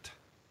not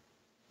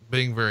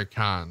being very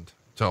kind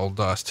to old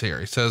Dust here.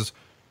 He says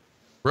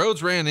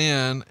Rhodes ran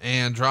in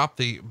and dropped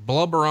the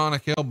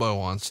blubberonic elbow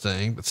on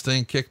Sting, but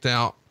Sting kicked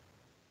out.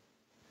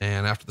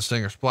 And after the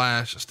Stinger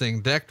splash,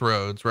 Sting decked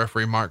Rhodes.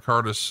 Referee Mark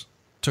Curtis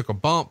took a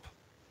bump,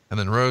 and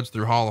then Rhodes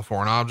threw Hall a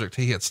foreign object.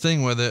 He hit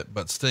Sting with it,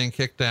 but Sting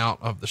kicked out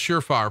of the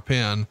surefire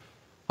pin.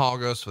 Hall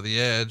goes for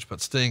the edge,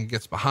 but Sting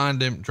gets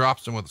behind him,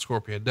 drops him with a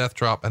Scorpion Death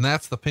Drop, and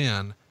that's the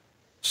pin.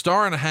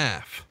 1.5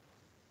 stars.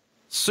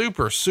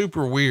 Super,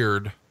 super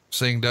weird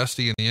seeing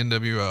Dusty in the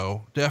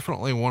NWO.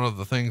 Definitely one of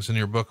the things in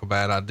your book of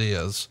bad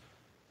ideas.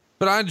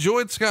 But I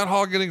enjoyed Scott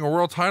Hall getting a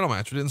world title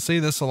match. We didn't see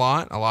this a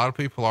lot. A lot of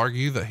people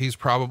argue that he's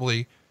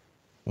probably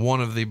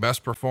one of the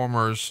best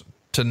performers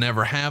to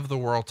never have the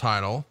world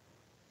title.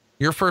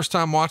 Your first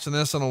time watching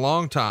this in a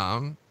long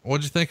time.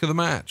 What'd you think of the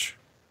match?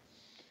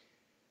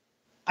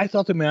 I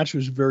thought the match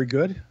was very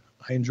good.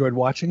 I enjoyed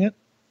watching it.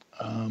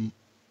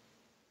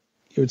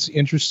 It's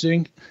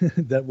interesting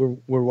that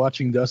we're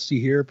watching Dusty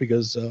here,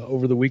 because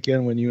over the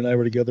weekend when you and I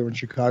were together in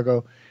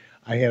Chicago,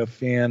 I had a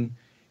fan,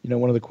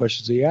 one of the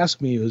questions he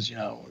asked me was,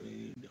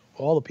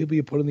 all the people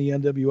you put in the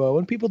NWO,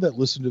 and people that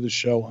listen to the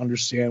show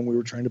understand we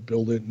were trying to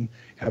build it and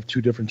have 2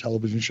 different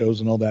television shows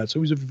and all that. So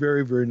he's a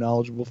very, very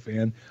knowledgeable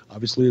fan.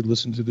 Obviously had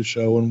listened to the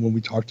show and when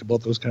we talked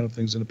about those kind of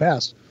things in the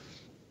past.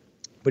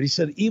 But he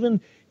said,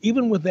 even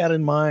with that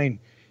in mind,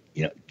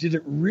 did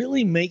it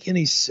really make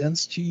any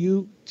sense to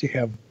you to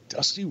have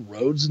Dusty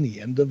Rhodes in the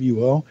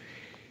NWO?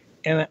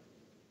 And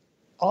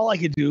all I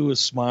could do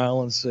was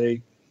smile and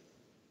say,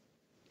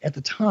 at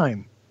the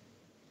time,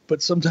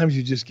 but sometimes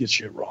you just get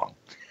shit wrong.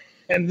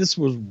 And this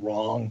was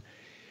wrong.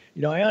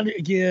 I don't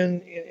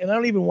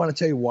even want to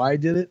tell you why I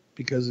did it,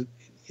 because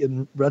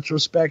in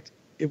retrospect,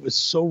 it was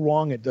so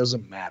wrong it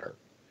doesn't matter.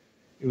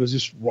 It was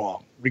just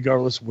wrong,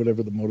 regardless of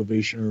whatever the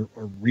motivation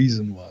or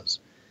reason was.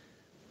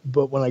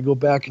 But when I go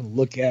back and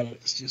look at it,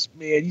 it's just,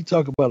 man, you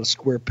talk about a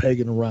square peg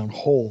in a round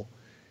hole.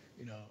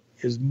 You know,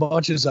 as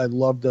much as I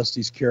love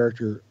Dusty's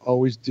character,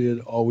 always did,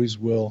 always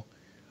will.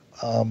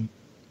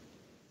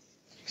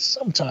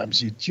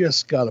 Sometimes you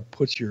just got to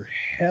put your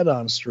head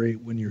on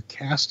straight when you're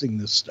casting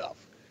this stuff.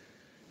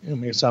 You know, it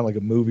may sound like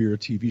a movie or a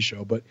TV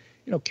show, but,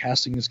 you know,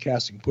 casting is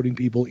casting, putting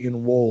people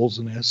in roles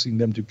and asking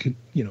them to,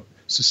 you know,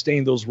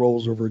 sustain those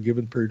roles over a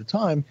given period of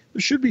time.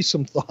 There should be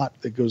some thought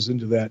that goes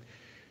into that.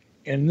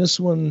 And this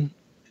one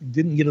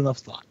didn't get enough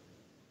thought.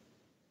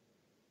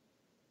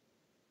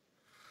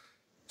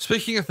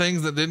 Speaking of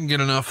things that didn't get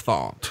enough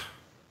thought,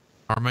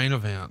 our main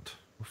event,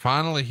 we're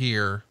finally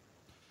here.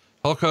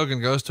 Hulk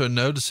Hogan goes to a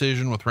no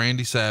decision with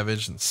Randy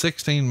Savage in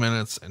 16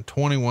 minutes and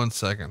 21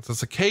 seconds.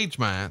 It's a cage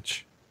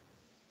match.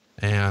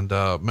 And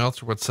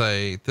Meltzer would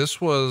say this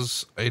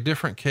was a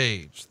different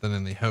cage than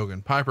in the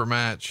Hogan Piper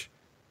match.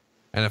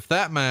 And if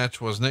that match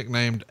was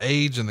nicknamed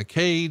Age in the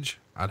Cage,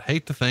 I'd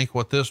hate to think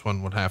what this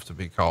one would have to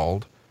be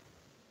called.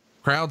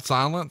 Crowd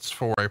silence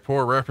for a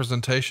poor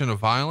representation of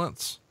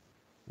violence,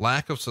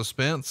 lack of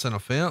suspense and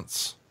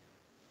offense,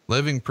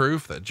 living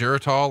proof that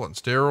Geritol and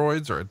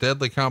steroids are a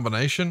deadly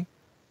combination.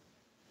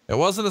 It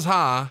wasn't as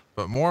high,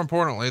 but more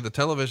importantly, the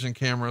television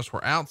cameras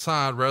were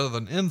outside rather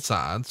than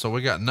inside. So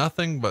we got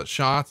nothing but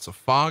shots of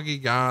foggy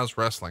guys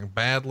wrestling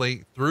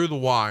badly through the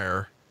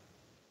wire.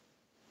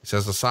 He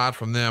says, aside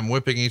from them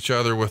whipping each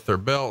other with their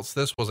belts,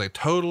 this was a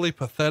totally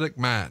pathetic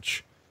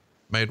match,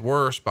 made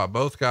worse by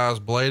both guys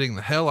blading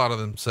the hell out of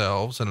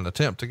themselves in an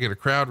attempt to get a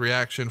crowd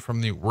reaction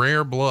from the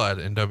rare blood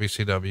in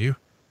WCW.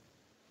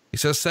 He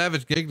says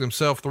Savage gigged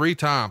himself 3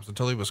 times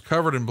until he was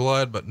covered in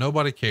blood, but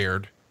nobody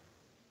cared.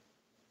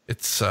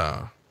 It's,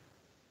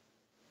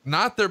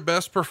 not their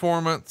best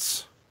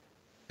performance,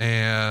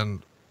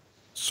 and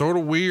sort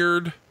of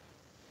weird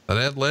that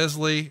Ed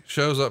Leslie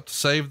shows up to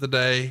save the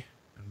day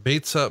and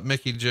beats up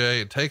Mickey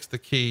J and takes the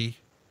key.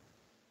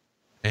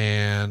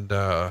 And,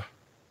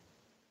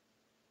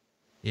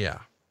 yeah.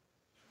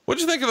 What'd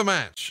you think of the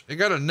match? It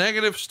got a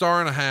 -1.5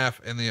 stars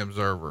in the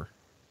Observer.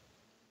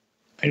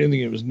 I didn't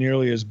think it was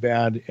nearly as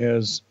bad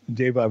as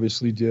Dave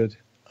obviously did.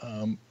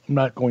 I'm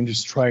not going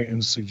to try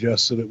and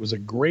suggest that it was a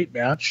great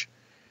match,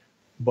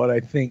 but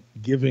I think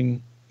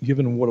given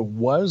what it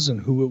was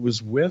and who it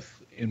was with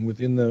and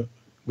within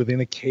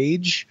a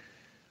cage,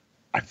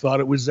 I thought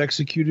it was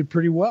executed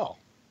pretty well.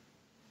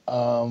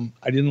 I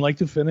didn't like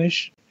the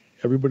finish.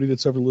 Everybody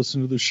that's ever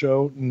listened to the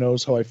show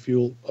knows how I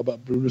feel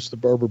about Brutus the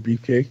Barber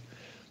Beefcake,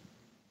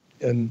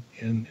 and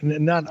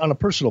not on a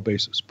personal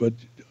basis, but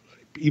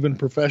even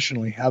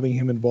professionally, having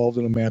him involved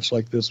in a match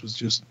like this was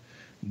just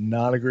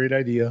not a great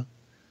idea.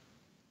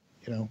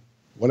 You know,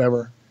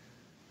 whatever.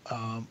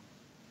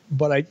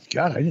 But I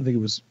didn't think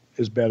it was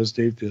as bad as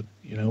Dave did,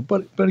 you know,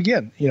 but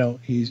again, you know,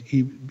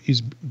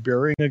 he's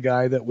burying a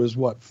guy that was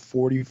what,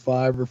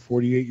 45 or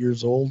 48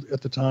 years old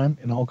at the time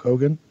in Hulk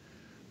Hogan.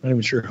 I'm not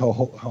even sure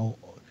how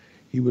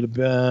he would have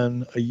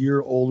been a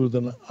year older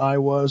than I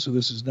was. So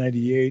this is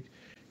 98.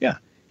 Yeah.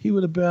 He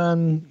would have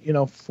been, you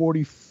know,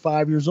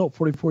 45 years old,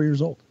 44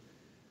 years old.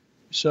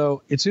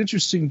 So it's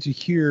interesting to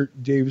hear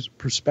Dave's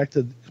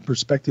perspective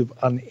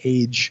on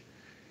age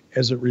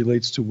as it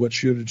relates to what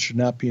should and should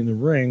not be in the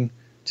ring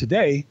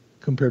today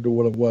compared to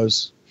what it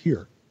was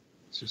here.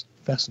 It's just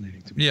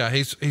fascinating to me. Yeah.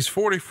 He's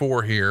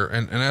 44 here.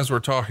 And as we're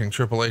talking,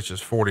 Triple H is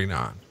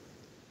 49.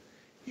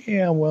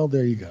 Yeah. Well,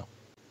 there you go.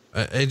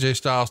 AJ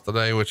Styles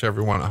today, which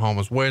everyone at home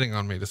is waiting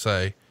on me to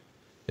say,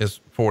 is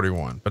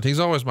 41, but he's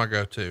always my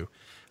go-to.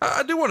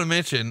 I do want to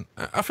mention,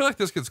 I feel like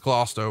this gets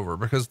glossed over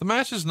because the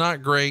match is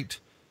not great,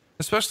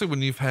 especially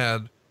when you've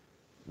had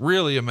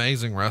really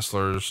amazing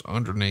wrestlers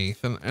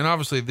underneath. And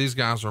obviously these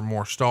guys are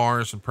more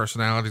stars and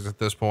personalities at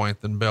this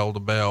point than bell to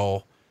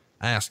bell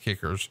ass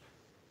kickers.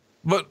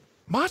 But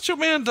Macho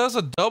Man does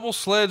a double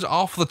sledge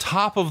off the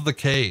top of the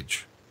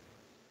cage,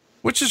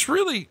 which is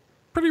really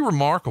pretty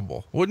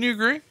remarkable. Wouldn't you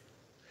agree?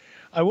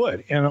 I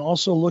would. And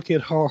also look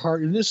at how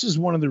hard, and this is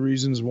one of the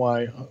reasons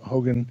why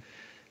Hogan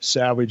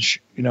Savage,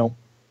 you know,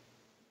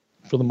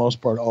 for the most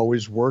part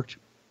always worked,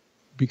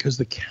 because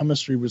the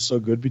chemistry was so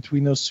good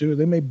between those two.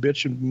 They may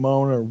bitch and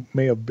moan, or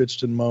may have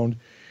bitched and moaned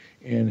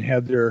and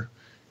had their,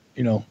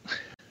 you know,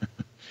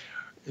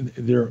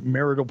 their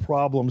marital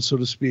problems, so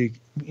to speak,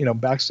 you know,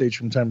 backstage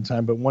from time to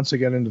time. But once they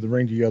got into the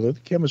ring together, the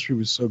chemistry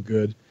was so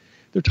good.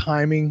 Their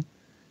timing.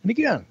 And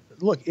again,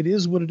 look, it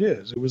is what it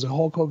is. It was a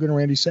Hulk Hogan and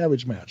Randy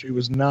Savage match. It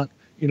was not,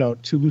 you know,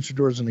 2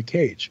 luchadors in a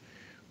cage.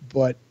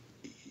 But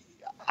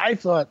I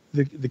thought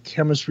the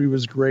chemistry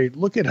was great.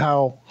 Look at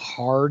how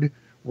hard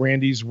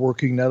Randy's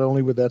working, not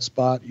only with that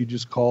spot you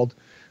just called,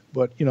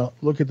 but, you know,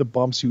 look at the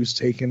bumps he was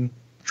taking,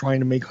 trying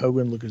to make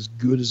Hogan look as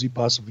good as he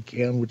possibly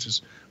can, which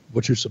is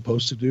what you're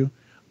supposed to do.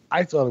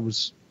 I thought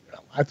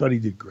he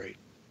did great.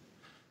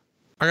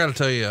 I got to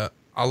tell you,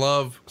 I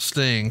love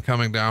Sting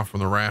coming down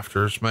from the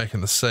rafters,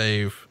 making the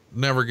save.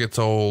 Never gets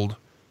old.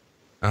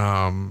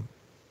 Let's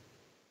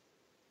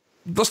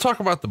talk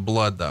about the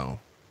blood though.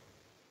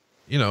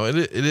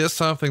 it is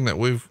something that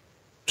we've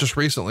just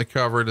recently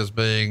covered as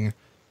being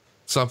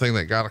something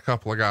that got a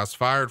couple of guys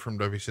fired from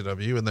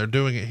WCW, and they're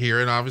doing it here.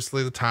 And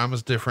obviously the time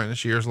is different.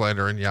 It's years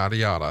later and yada,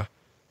 yada.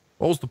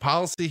 What was the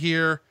policy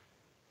here?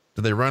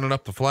 Did they run it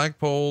up the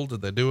flagpole?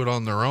 Did they do it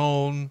on their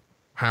own?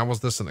 How was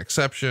this an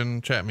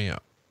exception? Chat me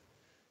up.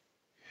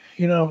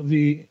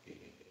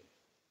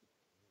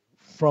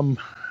 From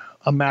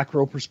a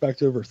macro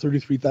perspective, or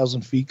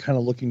 33,000 feet kind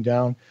of looking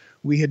down,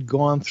 we had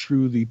gone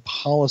through the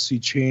policy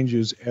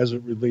changes as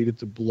it related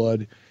to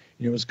blood.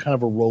 It was kind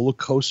of a roller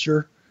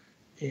coaster.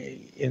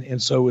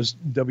 And so was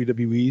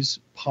WWE's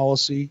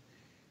policy.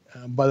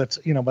 By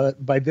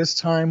this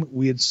time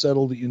we had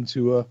settled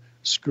into a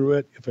screw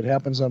it. If it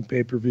happens on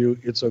pay-per-view,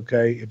 it's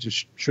okay. It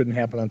just shouldn't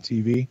happen on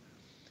TV.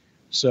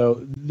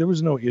 So there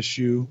was no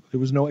issue. There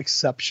was no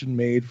exception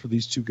made for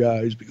these two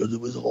guys because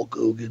it was Hulk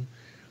Hogan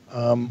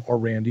or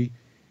Randy.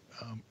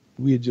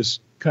 We had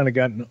just kind of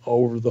gotten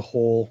over the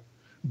whole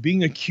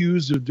being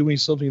accused of doing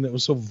something that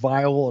was so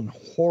vile and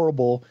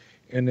horrible.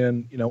 And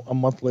then, a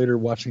month later,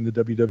 watching the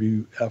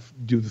WWF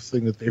do the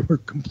thing that they were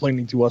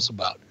complaining to us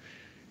about.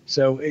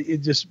 So it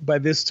just, by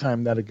this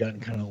time, that had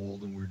gotten kind of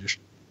old, and we're just,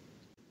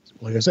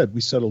 like I said,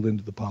 we settled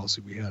into the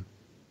policy we had.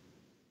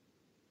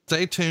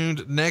 Stay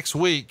tuned next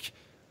week.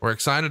 We're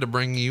excited to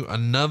bring you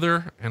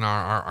another and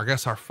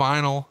our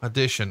final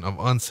edition of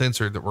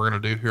Uncensored that we're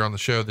going to do here on the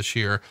show this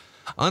year.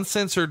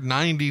 Uncensored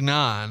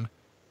 99,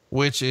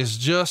 which is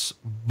just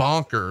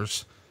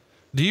bonkers.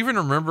 Do you even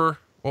remember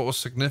what was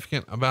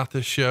significant about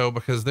this show?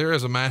 Because there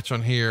is a match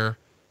on here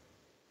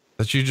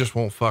that you just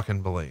won't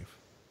fucking believe.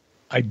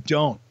 I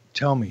don't.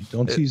 Tell me.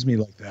 Don't tease me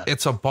like that.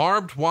 It's a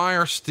barbed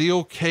wire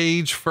steel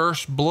cage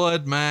first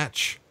blood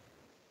match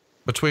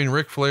between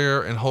Ric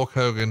Flair and Hulk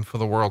Hogan for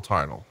the world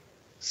title.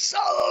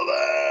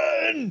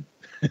 Sullivan!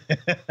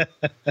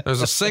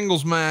 There's a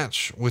singles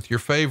match with your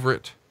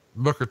favorite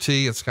Booker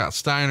T and Scott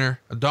Steiner,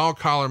 a dog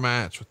collar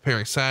match with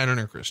Perry Saturn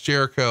and Chris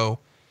Jericho,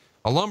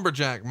 a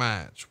lumberjack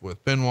match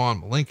with Benoit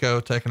and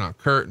Malenko taking on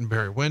Kurt and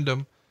Barry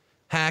Windham.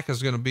 Hack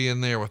is going to be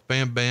in there with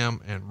Bam Bam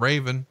and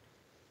Raven.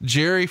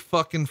 Jerry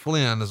fucking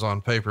Flynn is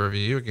on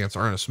pay-per-view against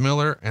Ernest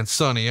Miller and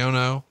Sonny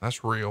Ono.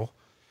 That's real.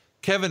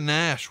 Kevin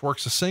Nash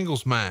works a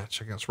singles match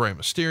against Rey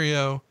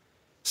Mysterio.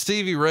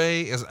 Stevie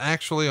Ray is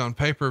actually on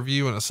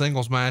pay-per-view in a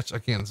singles match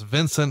against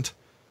Vincent.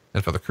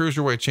 And for the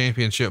Cruiserweight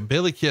Championship,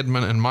 Billy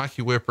Kidman and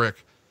Mikey Whipwreck.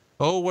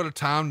 Oh, what a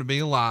time to be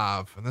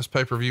alive. And this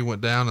pay-per-view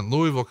went down in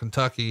Louisville,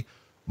 Kentucky,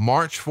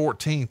 March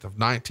 14th of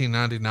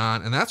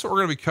 1999. And that's what we're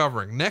going to be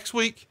covering next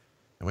week.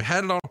 And we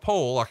had it on a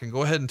poll. I can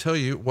go ahead and tell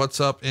you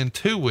what's up in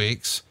 2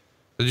 weeks.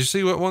 Did you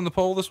see what won the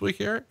poll this week,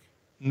 Eric?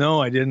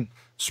 No, I didn't.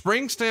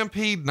 Spring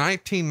Stampede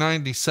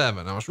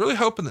 1997. I was really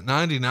hoping that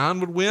 99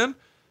 would win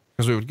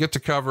because we would get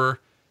to cover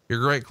your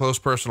great close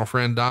personal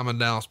friend Diamond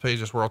Dallas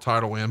Page's world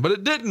title win, but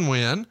it didn't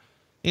win.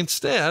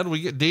 Instead,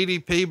 we get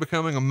DDP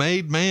becoming a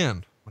made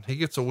man when he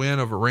gets a win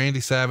over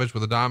Randy Savage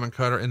with a diamond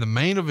cutter in the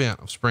main event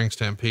of Spring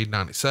Stampede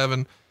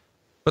 97.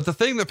 But the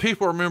thing that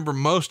people remember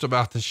most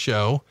about this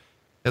show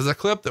is a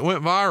clip that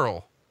went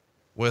viral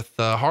with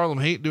Harlem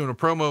Heat doing a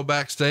promo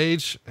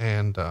backstage.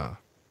 And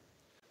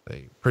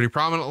they pretty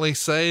prominently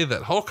say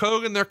that Hulk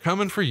Hogan, they're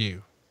coming for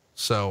you.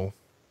 So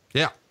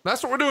yeah,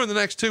 that's what we're doing the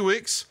next 2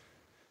 weeks.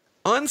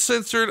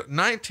 Uncensored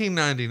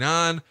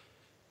 1999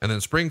 and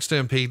then Spring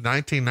Stampede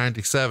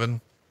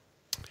 1997.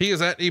 He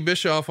is at E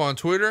Bischoff on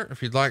Twitter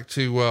if you'd like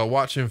to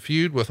watch him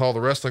feud with all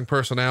the wrestling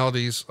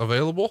personalities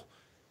available.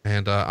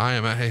 And I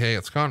am at Hey,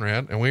 it's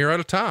Conrad, and we are out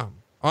of time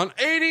on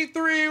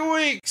 83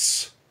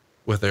 weeks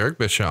with Eric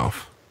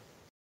Bischoff.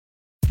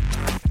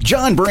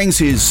 John brings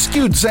his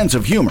skewed sense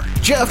of humor.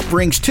 Jeff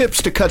brings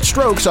tips to cut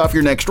strokes off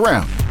your next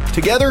round.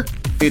 Together,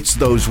 it's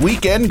those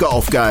weekend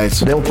golf guys.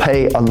 They'll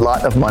pay a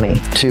lot of money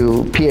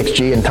to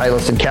PXG and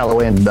Titleist and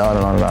Callaway and on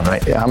and on and on,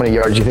 right? How many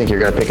yards do you think you're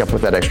going to pick up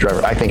with that extra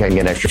driver? I think I can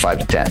get an extra 5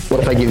 to 10. What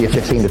if I give you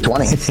 15 to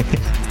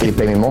 20? You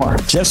pay me more.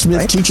 Jeff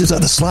Smith teaches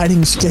on a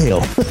sliding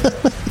scale.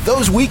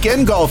 Those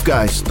Weekend Golf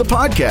Guys, the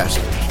podcast,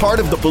 part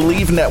of the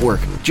Believe Network.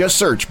 Just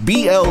search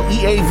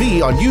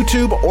BLEAV on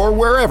YouTube or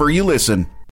wherever you listen.